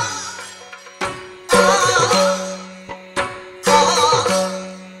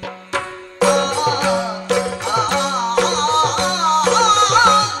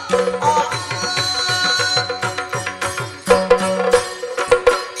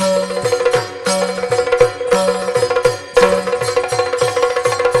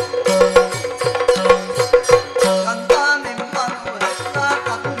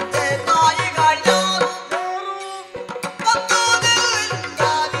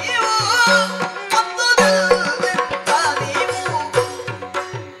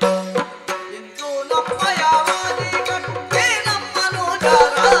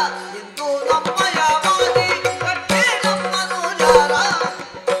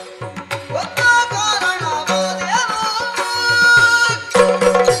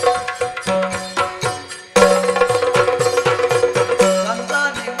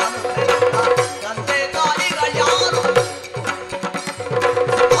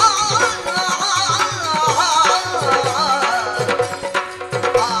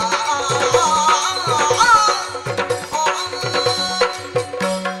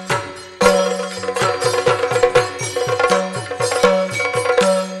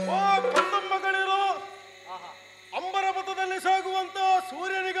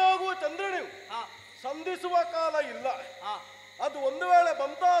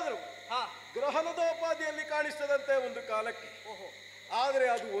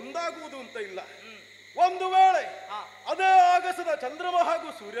ಒಂದಾಗುವುದು ಅಂತ ಇಲ್ಲ. ಒಂದು ವೇಳೆ ಅದೇ ಆಗಸದ ಚಂದ್ರಮ ಹಾಗೂ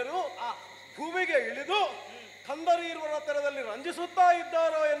ಸೂರ್ಯರು ಭೂಮಿಗೆ ಇಳಿದು ಕಂದರೀರ್ವರ ತೆರದಲ್ಲಿ ರಂಜಿಸುತ್ತಾ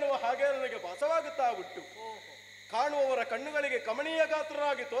ಇದ್ದಾರೋ ಎನ್ನುವ ಹಾಗೆ ನನಗೆ ಭಾಸವಾಗುತ್ತಾ ಉಂಟು. ಕಾಣುವವರ ಕಣ್ಣುಗಳಿಗೆ ಕಮನೀಯ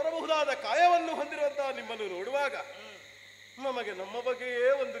ಗಾತ್ರರಾಗಿ ತೋರಬಹುದಾದ ಕಾಯವನ್ನು ಹೊಂದಿರುವಂತಹ ನಿಮ್ಮನ್ನು ನೋಡುವಾಗ ನಮಗೆ ನಮ್ಮ ಬಗ್ಗೆಯೇ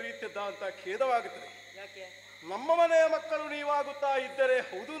ಒಂದು ರೀತಿಯದ್ದಂತ ಖೇದವಾಗುತ್ತದೆ. ನಮ್ಮ ಮನೆಯ ಮಕ್ಕಳು ನೀವಾಗುತ್ತಾ ಇದ್ದರೆ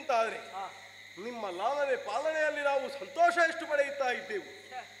ಹೌದು ಅಂತಾದ್ರೆ ನಿಮ್ಮ ಲಾಲನೆ ಪಾಲನೆಯಲ್ಲಿ ನಾವು ಸಂತೋಷ ಎಷ್ಟು ಪಡೆಯುತ್ತಾ ಇದ್ದೆವು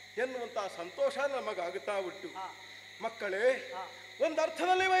ಎನ್ನುವಂತಹ ಸಂತೋಷ ನಮಗಾಗುತ್ತಾ ಉಂಟು. ಮಕ್ಕಳೇ,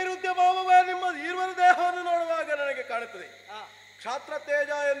 ಒಂದರ್ಥದಲ್ಲಿ ವೈರುಧ್ಯ ಭಾವವೇ ನಿಮ್ಮ ಈರ್ವರ ದೇಹವನ್ನು ನೋಡುವಾಗ ನನಗೆ ಕಾಣುತ್ತದೆ. ಕ್ಷಾತ್ರ ತೇಜ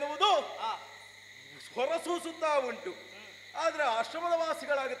ಎನ್ನುವುದು ಹೊರಸೂಸುತ್ತಾ ಉಂಟು. ಆದ್ರೆ ಆಶ್ರಮದ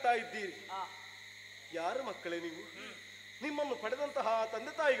ವಾಸಿಗಳಾಗುತ್ತಾ ಇದ್ದೀರಿ. ಯಾರು ಮಕ್ಕಳೇ ನೀವು? ನಿಮ್ಮನ್ನು ಪಡೆದಂತಹ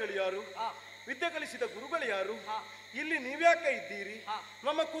ತಂದೆ ತಾಯಿಗಳು ಯಾರು? ವಿದ್ಯೆ ಕಲಿಸಿದ ಗುರುಗಳು ಯಾರು? ಇಲ್ಲಿ ನೀವ್ಯಾಕೆ ಇದ್ದೀರಿ?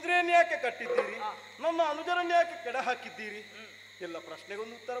 ನಮ್ಮ ಕುದುರೆಯನ್ನು ಯಾಕೆ ಕಟ್ಟಿದ್ದೀರಿ? ನಮ್ಮ ಅನುಜರನ್ನು ಯಾಕೆ ಕೆಡ ಹಾಕಿದ್ದೀರಿ? ಎಲ್ಲ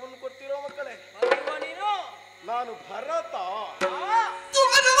ಪ್ರಶ್ನೆಗೊಂದು ಉತ್ತರವನ್ನು ಕೊಡ್ತೀರೋ ಮಕ್ಕಳೇ? ನಾನು ಭರತ.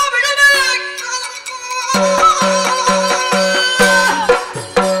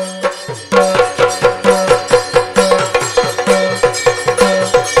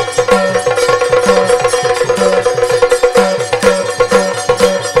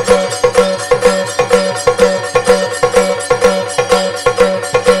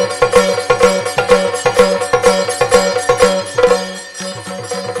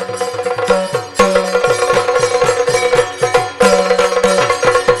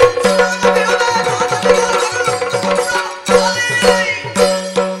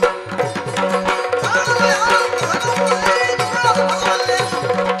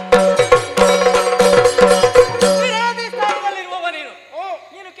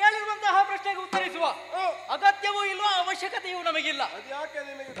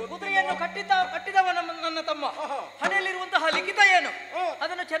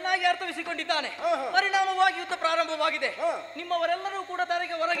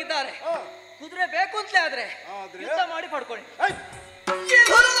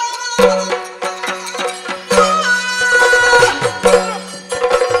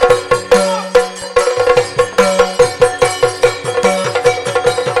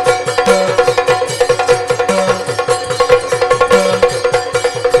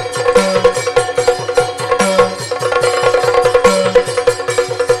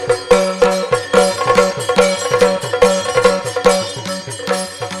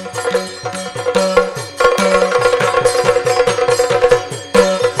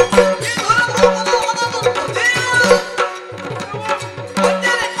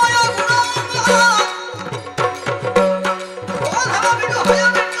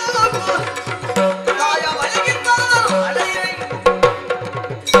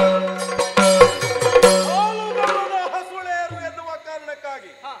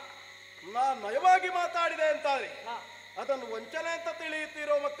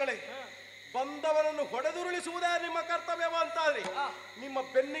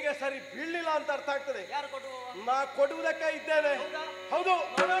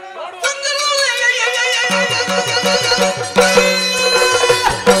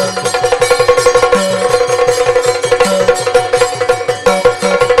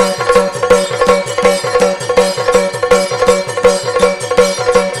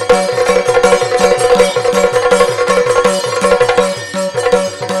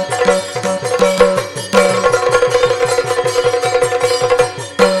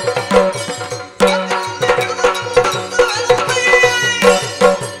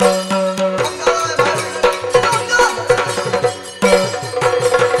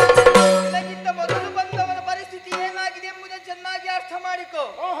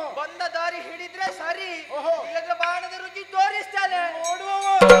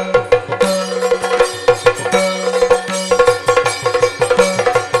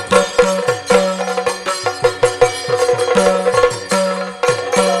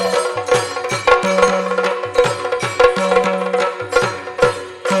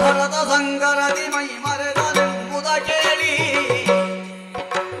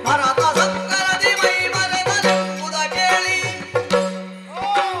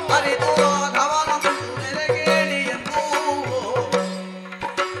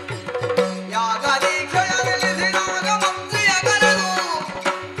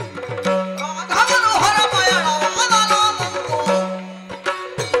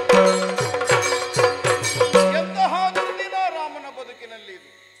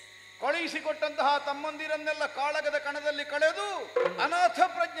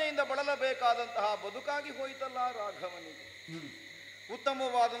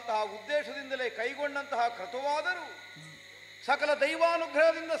 ಸಕಲ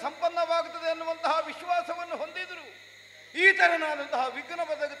ದೈವಾನುಗ್ರಹದಿಂದ ಸಂಪನ್ನವಾಗುತ್ತದೆ ಎನ್ನುವಂತಹ ವಿಶ್ವಾಸವನ್ನು ಹೊಂದಿದರು. ಈ ತೆರನಾದಂತಹ ವಿಘ್ನ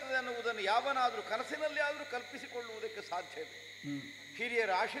ಬದಗುತ್ತದೆ ಎನ್ನುವುದನ್ನು ಯಾವನಾದರೂ ಕನಸಿನಲ್ಲಿ ಆದರೂ ಕಲ್ಪಿಸಿಕೊಳ್ಳುವುದಕ್ಕೆ ಸಾಧ್ಯವಿದೆ.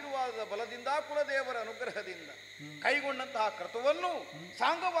 ಹಿರಿಯರ ಆಶೀರ್ವಾದದ ಬಲದಿಂದ, ಕುಲದೇವರ ಅನುಗ್ರಹದಿಂದ ಕೈಗೊಂಡಂತಹ ಕೃತವನ್ನು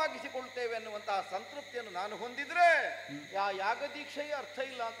ಸಾಂಗವಾಗಿಸಿಕೊಳ್ಳುತ್ತೇವೆ ಎನ್ನುವಂತಹ ಸಂತೃಪ್ತಿಯನ್ನು ನಾನು ಹೊಂದಿದ್ರೆ ಯಾಗದೀಕ್ಷೆಯ ಅರ್ಥ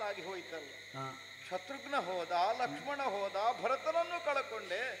ಇಲ್ಲ ಅಂತ ಆಗಿ ಹೋಯ್ತಲ್ಲ. ಶತ್ರುಘ್ನ ಹೋದ, ಲಕ್ಷ್ಮಣ ಹೋದ, ಭರತನನ್ನು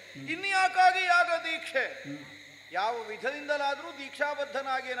ಕಳಕೊಂಡೆ, ಇನ್ಯಾಕಾಗಿ ಯಾಗದೀಕ್ಷೆ? ಯಾವ ವಿಧದಿಂದಲಾದರೂ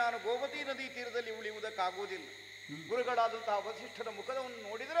ದೀಕ್ಷಾಬದ್ಧನಾಗಿ ನಾನು ಗೋಮತಿ ನದಿ ತೀರದಲ್ಲಿ ಉಳಿಯುವುದಕ್ಕಾಗುವುದಿಲ್ಲ. ಗುರುಗಳಾದಂತಹ ವಸಿಷ್ಠರ ಮುಖವನ್ನು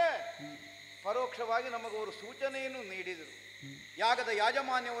ನೋಡಿದರೆ ಪರೋಕ್ಷವಾಗಿ ನಮಗವರು ಸೂಚನೆಯನ್ನು ನೀಡಿದರು. ಯಾಗದ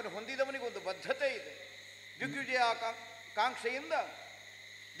ಯಾಜಮಾನ್ಯವನ್ನು ಹೊಂದಿದವನಿಗೆ ಒಂದು ಬದ್ಧತೆ ಇದೆ. ದಿಗ್ವಿಜಯ ಕಾಂಕ್ಷೆಯಿಂದ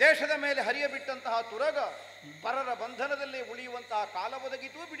ದೇಶದ ಮೇಲೆ ಹರಿಯಬಿಟ್ಟಂತಹ ತುರಗ ಪರರ ಬಂಧನದಲ್ಲೇ ಉಳಿಯುವಂತಹ ಕಾಲ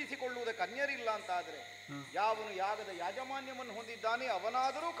ಒದಗಿತೂ ಬಿಡಿಸಿಕೊಳ್ಳುವುದಕ್ಕೆ ಅನ್ಯರಿಲ್ಲ ಅಂತಾದರೆ ಯಾವನು ಯಾಗದ ಯಾಜಮಾನ್ಯವನ್ನು ಹೊಂದಿದ್ದಾನೆ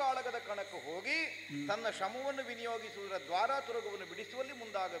ಅವನಾದರೂ ಕಾಳಗದ ಕಣಕ್ಕೆ ಹೋಗಿ ತನ್ನ ಶ್ರಮವನ್ನು ವಿನಿಯೋಗಿಸುವುದರ ದ್ವಾರ ತುರಗವನ್ನು ಬಿಡಿಸುವಲ್ಲಿ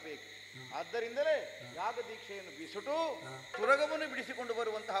ಮುಂದಾಗಬೇಕು. ಆದ್ದರಿಂದಲೇ ಯಾಗ ದೀಕ್ಷೆಯನ್ನು ಬಿಸುಟು ತುರಗವನ್ನು ಬಿಡಿಸಿಕೊಂಡು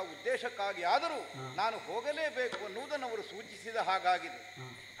ಬರುವಂತಹ ಉದ್ದೇಶಕ್ಕಾಗಿ ಆದರೂ ನಾನು ಹೋಗಲೇಬೇಕು ಅನ್ನುವುದನ್ನು ಅವರು ಸೂಚಿಸಿದ ಹಾಗಾಗಿದೆ.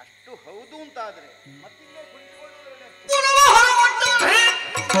 ಅಷ್ಟು ಹೌದು ಅಂತಾದರೆ ಮತ್ತಿಲ್ಲೇ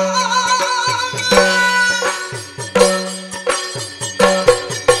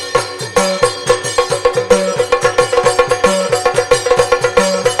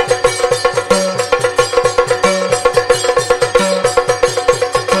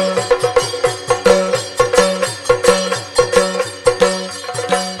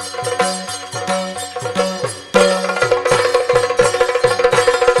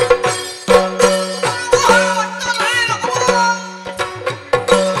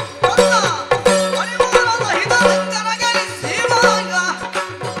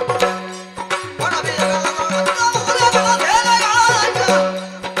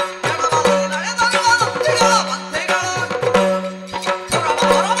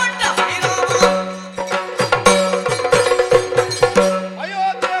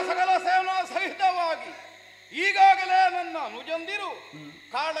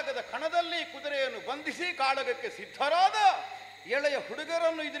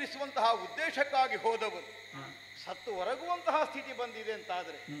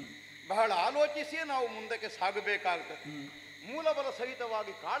ಸಾಗಬೇಕಾಗುತ್ತದೆ. ಮೂಲಬಲ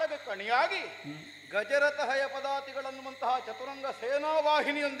ಸಹಿತವಾಗಿ ಕಾಳಗಕ್ಕೆ ಅಣಿಯಾಗಿ ಗಜರಥಹಯ ಪದಾತಿಗಳನ್ನುವಂತಹ ಚತುರಂಗ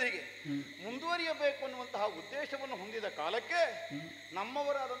ಸೇನಾವಾಹಿನಿಯೊಂದಿಗೆ ಮುಂದುವರಿಯಬೇಕು ಅನ್ನುವಂತಹ ಉದ್ದೇಶವನ್ನು ಹೊಂದಿದ ಕಾಲಕ್ಕೆ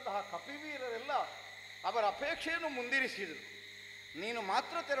ನಮ್ಮವರಾದಂತಹ ಕಪಿವೀರರೆಲ್ಲ ಅವರ ಅಪೇಕ್ಷೆಯನ್ನು ಮುಂದಿರಿಸಿದರು. ನೀನು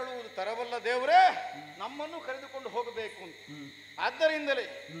ಮಾತ್ರ ತೆರಳುವುದು ತರವಲ್ಲ ದೇವರೇ, ನಮ್ಮನ್ನು ಕರೆದುಕೊಂಡು ಹೋಗಬೇಕು ಅಂತ. ಆದ್ದರಿಂದಲೇ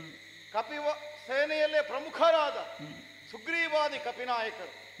ಕಪಿವ ಸೇನೆಯಲ್ಲೇ ಪ್ರಮುಖರಾದ ಸುಗ್ರೀವಾದಿ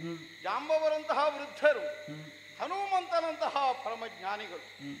ಕಪಿನಾಯಕರು, ಜಾಂಬವರಂತಹ ವೃದ್ಧರು, ಹನುಮಂತನಂತಹ ಪರಮಜ್ಞಾನಿಗಳು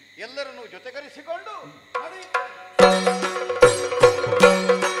ಎಲ್ಲರನ್ನೂ ಜೊತೆಗರಿಸಿಕೊಂಡು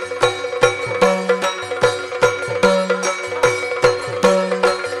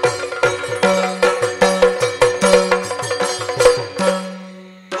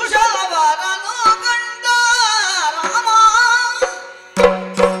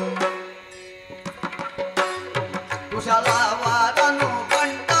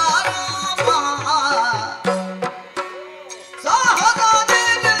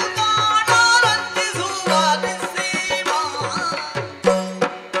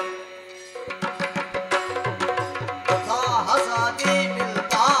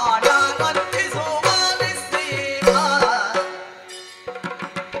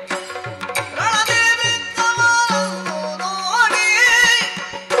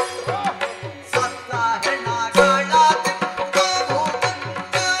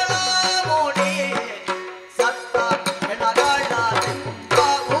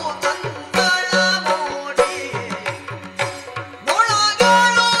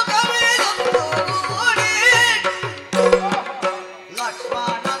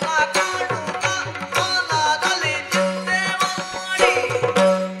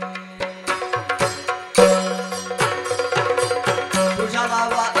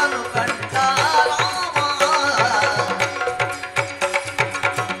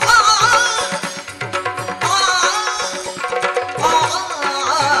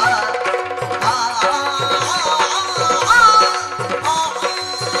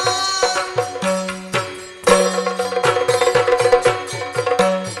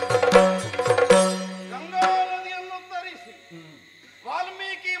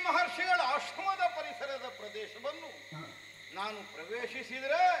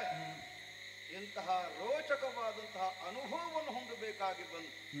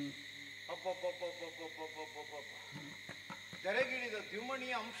ಜರೆಗಿಳಿದ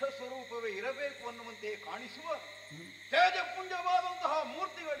ದ್ಯುಮಣಿಯ ಅಂಶ ಸ್ವರೂಪವೇ ಇರಬೇಕು ಅನ್ನುವಂತೆ ಕಾಣಿಸುವ ತೇಜಪುಂಜವಾದಂತಹ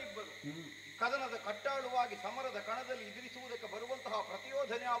ಮೂರ್ತಿಗಳಿಬ್ಬರು ಕದನದ ಕಟ್ಟಾಳುವಾಗಿ ಸಮರದ ಕಣದಲ್ಲಿ ಎದುರಿಸುವುದಕ್ಕೆ ಬರುವಂತಹ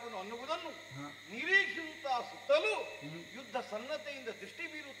ಪ್ರತಿಯೋಧನೆ ಅವನು ಅನ್ನುವುದನ್ನು ನಿರೀಕ್ಷಿಸುತ್ತಾ ಸುತ್ತಲೂ ಯುದ್ಧ ಸನ್ನತೆಯಿಂದ ದೃಷ್ಟಿ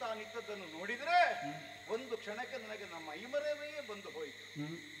ಬೀರುತ್ತಾ ನಿಂತದ್ದನ್ನು ನೋಡಿದರೆ ಒಂದು ಕ್ಷಣಕ್ಕೆ ನನಗೆ ನಮ್ಮ ಮೈಮರೆಯೇ ಬಂದು ಹೋಯಿತು.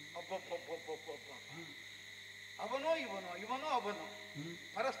 ಅಬ್ಬಬ್ಬಬ್ಬಬ್ಬಬ್ಬ, ಅವನೋ ಇವನೋ, ಇವನೋ ಅವನು,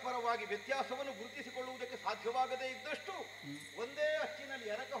 ಪರಸ್ಪರವಾಗಿ ವ್ಯತ್ಯಾಸವನ್ನು ಗುರುತಿಸಿಕೊಳ್ಳುವುದಕ್ಕೆ ಸಾಧ್ಯವಾಗದೇ ಇದ್ದಷ್ಟು ಒಂದೇ ಅಚ್ಚಿನಲ್ಲಿ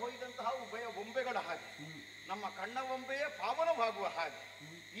ಎರಕ ಹೊಯ್ದಂತಹ ಉಭಯ ಬೊಂಬೆಗಳ ಹಾಗೆ, ನಮ್ಮ ಕಣ್ಣ ಬೊಂಬೆಯೇ ಪಾವನವಾಗುವ ಹಾಗೆ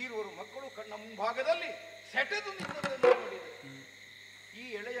ಈರುವರು ಮಕ್ಕಳು ಕಣ್ಣ ಮುಂಭಾಗದಲ್ಲಿ ಸೆಟೆದು ನಿಂತದನ್ನು ನೋಡಿದೆ. ಈ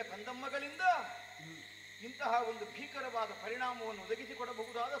ಎಳೆಯ ಕಂದಮ್ಮಗಳಿಂದ ಇಂತಹ ಒಂದು ಭೀಕರವಾದ ಪರಿಣಾಮವನ್ನು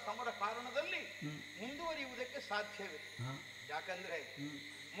ಒದಗಿಸಿಕೊಡಬಹುದಾದ ಸಮರ ಕಾರಣದಲ್ಲಿ ಮುಂದುವರಿಯುವುದಕ್ಕೆ ಸಾಧ್ಯವೇ? ಯಾಕಂದ್ರೆ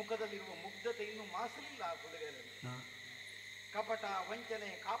ಮುಖದಲ್ಲಿರುವ ಮುಗ್ಧತೆ ಇನ್ನೂ ಮಾಸಲಿಲ್ಲ ಆ ಹುಡುಗರಲ್ಲಿ. ಕಪಟ, ವಂಚನೆ,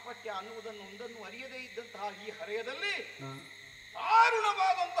 ಕಾಪಟ್ಯ ಅನ್ನುವುದನ್ನು ಒಂದನ್ನು ಅರಿಯದೇ ಇದ್ದಂತಹ ಈ ಹರೆಯದಲ್ಲಿ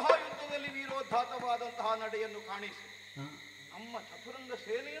ದಾರುಣವಾದಂತಹ ಯುದ್ಧದಲ್ಲಿ ವೀರೋದ್ಧಾತವಾದಂತಹ ನಡೆಯನ್ನು ಕಾಣಿಸಿ ನಮ್ಮ ಚತುರಂಗ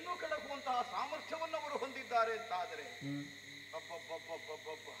ಸೇನೆಯನ್ನು ಕೆಡಕುವಂತಹ ಸಾಮರ್ಥ್ಯವನ್ನು ಅವರು ಹೊಂದಿದ್ದಾರೆ ಅಂತಾದರೆ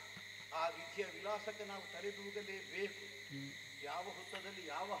ಅಬ್ಬಬ್ಬಬ್ಬಬ್ಬಬ್ಬ, ಆ ವಿಧಿಯ ವಿಲಾಸಕ್ಕೆ ನಾವು ತಲೆದೂಗಲೇಬೇಕು. ಯಾವ ಹುತ್ತದಲ್ಲಿ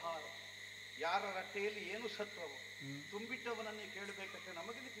ಯಾವ ಹಾರ, ಯಾರ ರಟ್ಟೆಯಲ್ಲಿ ಏನು ಸತ್ವವು ತುಂಬಿಟ್ಟವನನ್ನೇ ಕೇಳಬೇಕಂತೆ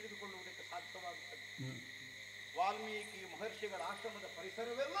ನಮಗೆ ತಿಳಿದುಕೊಳ್ಳುವುದಕ್ಕೆ ಸಾಧ್ಯವಾಗುತ್ತದೆ. ವಾಲ್ಮೀಕಿ ಮಹರ್ಷಿಗಳ ಆಶ್ರಮದ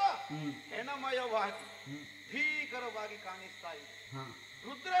ಪರಿಸರವೆಲ್ಲ ಹೆಣಮಯವಾಗಿ ಭೀಕರವಾಗಿ ಕಾಣಿಸ್ತಾ ಇದೆ.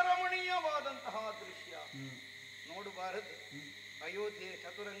 ರುದ್ರರಮಣೀಯವಾದಂತಹ ದೃಶ್ಯ ನೋಡಬಾರದು. ಅಯೋಧ್ಯೆಯ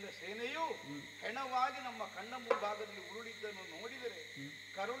ಚತುರಂಗ ಸೇನೆಯು ಹೆಣವಾಗಿ ನಮ್ಮ ಕಣ್ಣ ಮುಂಭಾಗದಲ್ಲಿ ಉರುಳಿದ್ದನ್ನು ನೋಡಿದರೆ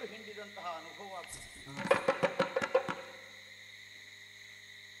ಕರುಳು ಹಿಂಡಿದಂತಹ ಅನುಭವ.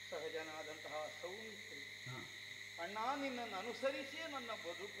 ಸಹಜನಾದಂತಹ ಸೌಮಿತ್ರಿ, ಅಣ್ಣ ನಿನ್ನನ್ನು ಅನುಸರಿಸಿಯೇ ನನ್ನ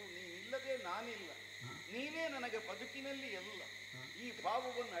ಬದುಕು, ನೀನಿಲ್ಲದೆ ನಾನಿಲ್ಲ, ನೀನೇ ನನಗೆ ಬದುಕಿನಲ್ಲಿ ಎಲ್ಲ. ಈ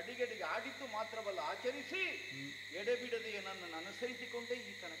ಭಾವವನ್ನು ಅಡಿಗಡಿಗೆ ಆಡಿದ್ದು ಮಾತ್ರವಲ್ಲ, ಆಚರಿಸಿ ಎಡೆಬಿಡದೆಯೇ ನನ್ನನ್ನು ಅನುಸರಿಸಿಕೊಂಡೇ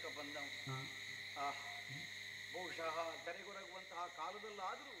ಈ ತನಕ ಬಂದವ. ಬಹುಶಃ ತೆರೆಗೊರಗುವಂತಹ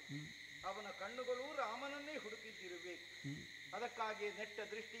ಕಾಲದಲ್ಲಾದರೂ ಅವನ ಕಣ್ಣುಗಳು ರಾಮನನ್ನೇ ಹುಡುಕಿದ್ದಿರಬೇಕು. ಅದಕ್ಕಾಗಿ ನೆಟ್ಟ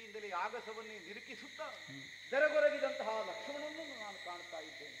ದೃಷ್ಟಿಯಿಂದಲೇ ಆಗಸವನ್ನೇ ನಿರುಕಿಸುತ್ತಾ ತೆರೆಗೊರಗಿದಂತಹ ಲಕ್ಷ್ಮಣನನ್ನು ನಾನು ಕಾಣ್ತಾ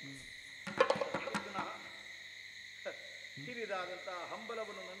ಇದ್ದೇನೆ. ಹಿರಿದಾದಂತಹ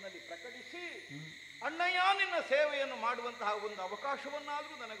ಹಂಬಲವನ್ನು ನನ್ನಲ್ಲಿ ಪ್ರಕಟಿಸಿ, ಅಣ್ಣಯ್ಯ ನಿನ್ನ ಸೇವೆಯನ್ನು ಮಾಡುವಂತಹ ಒಂದು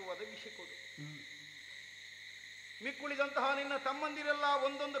ಅವಕಾಶವನ್ನಾದರೂ ನನಗೆ ಒದಗಿಸಿಕೊಡು. ಮಿಕ್ಕುಳಿದಂತಹ ನಿನ್ನ ತಮ್ಮಂದಿರೆಲ್ಲ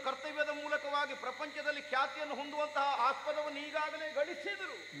ಒಂದೊಂದು ಕರ್ತವ್ಯದ ಮೂಲಕವಾಗಿ ಪ್ರಪಂಚದಲ್ಲಿ ಖ್ಯಾತಿಯನ್ನು ಹೊಂದುವಂತಹ ಆಸ್ಪದವನ್ನು ಈಗಾಗಲೇ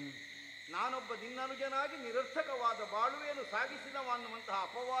ಗಳಿಸಿದರು. ನಾನೊಬ್ಬ ನಿನ್ನನುಜನಾಗಿ ನಿರರ್ಥಕವಾದ ಬಾಳುವೆಯನ್ನು ಸಾಗಿಸಿದವ ಅನ್ನುವಂತಹ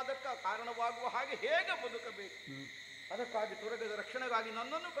ಅಪವಾದಕ್ಕೆ ಕಾರಣವಾಗುವ ಹಾಗೆ ಹೇಗೆ ಬದುಕಬೇಕು? ಅದಕ್ಕಾಗಿ ತೊರಗದ ರಕ್ಷಣೆಗಾಗಿ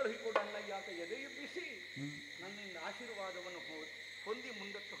ನನ್ನನ್ನು ಕಳುಹಿಕೊಡು ಅಣ್ಣಯ್ಯ ಅಂತ ಎದೆಯುಬ್ಬಿಸಿ ನನ್ನಿಂದ ಆಶೀರ್ವಾದವನ್ನು ಹೊಂದಿ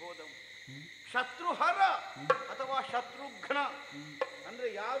ಮುಂದಕ್ಕೆ ಹೋದವು. ಶತ್ರುಹರ ಅಥವಾ ಶತ್ರುಘ್ನ ಅಂದ್ರೆ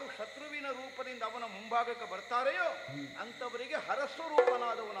ಯಾರು ಶತ್ರುವಿನ ರೂಪದಿಂದ ಅವನ ಮುಂಭಾಗಕ್ಕೆ ಬರ್ತಾರೆಯೋ ಅಂಥವರಿಗೆ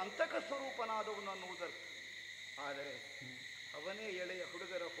ಹರಸ್ವರೂಪನಾದವನು, ಅಂತಕ ಸ್ವರೂಪನಾದವನು ಅನ್ನುವುದರ. ಆದರೆ ಅವನೇ ಎಳೆಯ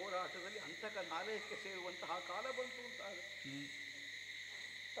ಹುಡುಗರ ಹೋರಾಟದಲ್ಲಿ ಅಂತಕ ನಾಲಯಕ್ಕೆ ಸೇರುವಂತಹ ಕಾಲ ಬಂತು ಅಂತಾರೆ.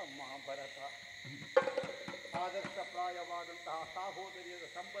 ತಮ್ಮ ಭರತ ಆದರ್ಶಪ್ರಾಯವಾದಂತಹ ಸಹೋದರಿಯರ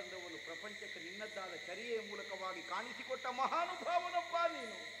ಸಂಬಂಧವನ್ನು ಪ್ರಪಂಚಕ್ಕೆ ನಿನ್ನದ್ದಾದ ಚರ್ಯೆಯ ಮೂಲಕವಾಗಿ ಕಾಣಿಸಿಕೊಟ್ಟ ಮಹಾನುಭಾವನಪ್ಪ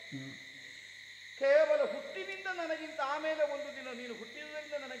ನೀನು. ಕೇವಲ ಹುಟ್ಟಿನಿಂದ ನನಗಿಂತ ಆಮೇಲೆ ಒಂದು ದಿನ ನೀನು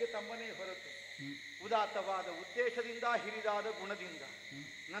ಹುಟ್ಟಿದ್ರಿಂದ ನನಗೆ ತಮ್ಮನೇ ಹೊರತು, ಉದಾತ್ತವಾದ ಉದ್ದೇಶದಿಂದ ಹಿರಿದಾದ ಗುಣದಿಂದ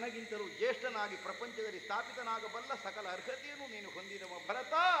ನನಗಿಂತಲೂ ಜ್ಯೇಷ್ಠನಾಗಿ ಪ್ರಪಂಚದಲ್ಲಿ ಸ್ಥಾಪಿತನಾಗಬಲ್ಲ ಸಕಲ ಅರ್ಹತೆಯನ್ನು ನೀನು ಹೊಂದಿದವ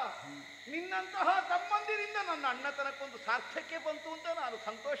ಭರತ. ನಿನ್ನಂತಹ ತಮ್ಮಂದಿರಿಂದ ನನ್ನ ಅಣ್ಣತನಕ್ಕೊಂದು ಸಾರ್ಥಕ್ಯ ಬಂತು ಅಂತ ನಾನು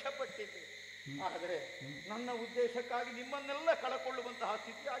ಸಂತೋಷ ಪಟ್ಟಿದ್ದೆ. ಆದರೆ ನನ್ನ ಉದ್ದೇಶಕ್ಕಾಗಿ ನಿಮ್ಮನ್ನೆಲ್ಲ ಕಳಕೊಳ್ಳುವಂತಹ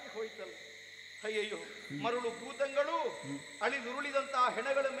ಸ್ಥಿತಿಯಾಗಿ ಹೋಯ್ತಲ್ಲ. ಅಯ್ಯಯ್ಯೋ, ಮರಳು ಭೂತಗಳು ಅಳಿದುರುಳಿದಂತಹ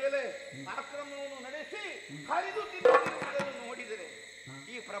ಹೆಣಗಳ ಮೇಲೆ ಆಕ್ರಮಣವನ್ನು ನಡೆಸಿ ಹರಿದು ತಿನ್ನುವುದನ್ನು ನೋಡಿದರೆ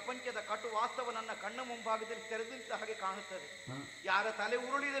ಈ ಪ್ರಪಂಚದ ಕಟು ವಾಸ್ತವ ನನ್ನ ಕಣ್ಣ ಮುಂಭಾಗದಲ್ಲಿ ತೆರೆದಂತ ಹಾಗೆ ಕಾಣುತ್ತದೆ. ಯಾರ ತಲೆ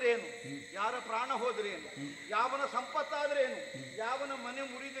ಉರುಳಿದರೇನು, ಯಾರ ಪ್ರಾಣ ಹೋದರೇನು, ಯಾವನ ಸಂಪತ್ತಾದರೇನು, ಯಾವನ ಮನೆ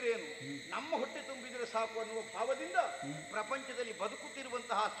ಮುರಿದರೇನು, ನಮ್ಮ ಹೊಟ್ಟೆ ತುಂಬಿದರೆ ಸಾಕು ಅನ್ನುವ ಭಾವದಿಂದ ಪ್ರಪಂಚದಲ್ಲಿ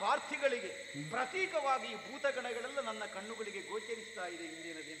ಬದುಕುತ್ತಿರುವಂತಹ ಸ್ವಾರ್ಥಿಗಳಿಗೆ ಪ್ರತೀಕವಾಗಿ ಈ ಭೂತಗಣಗಳೆಲ್ಲ ನನ್ನ ಕಣ್ಣುಗಳಿಗೆ ಗೋಚರಿಸ್ತಾ ಇದೆ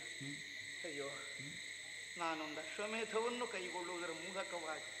ಇಂದಿನ ದಿನ. ಅಯ್ಯೋ, ನಾನೊಂದು ಅಶ್ವಮೇಧವನ್ನು ಕೈಗೊಳ್ಳುವುದರ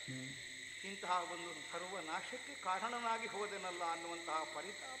ಮೂಲಕವಾಗಿ ಇಂತಹ ಒಂದು ಸರ್ವನಾಶಕ್ಕೆ ಕಾರಣನಾಗಿ ಹೋದೆನಲ್ಲ ಅನ್ನುವಂತಹ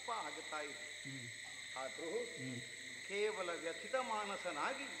ಪರಿತಾಪ ಆಗುತ್ತಾ ಇದೆ. ಆದರೂ ಕೇವಲ ವ್ಯಥಿತ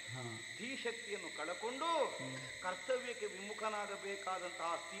ಮಾನಸನಾಗಿ ಧೀಶಕ್ತಿಯನ್ನು ಕಳಕೊಂಡು ಕರ್ತವ್ಯಕ್ಕೆ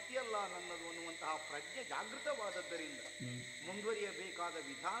ವಿಮುಖನಾಗಬೇಕಾದಂತಹ ಸ್ಥಿತಿಯಲ್ಲ ನನ್ನದು ಅನ್ನುವಂತಹ ಪ್ರಜ್ಞೆ ಜಾಗೃತವಾದದ್ದರಿಂದ ಮುಂದುವರಿಯಬೇಕಾದ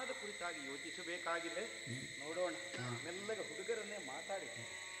ವಿಧಾನದ ಕುರಿತಾಗಿ ಯೋಚಿಸಬೇಕಾಗಿದೆ. ನೋಡೋಣ, ಮೆಲ್ಲಗೆ ಹುಡುಗರನ್ನೇ ಮಾತಾಡಿ.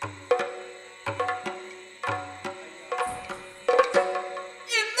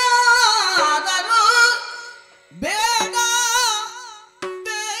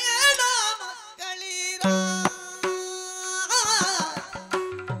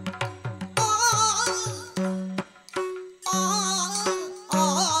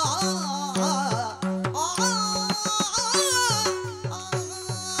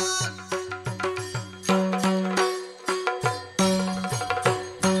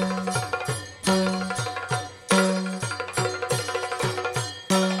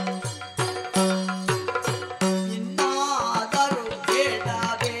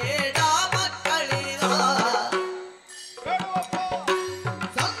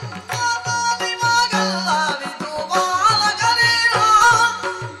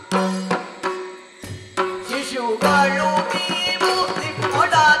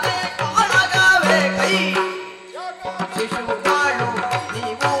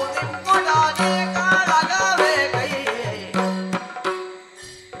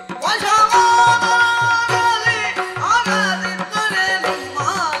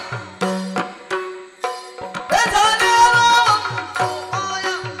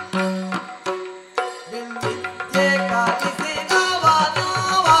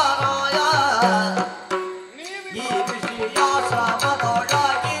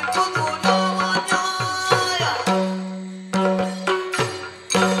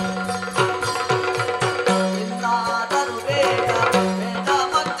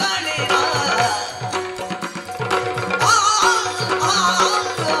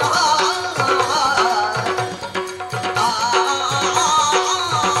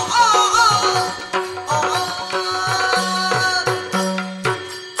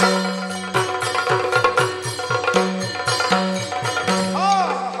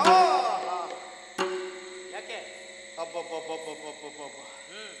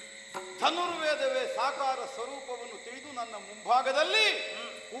 ಧನುರ್ವೇದವೇ ಸಾಕಾರ ಸ್ವರೂಪವನ್ನು ತಿಳಿದು ನನ್ನ ಮುಂಭಾಗದಲ್ಲಿ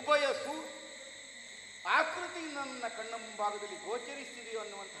ಉಭಯಸು ಆಕೃತಿ ನನ್ನ ಕಣ್ಣ ಮುಂಭಾಗದಲ್ಲಿ ಗೋಚರಿಸ್ತಿದೆಯೋ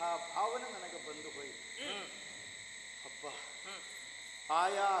ಅನ್ನುವಂತಹ ಭಾವನೆ ನನಗೆ ಬಂದು ಹೋಯಿತು. ಅಬ್ಬ,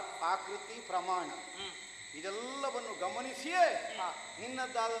 ಆಯಾ ಆಕೃತಿ ಪ್ರಮಾಣ ಇದೆಲ್ಲವನ್ನು ಗಮನಿಸಿಯೇ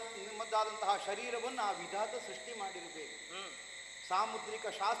ನಿಮ್ಮದಾದಂತಹ ಶರೀರವನ್ನು ಆ ವಿಧಾತ ಸೃಷ್ಟಿ ಮಾಡಿರಬೇಕು. ಸಾಮುದ್ರಿಕ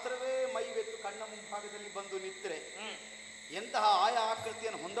ಶಾಸ್ತ್ರವೇ ಮೈವೆತ್ತು ಕಣ್ಣ ಮುಂಭಾಗದಲ್ಲಿ ಬಂದು ನಿಂತರೆ ಎಂತಹ ಆಯಾ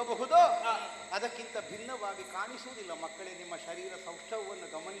ಆಕೃತಿಯನ್ನು ಹೊಂದಬಹುದೋ ಅದಕ್ಕಿಂತ ಭಿನ್ನವಾಗಿ ಕಾಣಿಸುವುದಿಲ್ಲ. ಮಕ್ಕಳೇ, ನಿಮ್ಮ ಶರೀರ ಸೌಷ್ಠವವನ್ನು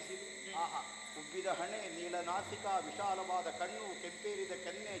ಗಮನಿಸಿದೆ. ಉಬ್ಬಿದ ಹಣೆ, ನೀಳನಾಸಿಕ, ವಿಶಾಲವಾದ ಕಣ್ಣು, ಕೆಂಪೇರಿದ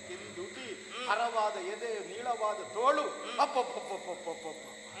ಕೆನ್ನೆ, ಚೆಂದುಟಿ, ಹರವಾದ ಎದೆ, ನೀಳವಾದ ತೋಳು. ಅಪ್ಪಪ್ಪಪ್ಪಪ್ಪಪ್ಪಪ್ಪ,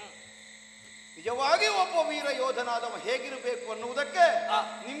 ನಿಜವಾಗಿ ಒಬ್ಬ ವೀರ ಯೋಧನಾದವ ಹೇಗಿರಬೇಕು ಅನ್ನುವುದಕ್ಕೆ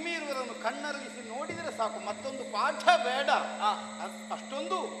ನಿಮ್ಮೀರುವರನ್ನು ಕಣ್ಣರಳಿಸಿ ನೋಡಿದರೆ ಸಾಕು, ಮತ್ತೊಂದು ಪಾಠ ಬೇಡ.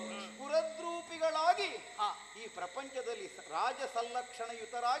 ಅಷ್ಟೊಂದು ಸ್ಫುರದ್ರೂಪಿಗಳಾಗಿ ಈ ಪ್ರಪಂಚದಲ್ಲಿ ರಾಜ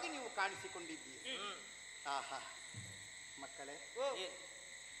ಸಂಲಕ್ಷಣಯುತರಾಗಿ ನೀವು ಕಾಣಿಸಿಕೊಂಡಿದ್ದೀರಿ. ಆಹಾ ಮಕ್ಕಳೇ,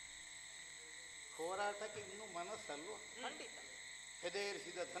 ಹೋರಾಟಕ್ಕೆ ಇನ್ನೂ ಮನಸ್ಸಲ್ವ?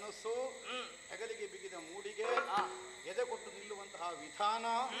 ಹೆದೆರಿಸಿದ ಧನಸ್ಸು, ಹೆಗಲಿಗೆ ಬಿಗಿದ ಮೂಡಿಗೆ, ಎದೆ ಕೊಟ್ಟು ನಿಲ್ಲುವಂತಹ ವಿಧಾನ,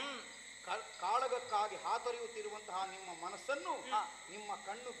 ಕಾಳಗಕ್ಕಾಗಿ ಹಾತೊರೆಯುತ್ತಿರುವಂತಹ ನಿಮ್ಮ ಮನಸ್ಸನ್ನು ನಿಮ್ಮ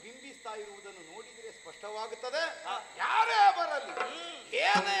ಕಣ್ಣು ಬಿಂಬಿಸ್ತಾ ಇರುವುದನ್ನು ನೋಡಿದರೆ ಸ್ಪಷ್ಟವಾಗುತ್ತದೆ. ಯಾರೇ ಬರಲಿ,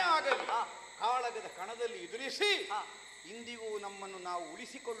 ಏನೇ ಆಗಲಿ, ಕಾಳಗದ ಕಣದಲ್ಲಿ ಎದುರಿಸಿ ಇಂದಿಗೂ ನಮ್ಮನ್ನು ನಾವು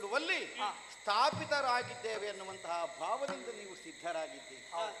ಉಳಿಸಿಕೊಳ್ಳುವಲ್ಲಿ ಸ್ಥಾಪಿತರಾಗಿದ್ದೇವೆ ಅನ್ನುವಂತಹ ಭಾವದಿಂದ ನೀವು ಸಿದ್ಧರಾಗಿದ್ದೀರಿ.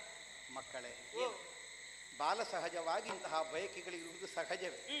 ಮಕ್ಕಳೇ, ಬಾಲ ಸಹಜವಾಗಿ ಇಂತಹ ಬಯಕೆಗಳಿರುವುದು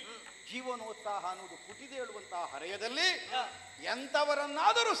ಸಹಜವೇ. ಜೀವನೋತ್ಸಾಹ ಅನ್ನುವುದು ಪುಟಿದೇಳುವಂತಹ ಹರೆಯದಲ್ಲಿ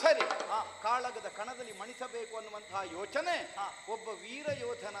ಎಂಥವರನ್ನಾದರೂ ಸರಿ ಕಾಳಗದ ಕಣದಲ್ಲಿ ಮಣಿಸಬೇಕು ಅನ್ನುವಂತಹ ಯೋಚನೆ ಒಬ್ಬ ವೀರ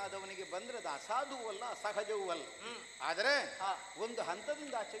ಯೋಧನಾದವನಿಗೆ ಬಂದರೆ ಅದು ಅಸಾಧುವೂ ಅಲ್ಲ, ಅಸಹಜವೂ ಅಲ್ಲ. ಆದರೆ ಒಂದು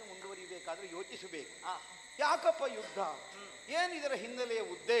ಹಂತದಿಂದ ಆಚೆಗೆ ಮುಂದುವರಿಬೇಕಾದ್ರೆ ಯೋಚಿಸಬೇಕು. ಯಾಕಪ್ಪ ಯುದ್ಧ? ಏನಿದರ ಹಿನ್ನೆಲೆಯ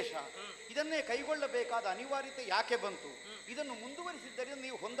ಉದ್ದೇಶ? ಇದನ್ನೇ ಕೈಗೊಳ್ಳಬೇಕಾದ ಅನಿವಾರ್ಯತೆ ಯಾಕೆ ಬಂತು? ಇದನ್ನು ಮುಂದುವರಿಸಿದ್ದರೆ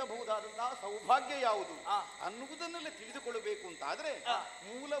ನೀವು ಹೊಂದಬಹುದಾದಂತಹ ಸೌಭಾಗ್ಯ ಯಾವುದು ಅನ್ನುವುದನ್ನೆಲ್ಲ ತಿಳಿದುಕೊಳ್ಳಬೇಕು ಅಂತಾದ್ರೆ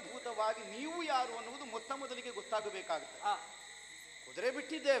ಮೂಲಭೂತವಾಗಿ ನೀವು ಯಾರು ಅನ್ನುವುದು ಮೊತ್ತ ಮೊದಲಿಗೆ ಗೊತ್ತಾಗಬೇಕಾಗುತ್ತೆ. ಕುದುರೆ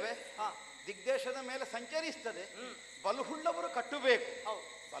ಬಿಟ್ಟಿದ್ದೇವೆ, ದಿಗ್ದೇಶದ ಮೇಲೆ ಸಂಚರಿಸ್ತದೆ, ಬಲುಹುಳ್ಳವರು ಕಟ್ಟಬೇಕು,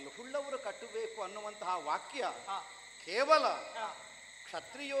 ಬಲುಹುಳ್ಳವರು ಕಟ್ಟಬೇಕು ಅನ್ನುವಂತಹ ವಾಕ್ಯ ಕೇವಲ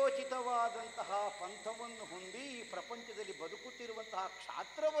ಕ್ಷತ್ರಿಯೋಚಿತವಾದಂತಹ ಪಂಥವನ್ನು ಹೊಂದಿ ಈ ಪ್ರಪಂಚದಲ್ಲಿ ಬದುಕುತ್ತಿರುವಂತಹ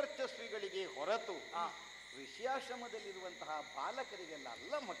ಕ್ಷಾತ್ರವರ್ಚಸ್ವಿಗಳಿಗೆ ಹೊರತು ಋಷಿಯಾಶ್ರಮದಲ್ಲಿರುವಂತಹ ಬಾಲಕರಿಗೆಲ್ಲ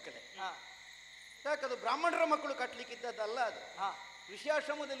ಅಲ್ಲ ಮಕ್ಕಳೇ. ಯಾಕದು ಬ್ರಾಹ್ಮಣರ ಮಕ್ಕಳು ಕಟ್ಟಲಿಕ್ಕಿದ್ದದ್ದಲ್ಲ, ಅದು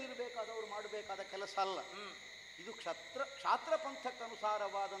ಋಷಿಯಾಶ್ರಮದಲ್ಲಿರಬೇಕಾದವರು ಮಾಡಬೇಕಾದ ಕೆಲಸ ಅಲ್ಲ. ಇದು ಕ್ಷಾತ್ರ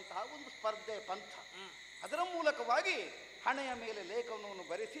ಪಂಥಕ್ಕನುಸಾರವಾದಂತಹ ಒಂದು ಸ್ಪರ್ಧೆ ಪಂಥ. ಅದರ ಮೂಲಕವಾಗಿ ಹಣೆಯ ಮೇಲೆ ಲೇಖನವನ್ನು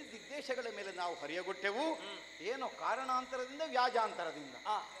ಬರೆಸಿ ದಿಗ್ದೇಶಗಳ ಮೇಲೆ ನಾವು ಹರಿಯಗೊಟ್ಟೆವು. ಏನೋ ಕಾರಣಾಂತರದಿಂದ, ವ್ಯಾಜಾಂತರದಿಂದ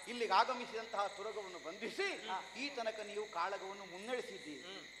ಇಲ್ಲಿಗೆ ಆಗಮಿಸಿದಂತಹ ತುರಗವನ್ನು ಬಂಧಿಸಿ ಈ ತನಕ ನೀವು ಕಾಳಗವನ್ನು ಮುನ್ನಡೆಸಿದ್ದೀರಿ.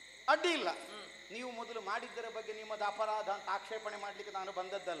 ಅಡ್ಡಿ ಇಲ್ಲ, ನೀವು ಮೊದಲು ಮಾಡಿದ್ದರ ಬಗ್ಗೆ ನಿಮ್ಮದು ಅಪರಾಧ ಅಂತ ಆಕ್ಷೇಪಣೆ ಮಾಡಲಿಕ್ಕೆ ನಾನು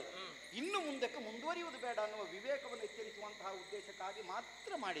ಬಂದದ್ದಲ್ಲ. ಇನ್ನು ಮುಂದಕ್ಕೆ ಮುಂದುವರಿಯುವುದು ಬೇಡ ಅನ್ನುವ ವಿವೇಕವನ್ನು ಎಚ್ಚರಿಸುವಂತಹ ಉದ್ದೇಶಕ್ಕಾಗಿ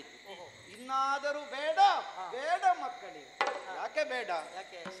ಮಾತ್ರ ಮಾಡಿದ್ದು. ಇನ್ನಾದರೂ ಬೇಡ ಬೇಡ ಮಕ್ಕಳಿಗೆ. ಯಾಕೆ ಬೇಡ?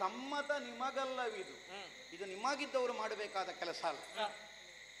 ಸಮ್ಮತ ನಿಮಗಲ್ಲವಿದು, ಇದು ನಿಮಗಿದ್ದವರು ಮಾಡಬೇಕಾದ ಕೆಲಸ ಅಲ್ಲ.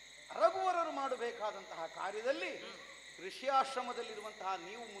 ರಘುವರರು ಮಾಡಬೇಕಾದಂತಹ ಕಾರ್ಯದಲ್ಲಿ ಋಷಿಯಾಶ್ರಮದಲ್ಲಿರುವಂತಹ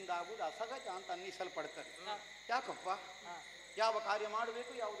ನೀವು ಮುಂದಾಗುವುದು ಅಸಹಜ ಅಂತ ಅನ್ನಿಸಲ್ಪಡ್ತದೆ. ಯಾಕಪ್ಪ? ಯಾವ ಕಾರ್ಯ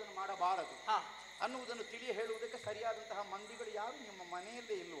ಮಾಡಬೇಕು, ಯಾವುದನ್ನು ಮಾಡಬಾರದು ಅನ್ನುವುದನ್ನು ತಿಳಿ ಹೇಳುವುದಕ್ಕೆ ಸರಿಯಾದಂತಹ ಮಂದಿಗಳು ಯಾರು ನಿಮ್ಮ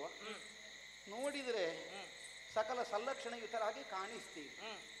ಮನೆಯಲ್ಲೇ ಇಲ್ವ? ನೋಡಿದರೆ ಸಕಲ ಸಂಲಕ್ಷಣಯುತರಾಗಿ ಕಾಣಿಸ್ತೀವಿ.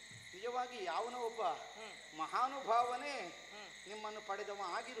 ನಿಜವಾಗಿ ಯಾವನೋ ಒಬ್ಬ ಮಹಾನುಭಾವನೇ ನಿಮ್ಮನ್ನು ಪಡೆದವ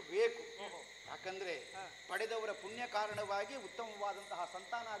ಆಗಿರಬೇಕು. ಯಾಕಂದ್ರೆ ಪಡೆದವರ ಪುಣ್ಯ ಕಾರಣವಾಗಿ ಉತ್ತಮವಾದಂತಹ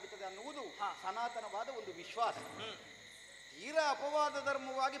ಸಂತಾನ ಆಗುತ್ತದೆ ಅನ್ನುವುದು ಸನಾತನವಾದ ಒಂದು ವಿಶ್ವಾಸ. ತೀರಾ ಅಪವಾದ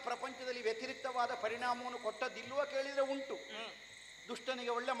ಧರ್ಮವಾಗಿ ಪ್ರಪಂಚದಲ್ಲಿ ವ್ಯತಿರಿಕ್ತವಾದ ಪರಿಣಾಮವನ್ನು ಕೊಟ್ಟದ್ದಿಲ್ಲವ ಕೇಳಿದರೆ ಉಂಟು.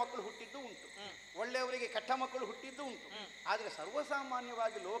 ದುಷ್ಟನಿಗೆ ಒಳ್ಳೆ ಮಕ್ಕಳು ಹುಟ್ಟಿದ್ದು ಉಂಟು, ಒಳ್ಳೆಯವರಿಗೆ ಕೆಟ್ಟ ಮಕ್ಕಳು ಹುಟ್ಟಿದ್ದು ಉಂಟು. ಆದರೆ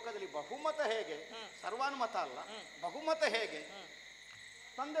ಸರ್ವಸಾಮಾನ್ಯವಾಗಿ ಲೋಕದಲ್ಲಿ ಬಹುಮತ ಹೇಗೆ, ಸರ್ವಾನುಮತ ಅಲ್ಲ, ಬಹುಮತ ಹೇಗೆ,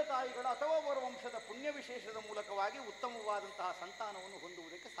 ತಂದೆ ತಾಯಿಗಳ ಅಥವಾ ಅವರ ವಂಶದ ಪುಣ್ಯ ವಿಶೇಷದ ಮೂಲಕವಾಗಿ ಉತ್ತಮವಾದಂತಹ ಸಂತಾನವನ್ನು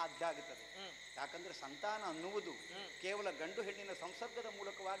ಹೊಂದುವುದಕ್ಕೆ ಸಾಧ್ಯ ಆಗುತ್ತದೆ. ಯಾಕಂದ್ರೆ ಸಂತಾನ ಅನ್ನುವುದು ಕೇವಲ ಗಂಡು ಹೆಣ್ಣಿನ ಸಂಸರ್ಗದ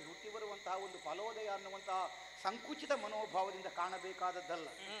ಮೂಲಕವಾಗಿ ಹುಟ್ಟಿ ಬರುವಂತಹ ಒಂದು ಫಲೋದಯ ಅನ್ನುವಂತಹ ಸಂಕುಚಿತ ಮನೋಭಾವದಿಂದ ಕಾಣಬೇಕಾದದ್ದಲ್ಲ.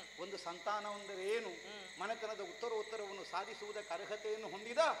 ಒಂದು ಸಂತಾನ ಅಂದರೆ ಏನು, ಮನೆತನದ ಉತ್ತರೋತ್ತರವನ್ನು ಸಾಧಿಸುವುದಕ್ಕೆ ಅರ್ಹತೆಯನ್ನು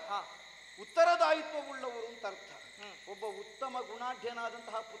ಹೊಂದಿದ ಉತ್ತರದಾಯಿತ್ವವುಳ್ಳವರು ಅಂತ ಅರ್ಥ. ಒಬ್ಬ ಉತ್ತಮ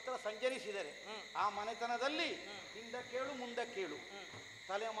ಗುಣಾಢ್ಯನಾದಂತಹ ಪುತ್ರ ಸಂಚರಿಸಿದರೆ ಆ ಮನೆತನದಲ್ಲಿ ಹಿಂದಕ್ಕೇಳು ಮುಂದಕ್ಕೇಳು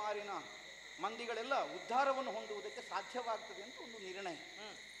ತಲೆಮಾರಿನ ಮಂದಿಗಳೆಲ್ಲ ಉದ್ಧಾರವನ್ನು ಹೊಂದುವುದಕ್ಕೆ ಸಾಧ್ಯವಾಗ್ತದೆ ಅಂತ ಒಂದು ನಿರ್ಣಯ.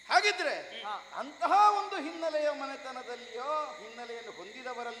 ಹಾಗಿದ್ರೆ ಅಂತಹ ಒಂದು ಹಿನ್ನೆಲೆಯ ಮನೆತನದಲ್ಲಿಯೋ ಹಿನ್ನೆಲೆಯನ್ನು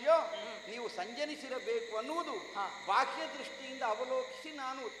ಹೊಂದಿದವರಲ್ಲಿಯೋ ನೀವು ಸಂಜನಿಸಿರಬೇಕು ಅನ್ನುವುದು ಬಾಹ್ಯ ದೃಷ್ಟಿಯಿಂದ ಅವಲೋಕಿಸಿ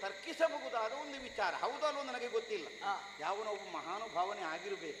ನಾನು ತರ್ಕಿಸಬಹುದಾದ ಒಂದು ವಿಚಾರ. ಹೌದಲ್ವೋ ನನಗೆ ಗೊತ್ತಿಲ್ಲ. ಯಾವನೋ ಒಬ್ಬ ಮಹಾನುಭಾವನೆ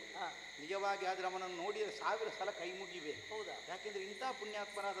ಆಗಿರಬೇಕು ನಿಜವಾಗಿ, ಆದ್ರೆ ಅವನನ್ನು ನೋಡಿದರೆ 1000 ಸಲ ಕೈ ಮುಗಿಬೇಕು. ಹೌದಾ? ಯಾಕೆಂದ್ರೆ ಇಂಥ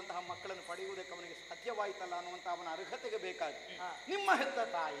ಪುಣ್ಯಾತ್ಮರಾದಂತಹ ಮಕ್ಕಳನ್ನು ಪಡೆಯುವುದಕ್ಕೆ ಅವನಿಗೆ ಸಾಧ್ಯವಾಯಿತಲ್ಲ ಅನ್ನುವಂಥ ಅವನ ಅರ್ಹತೆಗೆ ಬೇಕಾಗಿ ನಿಮ್ಮ ಹೆತ್ತ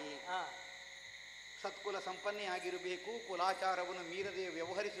ತಾಯಿ ಸತ್ಕುಲ ಸಂಪನ್ನೆ ಆಗಿರಬೇಕು, ಕುಲಾಚಾರವನ್ನು ಮೀರದೆ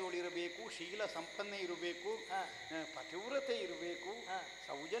ವ್ಯವಹರಿಸುವಳಿರಬೇಕು, ಶೀಲ ಸಂಪನ್ನೆ ಇರಬೇಕು, ಪತಿವ್ರತೆ ಇರಬೇಕು,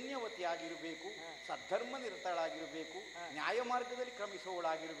 ಸೌಜನ್ಯವತಿ ಆಗಿರಬೇಕು, ಸದ್ಧರ್ಮ ನಿರತಳಾಗಿರಬೇಕು, ನ್ಯಾಯ ಮಾರ್ಗದಲ್ಲಿ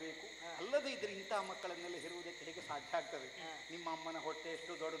ಕ್ರಮಿಸುವವಳಾಗಿರಬೇಕು. ಅಲ್ಲದೆ ಇದ್ರೆ ಇಂತಹ ಮಕ್ಕಳನ್ನೆಲ್ಲ ಹೆರುವುದಕ್ಕೆ ಹೇಗೆ ಸಾಧ್ಯ ಆಗ್ತದೆ? ನಿಮ್ಮ ಅಮ್ಮನ ಹೊಟ್ಟೆ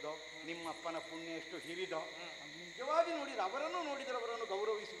ಎಷ್ಟು ದೊಡ್ಡದೋ, ನಿಮ್ಮ ಅಪ್ಪನ ಪುಣ್ಯ ಎಷ್ಟು ಹಿರಿದೋ, ನಿಜವಾಗಿ ನೋಡಿದ್ರೆ ಅವರನ್ನು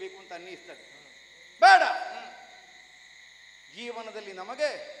ಗೌರವಿಸಬೇಕು ಅಂತ ಅನ್ನಿಸ್ತದೆ. ಬೇಡ, ಜೀವನದಲ್ಲಿ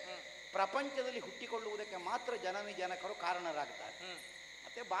ನಮಗೆ ಪ್ರಪಂಚದಲ್ಲಿ ಹುಟ್ಟಿಕೊಳ್ಳುವುದಕ್ಕೆ ಮಾತ್ರ ಜನಕರು ಕಾರಣರಾಗ್ತಾರೆ.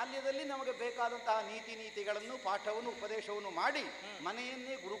 ಮತ್ತೆ ಬಾಲ್ಯದಲ್ಲಿ ನಮಗೆ ಬೇಕಾದಂತಹ ನೀತಿಗಳನ್ನು ಪಾಠವನ್ನು ಉಪದೇಶವನ್ನು ಮಾಡಿ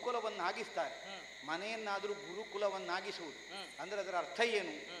ಮನೆಯನ್ನೇ ಗುರುಕುಲವನ್ನಾಗಿಸ್ತಾರೆ. ಮನೆಯನ್ನಾದರೂ ಗುರುಕುಲವನ್ನಾಗಿಸುವುದು ಅಂದ್ರೆ ಅದರ ಅರ್ಥ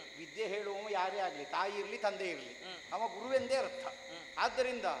ಏನು? ವಿದ್ಯೆ ಹೇಳುವವ ಯಾರೇ ಆಗಲಿ, ತಾಯಿ ಇರಲಿ ತಂದೆ ಇರಲಿ, ಅವ ಗುರುವೆಂದೇ ಅರ್ಥ.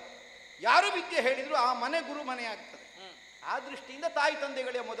 ಆದ್ದರಿಂದ ಯಾರು ವಿದ್ಯೆ ಹೇಳಿದ್ರು ಆ ಮನೆ ಗುರು ಮನೆ ಆಗ್ತದೆ. ಆ ದೃಷ್ಟಿಯಿಂದ ತಾಯಿ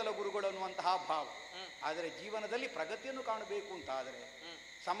ತಂದೆಗಳೇ ಮೊದಲ ಗುರುಗಳು ಅನ್ನುವಂತಹ ಭಾವ. ಆದರೆ ಜೀವನದಲ್ಲಿ ಪ್ರಗತಿಯನ್ನು ಕಾಣಬೇಕು ಅಂತಾದರೆ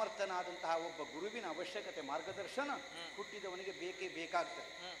ಸಮರ್ಥನಾದಂತಹ ಒಬ್ಬ ಗುರುವಿನ ಅವಶ್ಯಕತೆ, ಮಾರ್ಗದರ್ಶನ ಹುಟ್ಟಿದವನಿಗೆ ಬೇಕಾಗ್ತದೆ.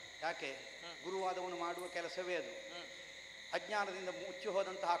 ಯಾಕೆ? ಗುರುವಾದವನು ಮಾಡುವ ಕೆಲಸವೇ ಅದು. ಅಜ್ಞಾನದಿಂದ ಮುಚ್ಚಿ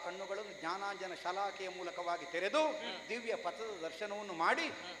ಹೋದಂತಹ ಕಣ್ಣುಗಳನ್ನು ಜ್ಞಾನಾಂಜನ ಶಲಾಕೆಯ ಮೂಲಕವಾಗಿ ತೆರೆದು ದಿವ್ಯ ಪಥದ ದರ್ಶನವನ್ನು ಮಾಡಿ,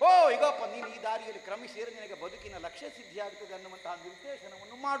 ಈಗಪ್ಪ ನೀನು ಈ ದಾರಿಯಲ್ಲಿ ಕ್ರಮಿಸಿದರೆ ನಿನಗೆ ಬದುಕಿನ ಲಕ್ಷ್ಯ ಸಿದ್ಧಿಯಾಗ್ತದೆ ಅನ್ನುವಂತಹ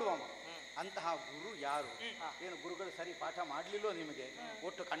ನಿರ್ದೇಶನವನ್ನು ಮಾಡುವವ. ಅಂತಹ ಗುರು ಯಾರು? ಏನು ಗುರುಗಳು ಸರಿ ಪಾಠ ಮಾಡಲಿಲ್ಲೋ ನಿಮಗೆ?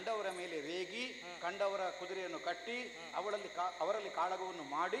 ಒಟ್ಟು ಕಂಡವರ ಮೇಲೆ ರೇಗಿ, ಕಂಡವರ ಕುದುರೆಯನ್ನು ಕಟ್ಟಿ ಅವರಲ್ಲಿ ಕಾಳಗವನ್ನು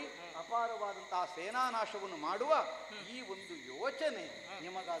ಮಾಡಿ ಅಪಾರವಾದಂತಹ ಸೇನಾನಾಶವನ್ನು ಮಾಡುವ ಈ ಒಂದು ಯೋಚನೆ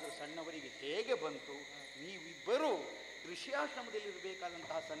ನಿಮಗಾದರೂ ಸಣ್ಣವರಿಗೆ ಹೇಗೆ ಬಂತು? ನೀವಿಬ್ಬರು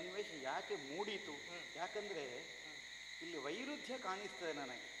ಋಷಿಯಾಶ್ರಮದಲ್ಲಿರಬೇಕಾದಂತಹ ಸನ್ನಿವೇಶ ಯಾಕೆ ಮೂಡಿತು? ಯಾಕಂದ್ರೆ ಇಲ್ಲಿ ವೈರುಧ್ಯ ಕಾಣಿಸ್ತದೆ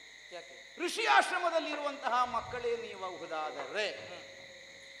ನನಗೆ. ಯಾಕೆ? ಋಷಿಯಾಶ್ರಮದಲ್ಲಿರುವಂತಹ ಮಕ್ಕಳೇ ನೀವಾಗುವುದಾದರೆ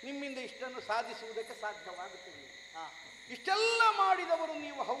ನಿಮ್ಮಿಂದ ಇಷ್ಟನ್ನು ಸಾಧಿಸುವುದಕ್ಕೆ ಸಾಧ್ಯವಾಗುತ್ತದೆ. ಇಷ್ಟೆಲ್ಲ ಮಾಡಿದವರು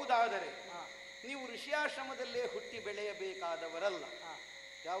ನೀವು ಹೌದಾದರೆ ನೀವು ಋಷಿಯಾಶ್ರಮದಲ್ಲೇ ಹುಟ್ಟಿ ಬೆಳೆಯಬೇಕಾದವರಲ್ಲ.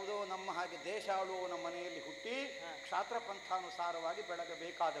 ಯಾವುದೋ ನಮ್ಮ ಹಾಗೆ ದೇಶ ಆಳುವವನ ಮನೆಯಲ್ಲಿ ಹುಟ್ಟಿ ಕ್ಷಾತ್ರ ಪಂಥಾನುಸಾರವಾಗಿ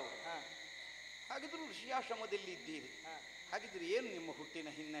ಬೆಳಗಬೇಕಾದವರು. ಹಾಗಿದ್ರು ಋಷಿಯಾಶ್ರಮದಲ್ಲಿ ಇದ್ದೀರಿ. ಹಾಗಿದ್ರೆ ಏನು ನಿಮ್ಮ ಹುಟ್ಟಿನ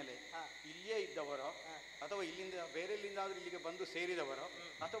ಹಿನ್ನೆಲೆ? ಇಲ್ಲಿಯೇ ಇದ್ದವರೋ ಅಥವಾ ಇಲ್ಲಿಂದ ಬೇರೆಲ್ಲಿಂದಾದ್ರೂ ಇಲ್ಲಿಗೆ ಬಂದು ಸೇರಿದವರೋ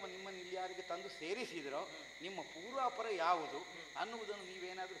ಅಥವಾ ನಿಮ್ಮನ್ನು ಇಲ್ಲಿ ಯಾರಿಗೆ ತಂದು ಸೇರಿಸಿದರೋ, ನಿಮ್ಮ ಪೂರ್ವಾಪರ ಯಾವುದು ಅನ್ನುವುದನ್ನು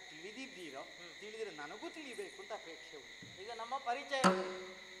ನೀವೇನಾದರೂ ತಿಳಿದಿದ್ದೀರೋ? ತಿಳಿದರೆ ನನಗೂ ತಿಳಿಬೇಕು ಅಂತ ಅಪೇಕ್ಷೆ ಉಂಟು. ಈಗ ನಮ್ಮ ಪರಿಚಯ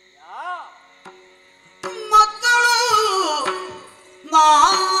ಮಕ್ಕಳು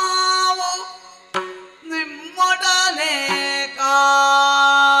ನಾವು ನಿಮ್ಮೊಡನೆ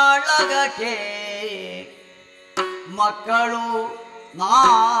ಕಾಳಗಕ್ಕೆ, ಮಕ್ಕಳು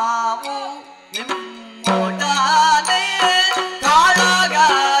ನಾವು ನಿಮ್ಮೊಡನೆ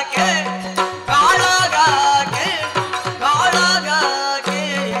ಕಾಳಗಕ್ಕೆ, ಕಾಳಗಕ್ಕೆ, ಕಾಳಗಕ್ಕೆ.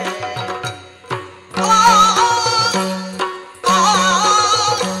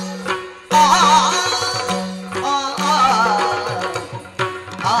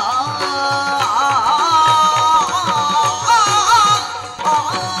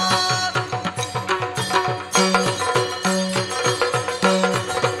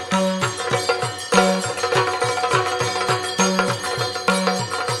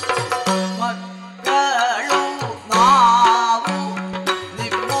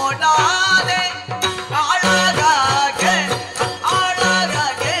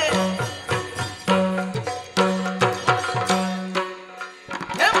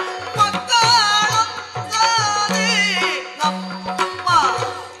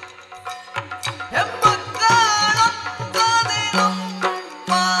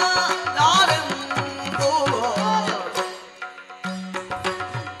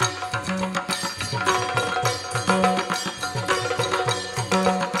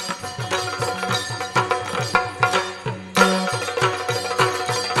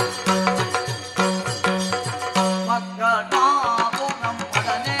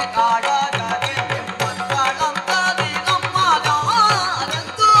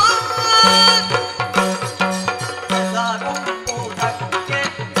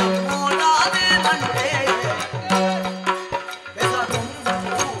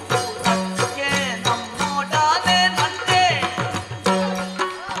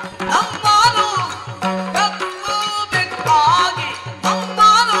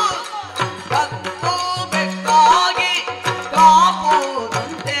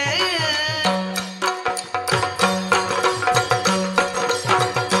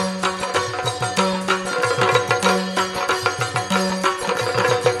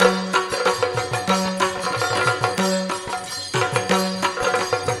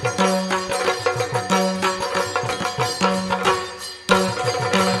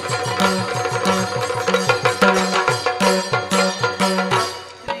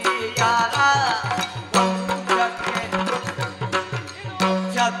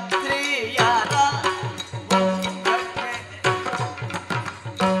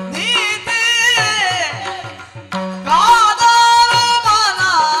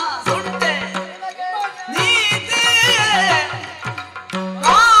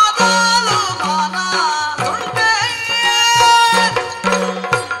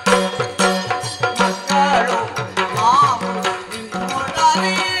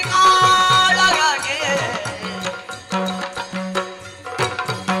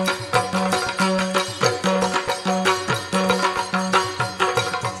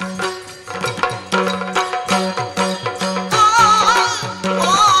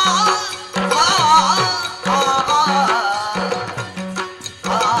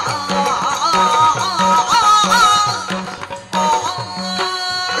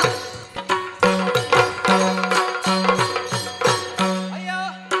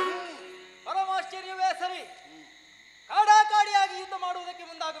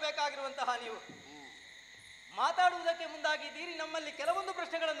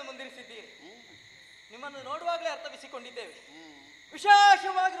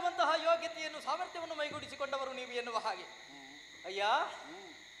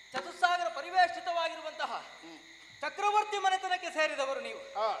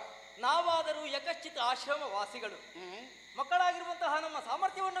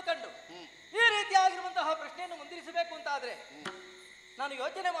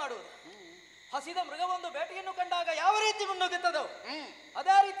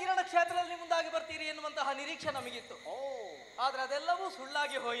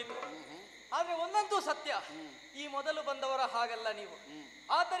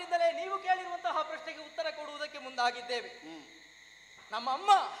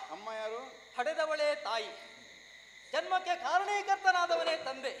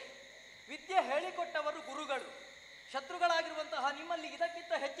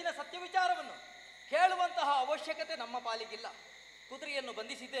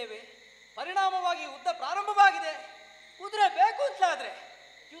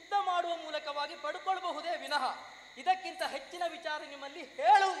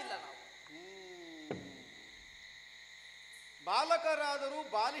 ಬಾಲಕರಾದರೂ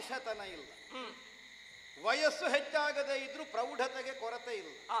ಬಾಲಿಶತನ ಇಲ್ಲ, ವಯಸ್ಸು ಹೆಚ್ಚಾಗದೇ ಇದ್ರೂ ಪ್ರೌಢತೆಗೆ ಕೊರತೆ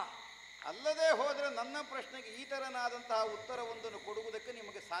ಇಲ್ಲ. ಅಲ್ಲದೆ ಹೋದರೆ ನನ್ನ ಪ್ರಶ್ನೆಗೆ ಈ ತರನಾದಂತಹ ಉತ್ತರವೊಂದನ್ನು ಕೊಡುವುದಕ್ಕೆ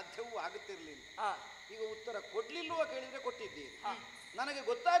ನಿಮಗೆ ಸಾಧ್ಯವೂ ಆಗುತ್ತಿರಲಿಲ್ಲ. ಈಗ ಉತ್ತರ ಕೊಡ್ಲಿಲ್ವೋ ಕೇಳಿದ್ರೆ ಕೊಟ್ಟಿದ್ದೀರಿ, ನನಗೆ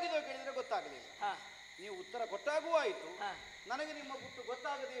ಗೊತ್ತಾಗಿದೋ ಕೇಳಿದ್ರೆ ಗೊತ್ತಾಗಲಿಲ್ಲ. ನೀವು ಉತ್ತರ ಕೊಟ್ಟಾಗೂ ಆಯಿತು, ನನಗೆ ನಿಮ್ಮ ಗುಟ್ಟು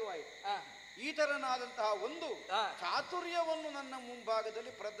ಗೊತ್ತಾಗದೆಯೂ ಆಯಿತು. ಈ ತರನಾದಂತಹ ಒಂದು ಚಾತುರ್ಯವನ್ನು ನನ್ನ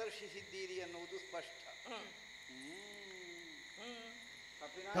ಮುಂಭಾಗದಲ್ಲಿ ಪ್ರದರ್ಶಿಸಿದ್ದೀರಿ ಎನ್ನುವುದು ಸ್ಪಷ್ಟ.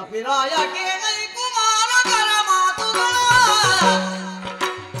 ಕಪಿರಾಯ ಕೇಳೈ ಕುಮಾರಕರ ಮಾತುಗಳ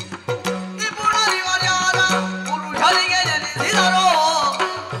ನಿಪುಣರಿವರ್ಯಾರ ಪುರುಷರಿಗೆ ಜನಿಸಿದರೋ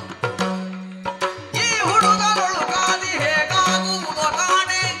ಈ ಹುಡುಗರೊಳು ಕಾದಿ ಹೇಗಾಗುವುದೋ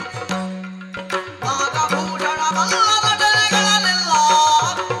ಕಾಣೆ ನಾಗಭೂಷಣ ಮಲ್ಲದ ಬೆಲೆಗಳಲ್ಲೆಲ್ಲ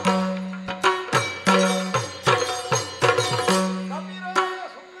ಕಪಿರಾಯ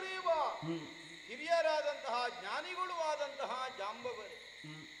ಸುಗ್ರೀವ ಹಿರಿಯರಾದಂತಹ ಜ್ಞಾನಿಗಳು ಆದಂತಹ ಜಾಂಬವರೇ,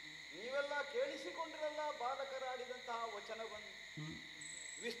 ನೀವೆಲ್ಲ ಕೇಳಿಸಿಕೊಂಡ್ರಲ್ಲ ಬಾಲಕರಾಡಿದಂತಹ ವಚನವನ್ನು.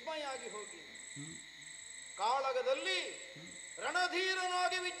 ವಿಸ್ಮಯ ಆಗಿ ಹೋಗಿ ಕಾಳಗದಲ್ಲಿ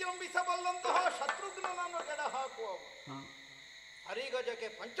ರಣಧೀರನಾಗಿ ವಿಜೃಂಭಿಸಬಲ್ಲಂತಹ ಶತ್ರುಘ್ನನನ್ನು ಕೆಡ ಹಾಕುವವ, ಹರಿಗಜಕ್ಕೆ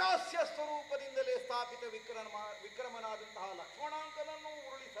ಪಂಚಾಸ್ಯ ಸ್ವರೂಪದಿಂದಲೇ ಸ್ಥಾಪಿತ ವಿಕ್ರಮನಾದಂತಹ ಲಕ್ಷ್ಮಣಾಂಕನನ್ನು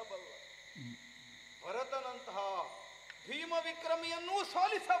ಉರುಳಿಸಬಲ್ಲ, ಭರತನಂತಹ ಭೀಮ ವಿಕ್ರಮಿಯನ್ನೂ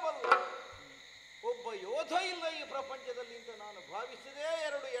ಸೋಲಿಸಬಲ್ಲ ಒಬ್ಬ ಯೋಧ ಇಲ್ಲ ಈ ಪ್ರಪಂಚದಲ್ಲಿ ಅಂತ ನಾನು ಭಾವಿಸಿದೆ.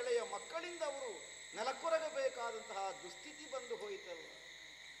 ಎರಡು ಎಳೆಯ ಮಕ್ಕಳಿಂದ ಅವರು ನೆಲಕೊರಗಬೇಕಾದಂತಹ ದುಸ್ಥಿತಿ ಬಂದು ಹೋಯಿತಲ್ಲ.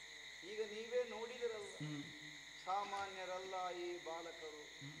 ಈಗ ನೀವೇ ನೋಡಿದಿರಲ್ಲ, ಸಾಮಾನ್ಯರಲ್ಲ ಈ ಬಾಲಕರು.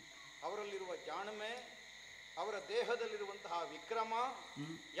 ಅವರಲ್ಲಿರುವ ಜಾಣ್ಮೆ, ಅವರ ದೇಹದಲ್ಲಿರುವಂತಹ ವಿಕ್ರಮ,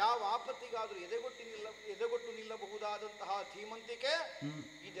 ಯಾವ ಆಪತ್ತಿಗಾದರೂ ಎದೆಗೊಟ್ಟು ನಿಲ್ಲಬಹುದಾದಂತಹ ಧೀಮಂತಿಕೆ,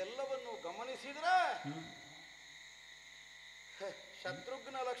 ಇದೆಲ್ಲವನ್ನು ಗಮನಿಸಿದ್ರೆ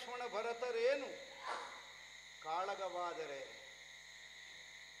ಶತ್ರುಘ್ನ ಲಕ್ಷ್ಮಣ ಭರತರೇನು ಕಾಳಗವಾದರೆ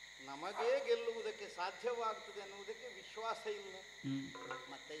ನಮಗೇ ಗೆಲ್ಲುವುದಕ್ಕೆ ಸಾಧ್ಯವಾಗ್ತದೆ ಅನ್ನುವುದಕ್ಕೆ ವಿಶ್ವಾಸ ಇಲ್ಲ.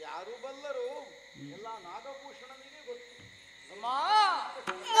 ಮತ್ತೆ ಯಾರು ಬಲ್ಲರು? ಎಲ್ಲ ನಾಗಭೂಷಣನಿಗೆ ಗೊತ್ತು.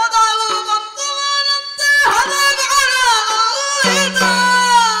 ಮೊದಲು ಬಂದವನಂತೆ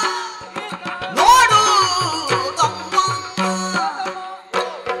ನೋಡು ತಮ್ಮ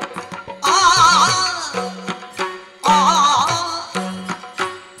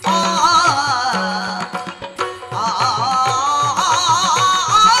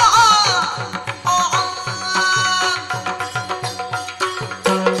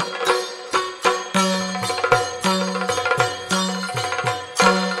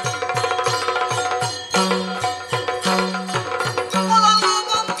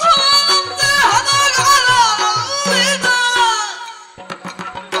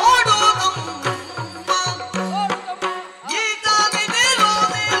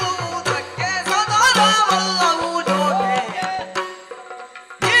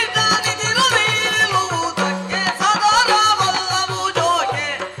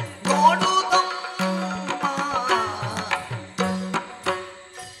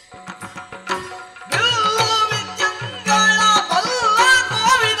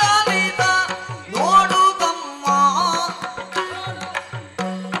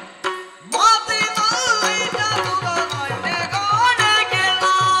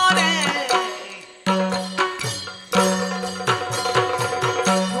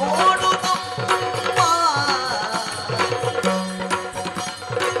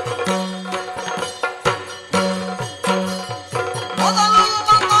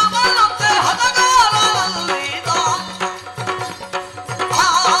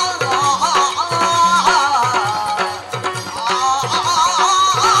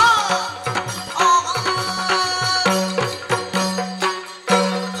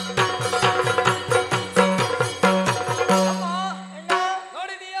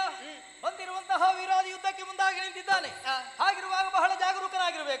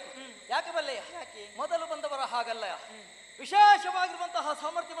ಜಾಗರೂಕನಾಗಿರ್ಬೇಕು. ಯಾಕೆ ಬಲ್ಲೆಯ? ಮೊದಲು ಬಂದವರ ಹಾಗಲ್ಲ, ವಿಶೇಷವಾಗಿರುವಂತಹ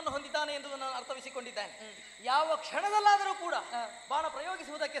ಸಾಮರ್ಥ್ಯವನ್ನು ಹೊಂದಿದ್ದಾನೆ ಎಂದು ನಾನು ಅರ್ಥವಿಸಿಕೊಂಡಿದ್ದೇನೆ. ಯಾವ ಕ್ಷಣದಲ್ಲಾದರೂ ಕೂಡ ಬಾಣ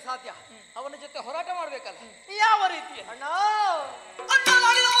ಪ್ರಯೋಗಿಸುವುದಕ್ಕೆ ಸಾಧ್ಯ. ಅವನ ಜೊತೆ ಹೋರಾಟ ಮಾಡಬೇಕಲ್ಲ, ಯಾವ ರೀತಿಯ ಅಣ್ಣ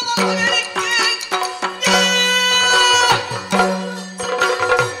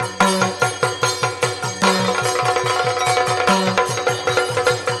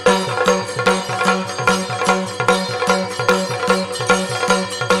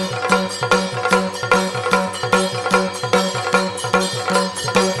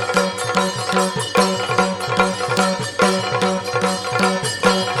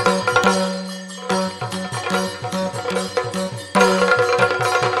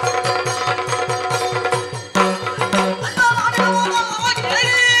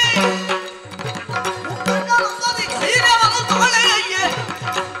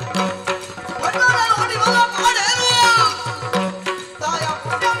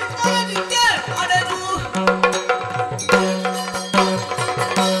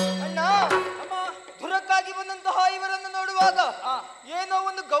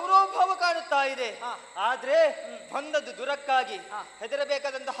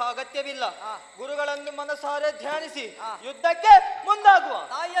ಹೆದರಬೇಕಾದಂತಹ ಅಗತ್ಯವಿಲ್ಲ. ಗುರುಗಳನ್ನು ಮನಸಾರೆ ಧ್ಯಾನಿಸಿ ಯುದ್ಧಕ್ಕೆ ಮುಂದಾಗುವ,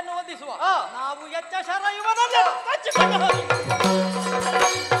 ತಾಯಿಯನ್ನು ವಂದಿಸುವ. ನಾವು ಎಚ್ಚ ಶರ ಇವನನ್ನು ಹಚ್ಚಿಕೊಂಡು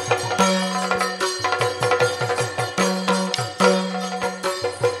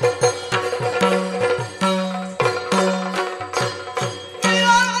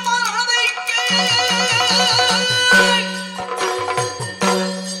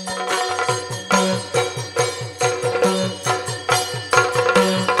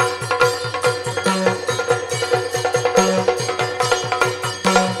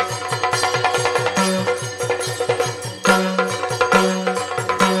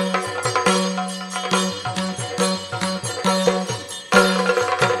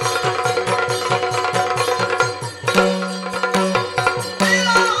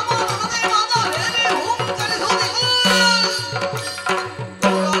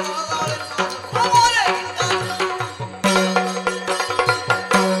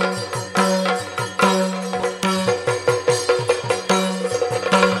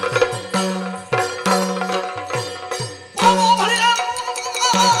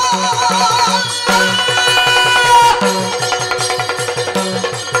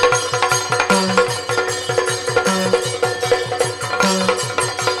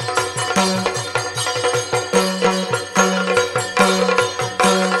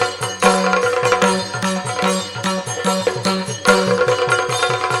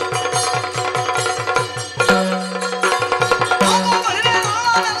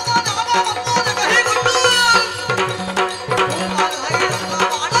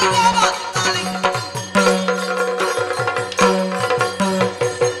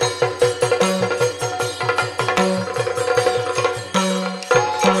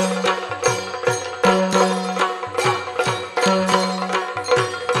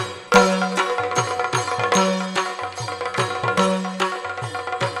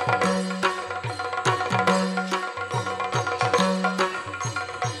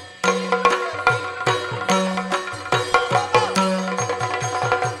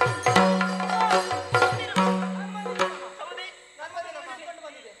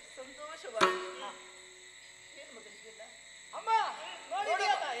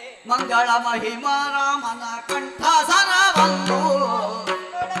ಮಂಗಳ ಮಹಿಮಾ ರಾಮನ ಕಂಠಸರವನ್ನು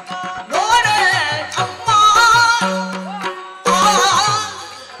ನೋಡೆ ಅಮ್ಮ.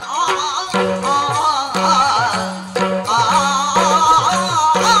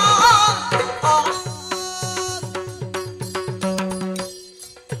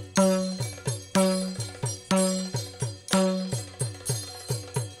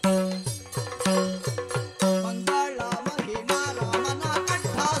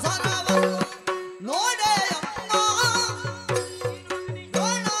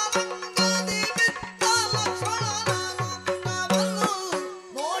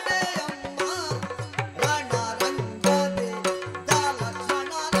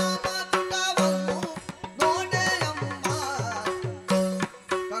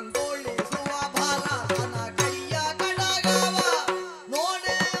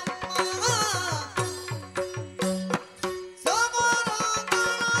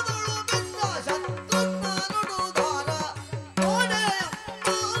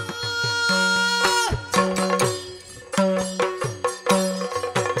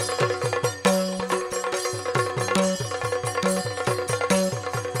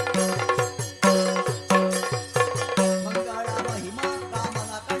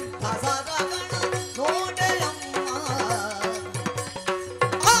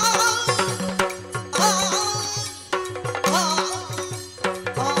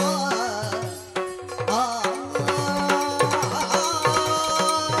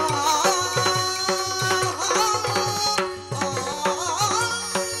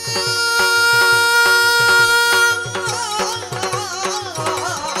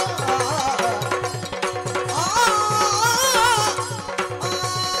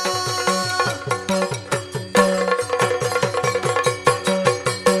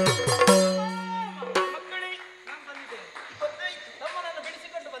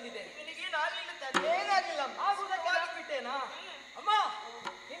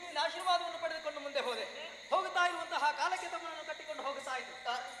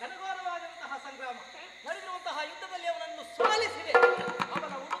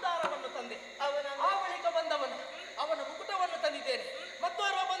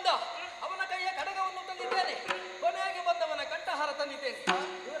 ಹೇಳ್ತೇನೆ.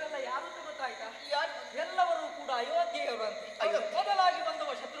 ಇವರೆಲ್ಲ ಯಾರು ಅಂತ ಗೊತ್ತಾಯ್ತಾ? ಎಲ್ಲರೂ ಕೂಡ ಅಯೋಧ್ಯೆಯವರು ಅಂತ. ಮೊದಲಾಗಿ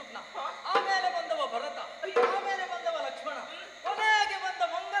ಬಂದವ ಶತ್ರುಘ್ನ, ಆಮೇಲೆ ಬಂದವ ಭರತ, ಆಮೇಲೆ ಬಂದವ ಲಕ್ಷ್ಮಣ, ಕೊನೆಗೆ ಬಂದ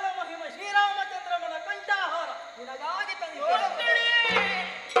ಮಂಗಲ ಮಹಿಮ ಶ್ರೀರಾಮಚಂದ್ರಮನ ಕಂಠಾಹಾರ ನಿನಗಾಗಿ ತಂದು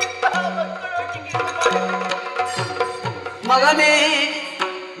ಮಗನೇ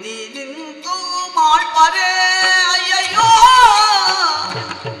ನೀ ನಿಂತು ಮಾಡ್ಬಾರೆ ಅಯ್ಯಯ್ಯೋ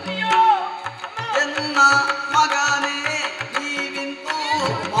ಎನ್ನ ಮಗನೇ ನೀ ನಿಂತು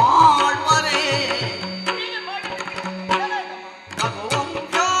ಮಾಡ್ಬಾರೆ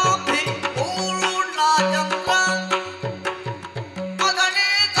ಭಗವಂತ್ಯಾಭಿ ಪೂರ್ಣ ಚಂದ್ರ ಮಗನೇ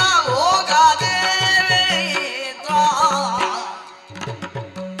ಹೋಗದೇವೇಂದ್ರ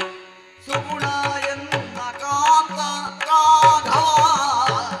ಸುಗುಣ ಎನ್ನ ಕಾಂತ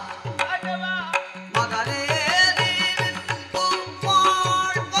ರಾಘವ ಮಗನೇ ನೀನಿಂದು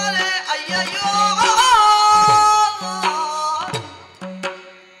ಮಾಡ್ಬರೆ ಅಯ್ಯಯ್ಯೋ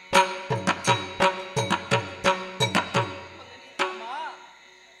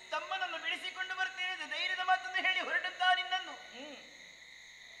ತಮ್ಮನನ್ನು ಬಿಡಿಸಿಕೊಂಡು ಬರ್ತೇನೆ ಎಂದು ಧೈರ್ಯದ ಮಾತನ್ನು ಹೇಳಿ ಹೊರಟಂತ ನಿನ್ನನ್ನು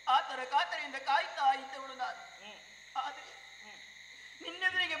ಆತರ ಕಾತರೆಯಿಂದ ಕಾಯ್ತಾ ಇದ್ದವಳು ನಾನು. ಆದರೆ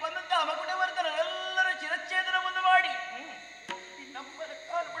ನಿನ್ನೆದುರಿಗೆ ಬಂದಂತಹ ಮಗುಡವರ್ಧನರೆಲ್ಲರ ಚಿರಚ್ಛೇದನವನ್ನು ಮಾಡಿ ನಮ್ಮರ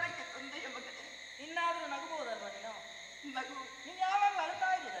ಕಾಲು ಬಡಕ್ಕೆ ತಂದೆಯ ಮಗನೇ. ಇನ್ನಾದ್ರೂ ನಗಬಹುದಲ್ವ ನೀನು? ನಗು ನೀನು ಯಾವಾಗ ಅಳ್ತಾ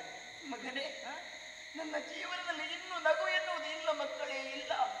ಇರುವುದನ್ನು ಮಗನೇ, ನನ್ನ ಜೀವನದಲ್ಲಿ ಇನ್ನೂ ನಗು ಎನ್ನುವುದು ಇಲ್ಲ ಮಕ್ಕಳೇ,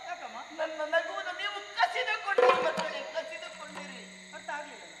 ಇಲ್ಲ. ಯಾಕಮ್ಮ? ನನ್ನ ನಗುವನ್ನು ನೀವು ಕಸಿದುಕೊಂಡಿರಿ ಮಕ್ಕಳೇ, ಕಸಿದುಕೊಂಡಿರಿ. ಅರ್ಥ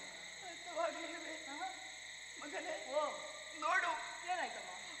ಆಗ್ಲಿಲ್ಲ. ಅರ್ಥವಾಗಲಿಲ್ಲವೇ ಮಗನೇ? ಓ, ನೋಡು, ಏನಾಯ್ತಮ್ಮ?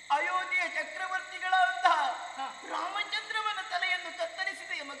 ಅಯೋಧ್ಯೆಯ ಚಕ್ರವರ್ತಿಗಳಂತಹ ರಾಮಚಂದ್ರವನ ತಲೆಯನ್ನು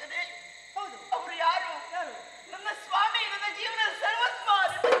ಕತ್ತರಿಸಿದೆಯ ಮಗನೇ. ಹೌದು. ಅವರು ಯಾರು? ಯಾರು? ನನ್ನ ಸ್ವಾಮಿ, ನನ್ನ ಜೀವನದ ಸರ್ವಸ್ವ,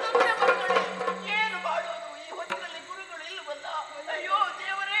 ನನ್ನ ತಂದೆ ಮಕ್ಕಳೇ. ಏನು ಮಾಡೋದು? ಈ ಹೊತ್ತಿನಲ್ಲಿ ಗುರುಗಳು ಇಲ್ಲವಲ್ಲ. ಅಯ್ಯೋ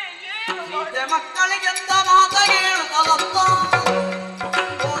ದೇವರೇ, ಏನು ಸೀತೆ ಮಕ್ಕಳಿಗೆಂದ ಮಾತ ಕೇಳುತ್ತಲಂತ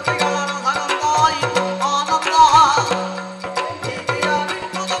ಕೋಟಿಗಳ ರಸಗಂಧಾಯಿತು ಆನಂದ ಹೀಗೆಯ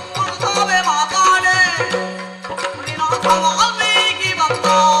ಬಿಟ್ಟು ತಮ್ಮಳು ತಾವೇ ಮಾತಾಡೆ ಮುನಿನಾಥ ವಾಲ್ಮೀಕಿ ಬಂದ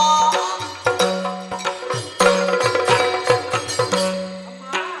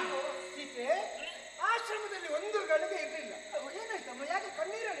ಸೀತೆ, ಆಶ್ರಮದಲ್ಲಿ ಒಂದು ಗಳಿಗೆ ಇರಲಿಲ್ಲ. ಏನಾಯ್ತಮ್ಮ? ಯಾಕೆ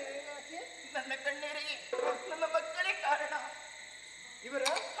ಕಣ್ಣೀರಳಿ? ಯಾಕೆ? ನನ್ನ ಕಣ್ಣೀರಿಗೆ ನನ್ನ ಮಕ್ಕಳೇ ಕಾರಣ. ಇವರ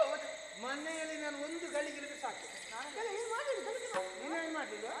ಹೌದು. ಮನೆಯಲ್ಲಿ ನಾನು ಒಂದು ಗಳಿಗಿಳಿದ್ರೆ ಸಾಕು. ಏನು ಮಾಡಲಿಲ್ಲ, ನೀನೇನು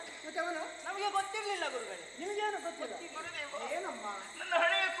ಮಾಡಲಿಲ್ಲ. ಮತ್ತೆ ಅವನ ನಮಗೆ ಗೊತ್ತಿರ್ಲಿಲ್ಲ ಗುರುಗಳೇ. ನಿಮಗೇನು ಗೊತ್ತಿಲ್ಲ. ಗುರುದೇವ, ಏನಮ್ಮ? ನನ್ನ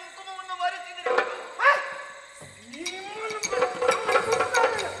ಹಣೆಯ ಕುಂಕುಮವನ್ನು ಮರೆಸಿದರೆ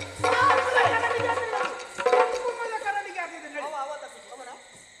ಕುಂಕುಮದ ಕರಡಿಗೆ ಆಗಿದೆ ನೋಡಿ. ಅವ ತಪ್ಪಿಸಿ. ಅವನ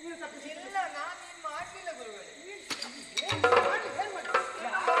ನೀನು ತಪ್ಪಿಸಿ. ಇಲ್ಲ, ನಾನೇನು ಮಾಡಲಿಲ್ಲ ಗುರುಗಳೇ. ಏನು ಮಾಡಿ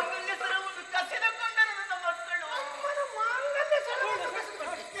ಮಾಂಗಲ್ಯ ಸರವನ್ನು ಕಸಿದುಕೊಂಡರು ನನ್ನ ಮಕ್ಕಳು. ಅಮ್ಮನ ಮಾಂಗಲ್ಯ ಸರವನ್ನು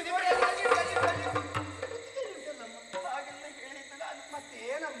ಕಸಿದುಕೊಂಡು. ಹಾಗೆಲ್ಲ ಹೇಳಿದ್ದು ನಾನು. ಮತ್ತೆ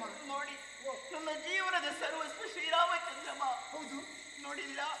ಏನಮ್ಮ? ನೋಡಿ, ನನ್ನ ಜೀವನದ ಸರ್ವಸ್ವ ಶ್ರೀರಾಮಚಂದ್ರಮ. ಹೌದು.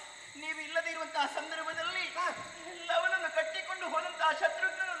 ನೋಡಿಲ್ಲ, ನೀವು ಇಲ್ಲದೆ ಇರುವಂತಹ ಸಂದರ್ಭದಲ್ಲಿ ಎಲ್ಲವನ್ನನ್ನು ಕಟ್ಟಿಕೊಂಡು ಹೋದಂತಹ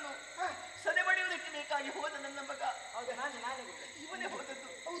ಶತ್ರುಘ್ನನನ್ನು ಸದೆಬಡಿಯುವುದಕ್ಕೆ ಬೇಕಾಗಿ ಹೋದ ನನ್ನ ಮಗ. ಹೌದು, ನಾನೇ ಗುರುಗಳೇ. ಇವನೇ ಹೋದದ್ದು.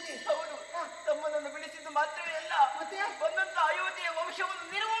 ಹೌದೇ? ಹೌದು. ತಮ್ಮನನ್ನು ಬಿಡಿಸಿದ್ದು ಮಾತ್ರವೇ ಅಲ್ಲ, ಮತ್ತೆ? ಬಂದಂತ ಅಯೋಧ್ಯೆಯ ವಂಶವನ್ನು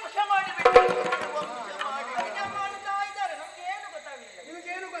ನಿರ್ವಂಶ ಮಾಡಿಬಿಟ್ಟು ನಿರ್ವಂಶ ಮಾಡಿ ಹಾಗೆ ಮಾಡ್ತಾ ಇದ್ದಾರೆ. ನಮ್ಗೆ ಏನು ಗೊತ್ತಾಗಲಿಲ್ಲ.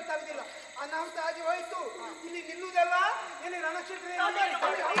 ನಿಮಗೇನು ಗೊತ್ತಾಗುದಿಲ್ಲ. ಅನಾಹುತ ಆಗಿ ಹೋಯ್ತು. ಇಲ್ಲಿ ನಿಲ್ಲುವುದಲ್ಲ, ಇಲ್ಲಿ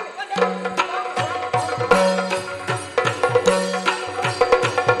ರಣಕ್ಷೇತ್ರ.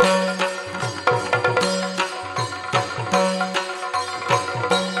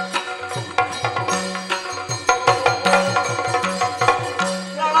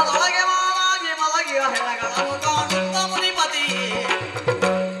 ರಣದೊಳಗೆ ಮಾರಾಗಿ ಮಲಗಿಯ ಹೆಣಗಳನ್ನು ಕಾಣುತ್ತ ಮುನಿಪತಿ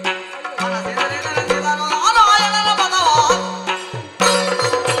ಮನಸ್ಸಿನಲ್ಲಿ ನೆನೆಸಿದನು ನಾರಾಯಣನ ಪದವ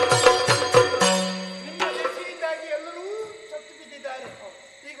ನಿಮ್ಮ ದೆಸೆಯಿಂದಾಗಿ ಎಲ್ಲರೂ ಸತ್ತು ಬಿದ್ದಿದ್ದಾರೆ.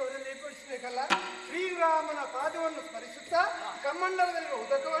 ಈಗ ಅವರನ್ನು ಏರ್ಪಡಿಸಬೇಕಲ್ಲ. ಶ್ರೀರಾಮನ ಪಾದವನ್ನು ಸ್ಮರಿಸುತ್ತಾ ಕಮ್ಮಂಡಲದಲ್ಲಿರುವ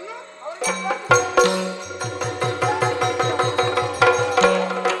ಉದಕವನ್ನು ಅವರಿಗೆ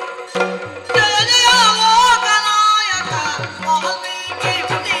ಜಯ ಜಯ ಲೋಕನಾಯಕ ವಾಲ್ಮೀಕಿ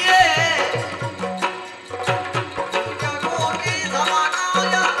ಮುನಿಯೇ ಜಗೋಗಿ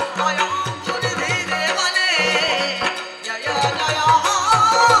ಸಮಕಾಯ ಅಯಾಂಬುಧಿ ದೇವನೇ ಜಯ ಜಯ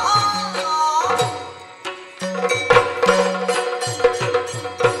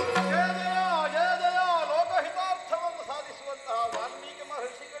ಜಯ ಜಯ ಲೋಕಹಿತಾರ್ಥವನ್ನು ಸಾಧಿಸುವಂತಹ ವಾಲ್ಮೀಕಿ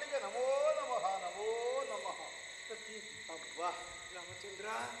ಮಹರ್ಷಿಗಳಿಗೆ ನಮೋ ನಮಃ ನಮೋ ನಮಃ. ಅಬ್ಬಾ, ರಾಮಚಂದ್ರ.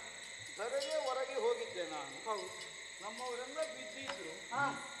 ಧರೆಗೆ ಹೊರಗೆ ಹೋಗಿದ್ದೆ ನಾನು. ಹೌದು. ನಮ್ಮವರೆಲ್ಲ ಬಿದ್ದಿದ್ರು. ಹಾ,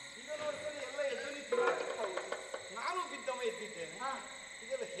 ಈಗ ನೋಡ್ತಾರೆ ಎಲ್ಲ ಎದ್ದು ನಿಂತಿದ್ದಾರೆ. ಹೌದು. ನಾನು ಬಿದ್ದವ ಎದ್ದಿದ್ದೇನೆ. ಹಾ,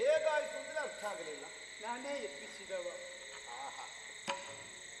 ಇದೆಲ್ಲ ಹೇಗಾಯ್ತು ಅಂದ್ರೆ ಅರ್ಥ ಆಗಲಿಲ್ಲ. ನಾನೇ ಎಬ್ಬಿಸಿದವ. ಆಹಾ,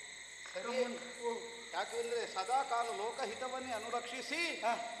 ಸರಿ. ನಮ್ಮನ್ನು- ಓ, ಯಾಕೆ ಯಾಕೆಂದ್ರೆ ಸದಾಕಾಲ ಲೋಕಹಿತವನ್ನೇ ಅನುರಕ್ಷಿಸಿ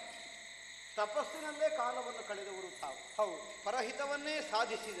ತಪಸ್ಸಿನಲ್ಲೇ ಕಾಲವನ್ನು ಕಳೆದವರು ತಾವು. ಹೌದು, ಪರಹಿತವನ್ನೇ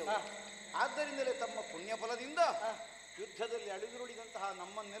ಸಾಧಿಸಿದವರು. ಆದ್ದರಿಂದಲೇ ತಮ್ಮ ಪುಣ್ಯ ಫಲದಿಂದ ಯುದ್ಧದಲ್ಲಿ ಅಳಿದುರುಳಿದಂತಹ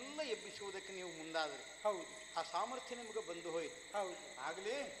ನಮ್ಮನ್ನೆಲ್ಲ ಎಬ್ಬಿಸುವುದಕ್ಕೆ ನೀವು ಮುಂದಾದರೆ ಹೌದು, ಆ ಸಾಮರ್ಥ್ಯ ನಿಮಗೆ ಬಂದು ಹೋಯಿತು. ಹೌದು.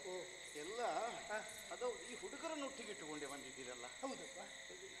 ಆಗಲೇ ಎಲ್ಲ ಅದು ಈ ಹುಡುಗರನ್ನು ಒಟ್ಟಿಗೆ ಇಟ್ಟುಕೊಂಡೆ ಬಂದಿದ್ದೀರಲ್ಲ. ಹೌದಪ್ಪ.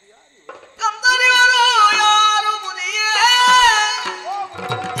 ಯಾರು ಮುನಿಯೇ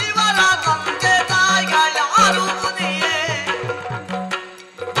ಇವರ ತಂದೆ ತಾಯಿಗ ಯಾರು ಮುನಿಯೇ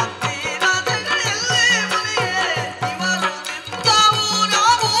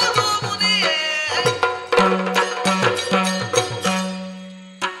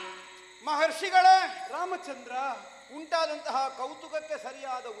ಮಹರ್ಷಿಗಳೇ, ರಾಮಚಂದ್ರ, ಉಂಟಾದಂತಹ ಕೌತುಕಕ್ಕೆ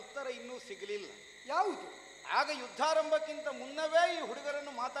ಸರಿಯಾದ ಉತ್ತರ ಇನ್ನೂ ಸಿಗಲಿಲ್ಲ. ಯಾವುದು? ಆಗ ಯುದ್ಧಾರಂಭಕ್ಕಿಂತ ಮುನ್ನವೇ ಈ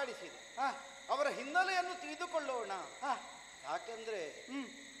ಹುಡುಗರನ್ನು ಮಾತಾಡಿಸಿದೆ. ಅವರ ಹಿನ್ನೆಲೆಯನ್ನು ತಿಳಿದುಕೊಳ್ಳೋಣ. ಯಾಕೆಂದ್ರೆ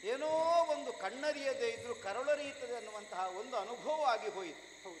ಏನೋ ಒಂದು ಕಣ್ಣರಿಯದೆ ಇದ್ರು ಕರಳರಿಯುತ್ತದೆ ಅನ್ನುವಂತಹ ಒಂದು ಅನುಭವ ಆಗಿ ಹೋಯಿತು.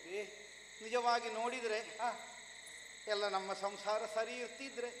 ಹೌದೇ? ನಿಜವಾಗಿ ನೋಡಿದ್ರೆ ಎಲ್ಲ ನಮ್ಮ ಸಂಸಾರ ಸರಿ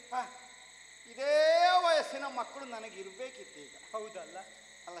ಇರ್ತಿದ್ರೆ ಇದೇ ವಯಸ್ಸಿನ ಮಕ್ಕಳು ನನಗಿರ್ಬೇಕಿತ್ತು ಈಗ. ಹೌದಲ್ಲ?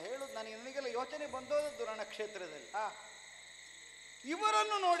 ಅಲ್ಲ ಹೇಳುದು, ನನಗೆಲ್ಲ ಯೋಚನೆ ಬಂದೋದದ್ದು ರಣಕ್ಷೇತ್ರದಲ್ಲಿ.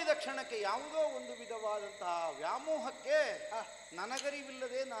 ಇವರನ್ನು ನೋಡಿದ ಕ್ಷಣಕ್ಕೆ ಯಾವುದೋ ಒಂದು ವಿಧವಾದಂತಹ ವ್ಯಾಮೋಹಕ್ಕೆ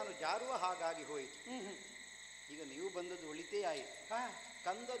ನನಗರಿವಿಲ್ಲದೆ ನಾನು ಜಾರುವ ಹಾಗಾಗಿ ಹೋಯಿತು. ಈಗ ನೀವು ಬಂದದ್ದು ಒಳಿತೇ ಆಯಿತು.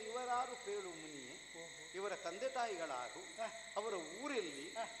 ಕಂದರು ಇವರಾರು ಪೇಳು ಮುನಿಯೇ, ಇವರ ತಂದೆ ತಾಯಿಗಳಾರು, ಅವರ ಊರಲ್ಲಿ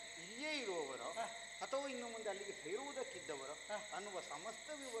ಇಲ್ಲಿಯೇ ಇರುವವರು ಅಥವಾ ಇನ್ನು ಮುಂದೆ ಅಲ್ಲಿಗೆ ಸೇರುವುದಕ್ಕಿದ್ದವರು ಅನ್ನುವ ಸಮಸ್ತ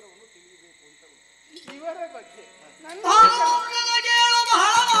ವಿವರವನ್ನು ತಿಳಿಯಬೇಕು ಅಂತ ಉಂಟು. ಇವರ ಬಗ್ಗೆ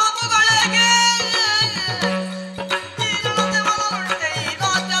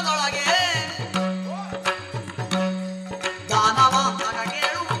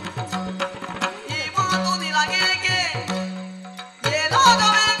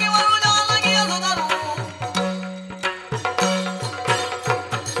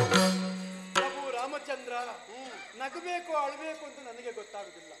ನಗಬೇಕು ಅಳಬೇಕು ಅಂತ ನನಗೆ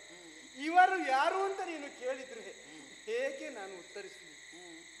ಗೊತ್ತಾಗುದಿಲ್ಲ. ಇವರು ಯಾರು ಅಂತ ನೀನು ಕೇಳಿದ್ರೆ ಹೇಗೆ ನಾನು ಉತ್ತರಿಸಲಿ?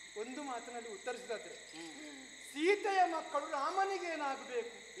 ಒಂದು ಮಾತಿನಲ್ಲಿ ಉತ್ತರಿಸಿದ್ರೆ ಸೀತೆಯ ಮಕ್ಕಳು ರಾಮನಿಗೆ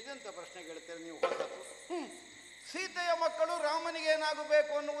ಏನಾಗಬೇಕು? ಇದೆಂತ ಪ್ರಶ್ನೆ ಕೇಳ್ತೇವೆ ನೀವು ಹೊಸತು? ಸೀತೆಯ ಮಕ್ಕಳು ರಾಮನಿಗೆ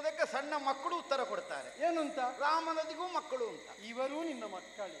ಏನಾಗಬೇಕು ಅನ್ನುವುದಕ್ಕೆ ಸಣ್ಣ ಮಕ್ಕಳು ಉತ್ತರ ಕೊಡ್ತಾರೆ. ಏನು ಅಂತ? ರಾಮನದಿಗೂ ಮಕ್ಕಳು ಅಂತ. ಇವರು ನಿನ್ನ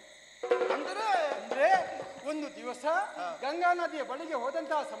ಮಕ್ಕಳು ಅಂದ್ರೆ ಒಂದು ದಿವಸ ಗಂಗಾ ನದಿಯ ಬಳಿಗೆ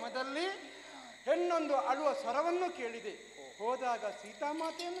ಹೋದಂತಹ ಸಮಯದಲ್ಲಿ ಹೆಣ್ಣೊಂದು ಅಳುವ ಸ್ವರವನ್ನು ಕೇಳಿದೆ. ಹೋದಾಗ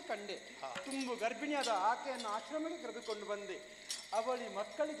ಸೀತಾಮಾತೆಯನ್ನು ಕಂಡೆ. ತುಂಬು ಗರ್ಭಿಣಿಯಾದ ಆಕೆಯನ್ನು ಆಶ್ರಮಕ್ಕೆ ಕರೆದುಕೊಂಡು ಬಂದೆ. ಅವಳಿ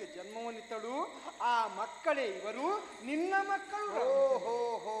ಮಕ್ಕಳಿಗೆ ಜನ್ಮವನ್ನಿತ್ತಳು. ಆ ಮಕ್ಕಳೇ ಇವರು, ನಿನ್ನ ಮಕ್ಕಳು. ಹೋ ಹೋ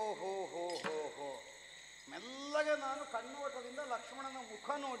ಹೋ ಹೋ ಹೋ ಹೋ. ಮೆಲ್ಲಗೆ ನಾನು ಕಣ್ಣೋಟದಿಂದ ಲಕ್ಷ್ಮಣನ ಮುಖ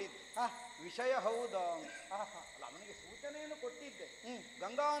ನೋಡಿದ್ದೆ. ವಿಷಯ ಹೌದಾ? ಅಲ್ಲ, ಅವನಿಗೆ ಸೂಚನೆಯನ್ನು ಕೊಟ್ಟಿದ್ದೆ.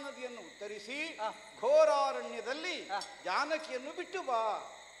 ಗಂಗಾ ನದಿಯನ್ನು ಉತ್ತರಿಸಿ ಘೋರಾರಣ್ಯದಲ್ಲಿ ಜಾನಕಿಯನ್ನು ಬಿಟ್ಟು ಬಾ.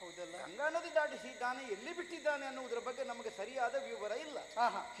 ಹೌದಲ್ಲ? ಗಂಗಾ ನದಿ ದಾಟಿಸಿದ್ದಾನೆ, ಎಲ್ಲಿ ಬಿಟ್ಟಿದ್ದಾನೆ ಅನ್ನುವುದರ ಬಗ್ಗೆ ನಮಗೆ ಸರಿಯಾದ ವಿವರ ಇಲ್ಲ.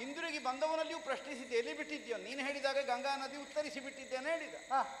 ಹಿಂದಿರುಗಿ ಬಂದವನಲ್ಲಿಯೂ ಪ್ರಶ್ನಿಸಿದ್ದೆ, ಎಲ್ಲಿ ಬಿಟ್ಟಿದ್ಯೋ? ನೀನು ಹೇಳಿದಾಗ ಗಂಗಾ ನದಿ ಉತ್ತರಿಸಿ ಬಿಟ್ಟಿದ್ದೇನೆ ಹೇಳಿದ.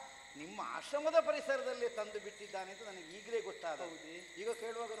 ನಿಮ್ಮ ಆಶ್ರಮದ ಪರಿಸರದಲ್ಲೇ ತಂದು ಬಿಟ್ಟಿದ್ದಾನೆ ಅಂತ ನನಗೆ ಈಗಲೇ ಗೊತ್ತಾದ. ಈಗ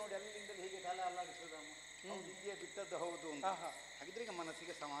ಕೇಳುವಾಗ ನೋಡಿ, ಅಲ್ಲಿಂದಲೇ ಹೀಗೆ ತಲೆ ಅಲ್ಲಾಡಿಸುವುದಮ್ಮ, ಇಲ್ಲಿಯೇ ಬಿಟ್ಟದ್ದು ಹೌದು ಅಂತ. ಹಾಗಿದ್ರೆ ಈಗ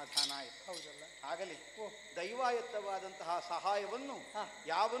ಮನಸ್ಸಿಗೆ ಸಮಾಧಾನ ಆಯಿತು. ಹೌದಲ್ಲ? ಆಗಲಿ ದೈವಾಯತ್ತವಾದಂತಹ ಸಹಾಯವನ್ನು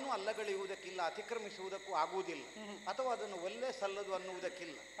ಯಾವನ್ನೂ ಅಲ್ಲಗಳೆಯುವುದಕ್ಕಿಲ್ಲ, ಅತಿಕ್ರಮಿಸುವುದಕ್ಕೂ ಆಗುವುದಿಲ್ಲ, ಅಥವಾ ಅದನ್ನು ಒಲ್ಲೆ ಸಲ್ಲದು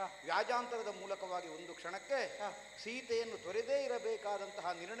ಅನ್ನುವುದಕ್ಕಿಲ್ಲ. ವ್ಯಾಜಾಂತರದ ಮೂಲಕವಾಗಿ ಒಂದು ಕ್ಷಣಕ್ಕೆ ಸೀತೆಯನ್ನು ತೊರೆದೇ ಇರಬೇಕಾದಂತಹ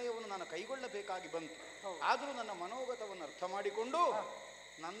ನಿರ್ಣಯವನ್ನು ನಾನು ಕೈಗೊಳ್ಳಬೇಕಾಗಿ ಬಂತು. ಆದರೂ ನನ್ನ ಮನೋಗತವನ್ನು ಅರ್ಥ ಮಾಡಿಕೊಂಡು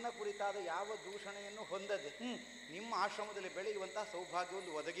ನನ್ನ ಕುರಿತಾದ ಯಾವ ದೂಷಣೆಯನ್ನು ಹೊಂದದೆ ನಿಮ್ಮ ಆಶ್ರಮದಲ್ಲಿ ಬೆಳೆಯುವಂತಹ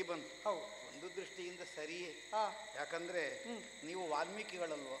ಸೌಭಾಗ್ಯವನ್ನು ಒದಗಿ ಬಂತು. ಒಂದು ದೃಷ್ಟಿಯಿಂದ ಸರಿಯೇ. ಯಾಕಂದ್ರೆ ನೀವು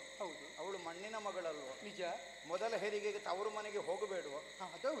ವಾಲ್ಮೀಕಿಗಳಲ್ವ? ಹೌದು. ಅವಳು ಮಣ್ಣಿನ ಮಗಳಲ್ವ? ನಿಜ. ಮೊದಲ ಹೆರಿಗೆಗೆ ತವರು ಮನೆಗೆ ಹೋಗಬೇಡುವ?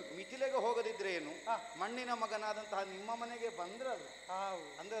 ಅದೌದು. ಮಿಥಿಲೆಗೆ ಹೋಗದಿದ್ರೆ ಏನು, ಮಣ್ಣಿನ ಮಗನಾದಂತಹ ನಿಮ್ಮ ಮನೆಗೆ ಬಂದ್ರಲ್ಲ,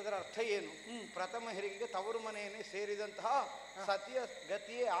 ಅಂದ್ರೆ ಅದರ ಅರ್ಥ ಏನು? ಪ್ರಥಮ ಹೆರಿಗೆಗೆ ತವರು ಮನೆಯನ್ನೇ ಸೇರಿದಂತಹ ಸತಿಯ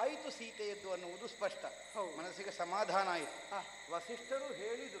ಗತಿಯೇ ಆಯಿತು ಸೀತೆಯದ್ದು ಅನ್ನುವುದು ಸ್ಪಷ್ಟ. ಮನಸ್ಸಿಗೆ ಸಮಾಧಾನ ಆಯಿತು. ವಸಿಷ್ಠರು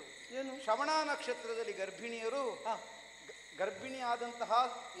ಹೇಳಿದರು, ಏನು? ಶ್ರವಣ ನಕ್ಷತ್ರದಲ್ಲಿ ಗರ್ಭಿಣಿಯಾದಂತಹ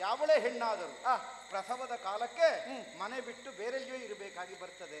ಯಾವಳೇ ಹೆಣ್ಣಾದರೂ ಪ್ರಸವದ ಕಾಲಕ್ಕೆ ಮನೆ ಬಿಟ್ಟು ಬೇರೆಲ್ಲಿಯೂ ಇರಬೇಕಾಗಿ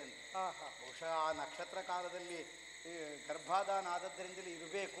ಬರ್ತದೆ ಅಂತ. ಬಹುಶಃ ಆ ನಕ್ಷತ್ರ ಕಾಲದಲ್ಲಿ ಗರ್ಭಾಧಾನ ಆದದ್ದರಿಂದಲೇ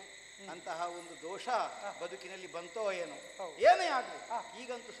ಇರಬೇಕು ಅಂತಹ ಒಂದು ದೋಷ ಬದುಕಿನಲ್ಲಿ ಬಂತೋ ಏನೋ. ಏನೇ ಆಗಲಿ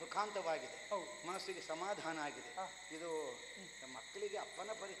ಈಗಂತೂ ಸುಖಾಂತವಾಗಿದೆ, ಮನಸ್ಸಿಗೆ ಸಮಾಧಾನ ಆಗಿದೆ. ಇದು ಮಕ್ಕಳಿಗೆ ಅಪ್ಪನ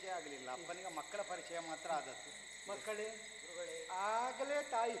ಪರಿಚಯ ಆಗಲಿಲ್ಲ, ಅಪ್ಪನಿಗೆ ಮಕ್ಕಳ ಪರಿಚಯ ಮಾತ್ರ ಆದದ್ದು. ಮಕ್ಕಳೇ, ಆಗಲೇ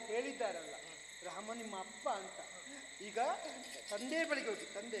ತಾಯಿ ಹೇಳಿದ್ದಾರಲ್ಲ, ರಾಮ ನಿಮ್ಮ ಅಪ್ಪ ಅಂತ. ಈಗ ತಂದೆ ಬಳಿಗೆ ಹೋಗಿ,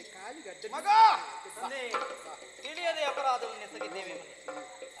 ತಂದೆ ಕಾಲಿಗೆ ಅಡ್ಡ ಮಗ ತಂದೆ ತಿಳಿಯದೆ ಅಪರಾಧವನ್ನು ಎಸಗಿದ್ದೇವೆ.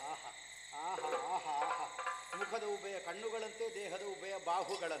 ಮುಖದ ಉಭಯ ಕಣ್ಣುಗಳಂತೆ, ದೇಹದ ಉಭಯ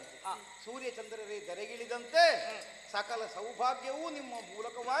ಬಾಹುಗಳಂತೆ, ಸೂರ್ಯಚಂದ್ರರೇ ಧರೆಗಿಳಿದಂತೆ ಸಕಲ ಸೌಭಾಗ್ಯವೂ ನಿಮ್ಮ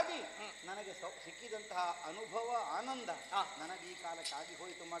ಮೂಲಕವಾಗಿ ನನಗೆ ಸಿಕ್ಕಿದಂತಹ ಅನುಭವ ಆನಂದ ನನಗೆ ಈ ಕಾಲಕ್ಕಾಗಿ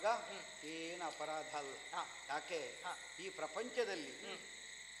ಹೋಯಿತು ಮಗ. ಏನು ಅಪರಾಧ ಅಲ್ಲ. ಯಾಕೆ ಈ ಪ್ರಪಂಚದಲ್ಲಿ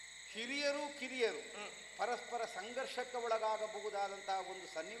ಹಿರಿಯರು ಕಿರಿಯರು ಪರಸ್ಪರ ಸಂಘರ್ಷಕ್ಕೆ ಒಳಗಾಗಬಹುದಾದಂತಹ ಒಂದು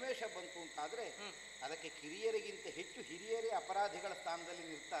ಸನ್ನಿವೇಶ ಬಂತು ಅಂತಾದ್ರೆ ಅದಕ್ಕೆ ಕಿರಿಯರಿಗಿಂತ ಹೆಚ್ಚು ಹಿರಿಯರೇ ಅಪರಾಧಿಗಳ ಸ್ಥಾನದಲ್ಲಿ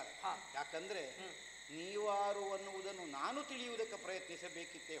ನಿಲ್ತಾರೆ. ಯಾಕಂದ್ರೆ ನೀವಾರು ಅನ್ನುವುದನ್ನು ನಾನು ತಿಳಿಯುವುದಕ್ಕೆ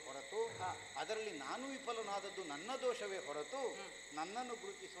ಪ್ರಯತ್ನಿಸಬೇಕಿತ್ತೇ ಹೊರತು ಅದರಲ್ಲಿ ನಾನು ವಿಫಲನಾದದ್ದು ನನ್ನ ದೋಷವೇ ಹೊರತು ನನ್ನನ್ನು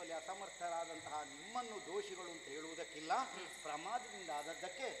ಗುರುತಿಸುವಲ್ಲಿ ಅಸಮರ್ಥರಾದಂತಹ ನಿಮ್ಮನ್ನು ದೋಷಿಗಳು ಅಂತ ಹೇಳುವುದಕ್ಕಿಲ್ಲ. ಪ್ರಮಾದದಿಂದ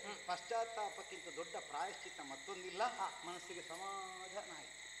ಆದದ್ದಕ್ಕೆ ಪಶ್ಚಾತ್ತಾಪಕ್ಕಿಂತ ದೊಡ್ಡ ಪ್ರಾಯಶ್ಚಿತ್ತ ಮತ್ತೊಂದಿಲ್ಲ. ಮನಸ್ಸಿಗೆ ಸಮಾಧಾನ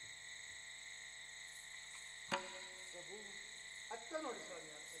ಆಯಿತು. ಅತ್ತ ನೋಡಿ ಸ್ವಾಮಿ,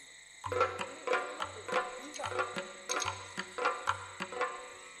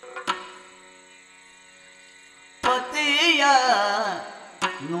 ಪತಿಯ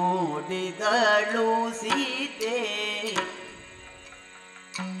ನೋಡಿದಳು ಸೀತೆ,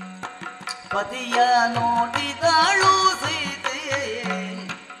 ಪತಿಯ ನೋಡಿದಳು ಸೀತೆ,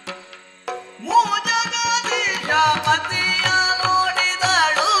 ಮೂಜಗದೀಶ ಪತಿಯ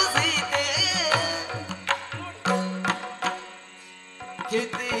ನೋಡಿದಳು ಸೀತೆ,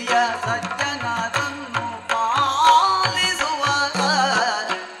 ಚಿತಿಯ ಸಜ್ಜನರನ್ನು ಪಾಲಿಸುವ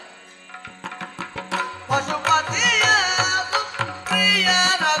ಪಶುಪತಿಯ ಪ್ರಿಯ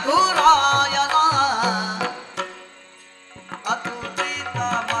ರಘುರಾಯನ ಅತುಲಿತ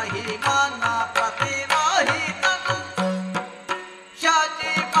ಮಹಿಮನ ಪ್ರತಿರಹಿತನು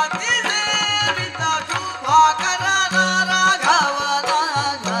ಶಚಿಪತಿ ಸೇವಿತ ಶುಭಾಕರನ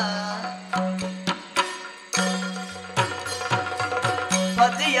ರಾಘವನ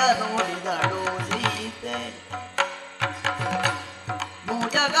ಪತಿಯ ನೋಡಿದಳು ಸೀತೆ,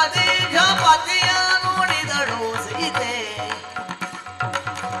 ಭುಜಗದೀಶ ಪತಿಯ ನೋಡಿದಳು ಸೀತೆ,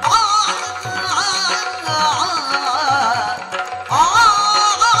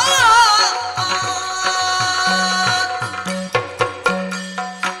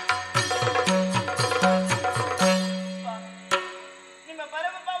 ನಿಮ್ಮ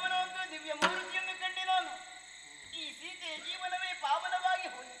ಪರಮ ಪಾವನವಂತ ದಿವ್ಯ ಮೂರ್ತಿಯನ್ನು ಕಂಡೆ ನಾನು. ಈ ಸೀತೆಯ ಜೀವನವೇ ಪಾವನವಾಗಿ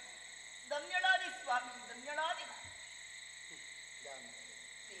ಹೋಗಿ ಧನ್ಯಳಾದಿ ಸ್ವಾಮಿ, ಧನ್ಯಳಾದಿ.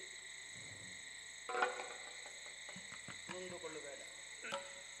 ನೊಂದುಕೊಳ್ಳಬೇಡ.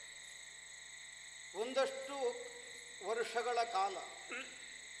 ಒಂದಷ್ಟು ವರ್ಷಗಳ ಕಾಲ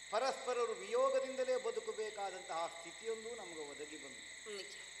ಪರಸ್ಪರರು ವಿಯೋಗದಿಂದಲೇ ಬದುಕಬೇಕಾದಂತಹ ಸ್ಥಿತಿಯೊಂದು ನಮಗೆ ಒದಗಿ ಬಂತು.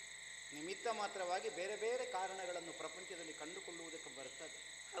 ನಿಮಿತ್ತ ಮಾತ್ರವಾಗಿ ಬೇರೆ ಬೇರೆ ಕಾರಣಗಳನ್ನು ಪ್ರಪಂಚದಲ್ಲಿ ಕಂಡುಕೊಳ್ಳುವುದಕ್ಕೆ ಬರ್ತದೆ.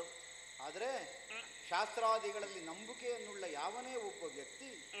 ಆದರೆ ಶಾಸ್ತ್ರಾದಿಗಳಲ್ಲಿ ನಂಬಿಕೆಯನ್ನುಳ್ಳ ಯಾವನೇ ಒಬ್ಬ ವ್ಯಕ್ತಿ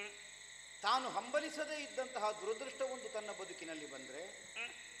ತಾನು ಹಂಬಲಿಸದೇ ಇದ್ದಂತಹ ದುರದೃಷ್ಟವೊಂದು ತನ್ನ ಬದುಕಿನಲ್ಲಿ ಬಂದರೆ,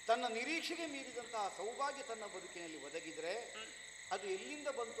 ತನ್ನ ನಿರೀಕ್ಷೆಗೆ ಮೀರಿದಂತಹ ಸೌಭಾಗ್ಯ ತನ್ನ ಬದುಕಿನಲ್ಲಿ ಒದಗಿದರೆ ಅದು ಎಲ್ಲಿಂದ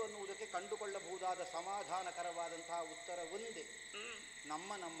ಬಂತು ಅನ್ನುವುದಕ್ಕೆ ಕಂಡುಕೊಳ್ಳಬಹುದಾದ ಸಮಾಧಾನಕರವಾದಂತಹ ಉತ್ತರ ಒಂದೇ,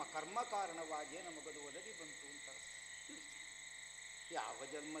 ನಮ್ಮ ಕರ್ಮ ಕಾರಣವಾಗಿಯೇ ನಮಗದು ಒದಗಿ ಬಂತು ಅಂತ. ಯಾವ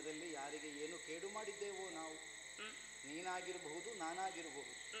ಜನ್ಮದಲ್ಲಿ ಯಾರಿಗೆ ಏನು ಕೇಡು ಮಾಡಿದ್ದೇವೋ ನಾವು, ನೀನಾಗಿರಬಹುದು,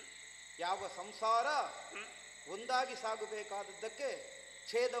 ನಾನಾಗಿರಬಹುದು. ಯಾವ ಸಂಸಾರ ಒಂದಾಗಿ ಸಾಗಬೇಕಾದದ್ದಕ್ಕೆ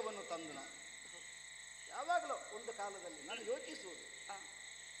ಛೇದವನ್ನು ತಂದು ನಾನು ಯಾವಾಗಲೂ ಒಂದು ಕಾಲದಲ್ಲಿ ನಾನು ಯೋಚಿಸುವುದು,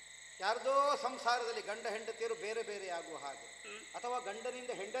 ಯಾರ್ದೋ ಸಂಸಾರದಲ್ಲಿ ಗಂಡ ಹೆಂಡತಿಯರು ಬೇರೆ ಬೇರೆ ಆಗುವ ಹಾಗೆ, ಅಥವಾ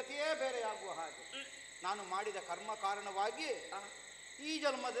ಗಂಡನಿಂದ ಹೆಂಡತಿಯೇ ಬೇರೆ ಆಗುವ ಹಾಗೆ ನಾನು ಮಾಡಿದ ಕರ್ಮ ಕಾರಣವಾಗಿ ಈ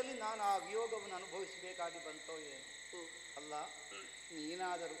ಜನ್ಮದಲ್ಲಿ ನಾನು ಆ ವಿಯೋಗವನ್ನು ಅನುಭವಿಸಬೇಕಾಗಿ ಬಂತೋ ಏನು. ಅಲ್ಲ,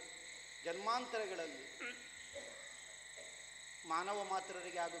 ನೀನಾದರೂ ಜನ್ಮಾಂತರಗಳಲ್ಲಿ ಮಾನವ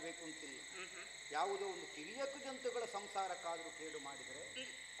ಮಾತ್ರರಿಗೆ ಆಗಬೇಕು ಅಂತಿಲ್ಲ, ಯಾವುದೋ ಒಂದು ಕಿರಿಯಕು ಜಂತುಗಳ ಸಂಸಾರಕ್ಕಾದರೂ ಕೇಡು ಮಾಡಿದರೆ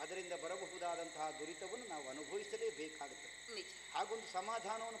ಅದರಿಂದ ಬರಬಹುದಾದಂತಹ ದುರಿತವನ್ನು ನಾವು ಅನುಭವಿಸಲೇಬೇಕಾಗುತ್ತದೆ. ಹಾಗೊಂದು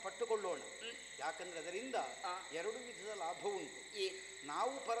ಸಮಾಧಾನವನ್ನು ಪಟ್ಟುಕೊಳ್ಳೋಣ. ಯಾಕಂದ್ರೆ ಅದರಿಂದ ಎರಡು ವಿಧದ ಲಾಭ ಉಂಟು.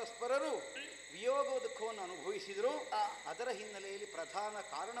 ನಾವು ಪರಸ್ಪರರು ವಿಯೋಗ ದುಃಖವನ್ನು ಅನುಭವಿಸಿದರೂ ಅದರ ಹಿನ್ನೆಲೆಯಲ್ಲಿ ಪ್ರಧಾನ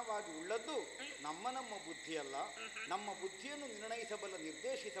ಕಾರಣವಾಗಿ ಉಳ್ಳದ್ದು ನಮ್ಮ ಬುದ್ಧಿಯಲ್ಲ, ನಮ್ಮ ಬುದ್ಧಿಯನ್ನು ನಿರ್ಣಯಿಸಬಲ್ಲ,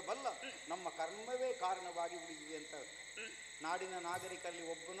 ನಿರ್ದೇಶಿಸಬಲ್ಲ ನಮ್ಮ ಕರ್ಮವೇ ಕಾರಣವಾಗಿ ಉಳಿದಿದೆ ಅಂತ. ನಾಡಿನ ನಾಗರಿಕರಲ್ಲಿ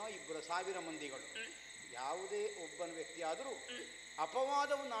ಒಬ್ಬನೋ ಇಬ್ಬರು 1000 ಮಂದಿಗಳು, ಯಾವುದೇ ಒಬ್ಬನ ವ್ಯಕ್ತಿಯಾದರೂ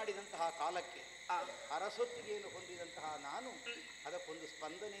ಅಪವಾದವನ್ನು ಆಡಿದಂತಹ ಕಾಲಕ್ಕೆ ಅರಸೊತ್ತಿಗೆಯನ್ನು ಹೊಂದಿದಂತಹ ನಾನು ಅದಕ್ಕೊಂದು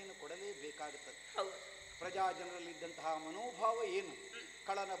ಸ್ಪಂದನೆಯನ್ನು ಕೊಡಲೇಬೇಕಾಗುತ್ತದೆ. ಪ್ರಜಾ ಜನರಲ್ಲಿದ್ದಂತಹ ಮನೋಭಾವ ಏನು,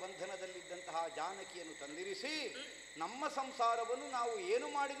 ಕಳನ ಬಂಧನದಲ್ಲಿದ್ದಂತಹ ಜಾನಕಿಯನ್ನು ತಂದಿರಿಸಿ ನಮ್ಮ ಸಂಸಾರವನ್ನು ನಾವು ಏನು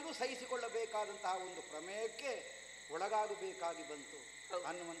ಮಾಡಿದರೂ ಸಹಿಸಿಕೊಳ್ಳಬೇಕಾದಂತಹ ಒಂದು ಪ್ರಮೇಯಕ್ಕೆ ಒಳಗಾಗಬೇಕಾಗಿ ಬಂತು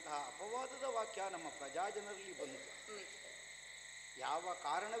ಅನ್ನುವಂತಹ ಅಪವಾದದ ವಾಕ್ಯ ನಮ್ಮ ಪ್ರಜಾ ಜನರಲ್ಲಿ ಬಂತು. ಯಾವ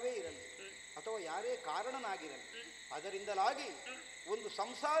ಕಾರಣವೇ ಇರಲಿ ಅಥವಾ ಯಾರೇ ಕಾರಣನಾಗಿರಲಿ, ಅದರಿಂದಲಾಗಿ ಒಂದು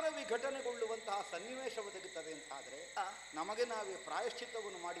ಸಂಸಾರ ವಿಘಟನೆಗೊಳ್ಳುವಂತಹ ಸನ್ನಿವೇಶ ಒದಗುತ್ತದೆ ಅಂತಾದರೆ ನಮಗೆ ನಾವೇ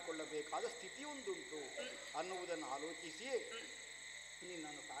ಪ್ರಾಯಶ್ಚಿತ್ತವನ್ನು ಮಾಡಿಕೊಳ್ಳಬೇಕಾದ ಸ್ಥಿತಿಯೊಂದುಂಟು ಅನ್ನುವುದನ್ನು ಆಲೋಚಿಸಿಯೇ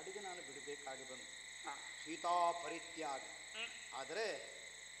ನಿನ್ನನ್ನು ಕಾಡಿಗೆ ನಾನು ಬಿಡಬೇಕಾಗಿ ಬಂತು. ಸೀತಾ ಪರಿತ್ಯಾಗ. ಆದರೆ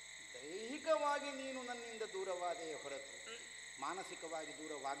ದೈಹಿಕವಾಗಿ ನೀನು ನನ್ನಿಂದ ದೂರವಾದೆಯೇ ಹೊರತು ಮಾನಸಿಕವಾಗಿ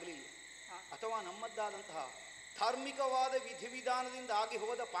ದೂರವಾಗಲಿಲ್ಲ. ಅಥವಾ ನಮ್ಮದ್ದಾದಂತಹ ಧಾರ್ಮಿಕವಾದ ವಿಧಿವಿಧಾನದಿಂದ ಆಗಿ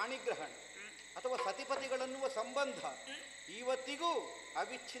ಹೋದ ಪಾಣಿಗ್ರಹಣ ಅಥವಾ ಸತಿಪತಿಗಳನ್ನುವ ಸಂಬಂಧ ಇವತ್ತಿಗೂ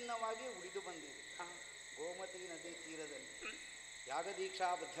ಅವಿಚ್ಛಿನ್ನವಾಗಿ ಉಳಿದು ಬಂದಿದೆ. ಗೋಮತಿ ನದಿ ತೀರದಲ್ಲಿ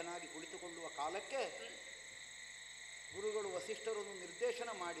ಯಾಗದೀಕ್ಷಾಬದ್ಧನಾಗಿ ಕುಳಿತುಕೊಳ್ಳುವ ಕಾಲಕ್ಕೆ ಗುರುಗಳು ವಸಿಷ್ಠರನ್ನು ನಿರ್ದೇಶನ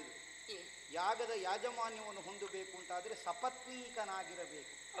ಮಾಡಿದರು. ಯಾಗದ ಯಾಜಮಾನ್ಯವನ್ನು ಹೊಂದಬೇಕು ಅಂತಾದರೆ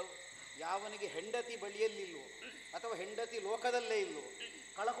ಸಪತ್ನೀಕನಾಗಿರಬೇಕು. ಯಾವನಿಗೆ ಹೆಂಡತಿ ಬಳಿಯಲ್ಲಿಲ್ವೋ ಅಥವಾ ಹೆಂಡತಿ ಲೋಕದಲ್ಲೇ ಇಲ್ವೋ,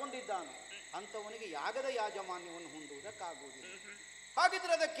 ಕಳಕೊಂಡಿದ್ದಾನೋ ಅಂಥವನಿಗೆ ಯಾಗದ ಯಾಜಮಾನ್ಯವನ್ನು ಹೊಂದುವುದಕ್ಕಾಗುವುದಿಲ್ಲ.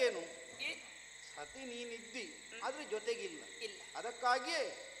 ಹಾಗಿದ್ರೆ ಅದಕ್ಕೇನು? ಸತಿ ನೀನಿದ್ದಿ, ಆದರೆ ಜೊತೆಗಿಲ್ಲ. ಅದಕ್ಕಾಗಿಯೇ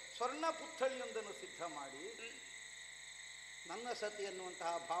ಸ್ವರ್ಣ ಪುತ್ಥಳಿಯೊಂದನ್ನು ಸಿದ್ಧ ಮಾಡಿ ನನ್ನ ಸತಿ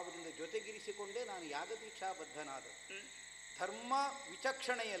ಅನ್ನುವಂತಹ ಭಾವದಿಂದ ಜೊತೆಗಿರಿಸಿಕೊಂಡೇ ನಾನು ಯಾಗದೀಕ್ಷಾಬದ್ಧನಾದ. ಧರ್ಮ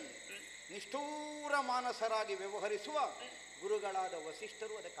ವಿಚಕ್ಷಣೆಯಲ್ಲಿ ನಿಷ್ಠೂರ ಮಾನಸರಾಗಿ ವ್ಯವಹರಿಸುವ ಗುರುಗಳಾದ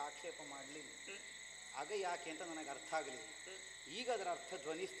ವಸಿಷ್ಠರು ಅದಕ್ಕೆ ಆಕ್ಷೇಪ ಮಾಡಲಿಲ್ಲ. ಆಗ ಯಾಕೆ ಅಂತ ನನಗೆ ಅರ್ಥ ಆಗಲಿಲ್ಲ. ಈಗ ಅದರ ಅರ್ಥ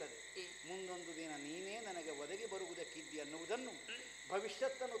ಧ್ವನಿಸ್ತದೆ. ಮುಂದೊಂದು ದಿನ ನೀನೇ ನನಗೆ ಒದಗಿ ಬರುವುದಕ್ಕಿದ್ದಿ ಅನ್ನುವುದನ್ನು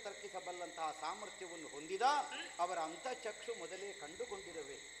ಭವಿಷ್ಯತ್ತನ್ನು ತರ್ಕಿಸಬಲ್ಲಂತಹ ಸಾಮರ್ಥ್ಯವನ್ನು ಹೊಂದಿದ ಅವರ ಅಂತಃಚಕ್ಷು ಮೊದಲೇ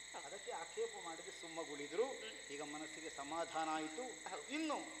ಕಂಡುಕೊಂಡಿರಬೇಕು. ಅದಕ್ಕೆ ಆಕ್ಷೇಪ ಮಾಡಿದ ಸುಮ್ಮಗುಳಿದ್ರು. ಈಗ ಮನಸ್ಸಿಗೆ ಸಮಾಧಾನ ಆಯಿತು.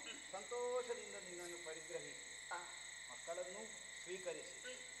 ಇನ್ನು ಸಂತೋಷದಿಂದ ನಿನ್ನನ್ನು ಪರಿಗ್ರಹಿಸಿ ಮಕ್ಕಳನ್ನು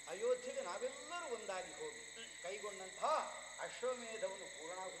ಸ್ವೀಕರಿಸಿ ಅಯೋಧ್ಯೆಗೆ ನಾವೆಲ್ಲರೂ ಒಂದಾಗಿ ಹೋಗಿ ಕೈಗೊಂಡಂತಹ ಅಶ್ವಮೇಧವನ್ನು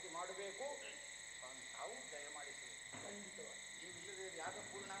ಪೂರ್ಣಾಹುತಿ ಮಾಡಬೇಕು. ಸ್ವಾಮಿ ತಾವು ದಯಮಾಡಿಸಬೇಕು. ಖಂಡಿತವಾಗಿ ನೀವಿಲ್ಲದೆ ಯಾಗ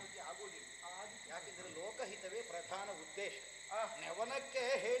ಪೂರ್ಣಾಹುತಿ ಆಗುವುದಿಲ್ಲ. ಯಾಕೆಂದರೆ ಲೋಕಹಿತವೇ ಪ್ರಧಾನ ಉದ್ದೇಶ. ನೆವನಕ್ಕೆ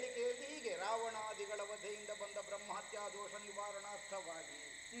ಹೇಳಿಕೆಯಲ್ಲಿ ಹೀಗೆ ರಾವಣಾದಿಗಳ ವಧೆಯಿಂದ ಬಂದ ಬ್ರಹ್ಮಹತ್ಯಾ ದೋಷ ನಿವಾರಣಾರ್ಥವಾಗಿ.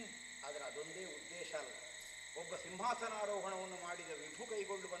 ಆದರೆ ಅದೊಂದೇ ಉದ್ದೇಶ ಅಲ್ಲ. ಒಬ್ಬ ಸಿಂಹಾಸನಾರೋಹಣವನ್ನು ಮಾಡಿದ ವಿಭು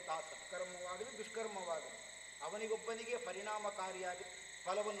ಕೈಗೊಳ್ಳುವಂತಹ ಸತ್ಕರ್ಮವಾಗಲಿ ದುಷ್ಕರ್ಮವಾಗಲಿ ಅವನಿಗೊಬ್ಬನಿಗೆ ಪರಿಣಾಮಕಾರಿಯಾಗಿ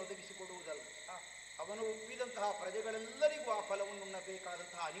ಫಲವನ್ನು ಒದಗಿಸಿಕೊಡುವುದಲ್ಲ. ಅವನು ಒಪ್ಪಿದಂತಹ ಪ್ರಜೆಗಳೆಲ್ಲರಿಗೂ ಆ ಫಲವನ್ನು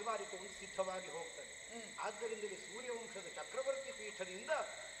ಉಣ್ಣಬೇಕಾದಂತಹ ಅನಿವಾರ್ಯತೆ ಒಂದು ಸಿದ್ಧವಾಗಿ ಹೋಗ್ತದೆ. ಆದ್ದರಿಂದಲೇ ಸೂರ್ಯವಂಶದ ಚಕ್ರವರ್ತಿ ಪೀಠದಿಂದ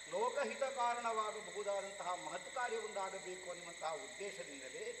ಲೋಕಹಿತ ಕಾರಣವಾಗಬಹುದಾದಂತಹ ಮಹತ್ ಕಾರ್ಯವೊಂದಾಗಬೇಕು ಅನ್ನುವಂತಹ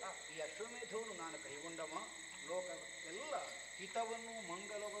ಉದ್ದೇಶದಿಂದಲೇ ಈ ಅಶ್ವಮೇಧವನ್ನು ನಾನು ಕೈಗೊಂಡಮ. ಲೋಕವೆಲ್ಲ ಹಿತವನ್ನು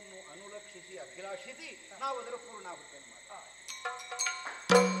ಮಂಗಲವನ್ನು ಅನುಲಕ್ಷಿಸಿ ಅಭಿಲಾಷಿಸಿ ನಾವು ಅದರ ಪೂರ್ಣಾಹುತಿಯನ್ನು ಮಾಡಿ.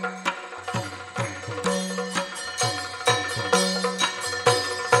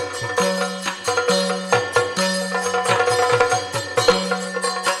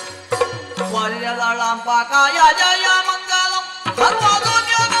 ಜಯ ಮಂಗಲಂ ಸರ್ವದ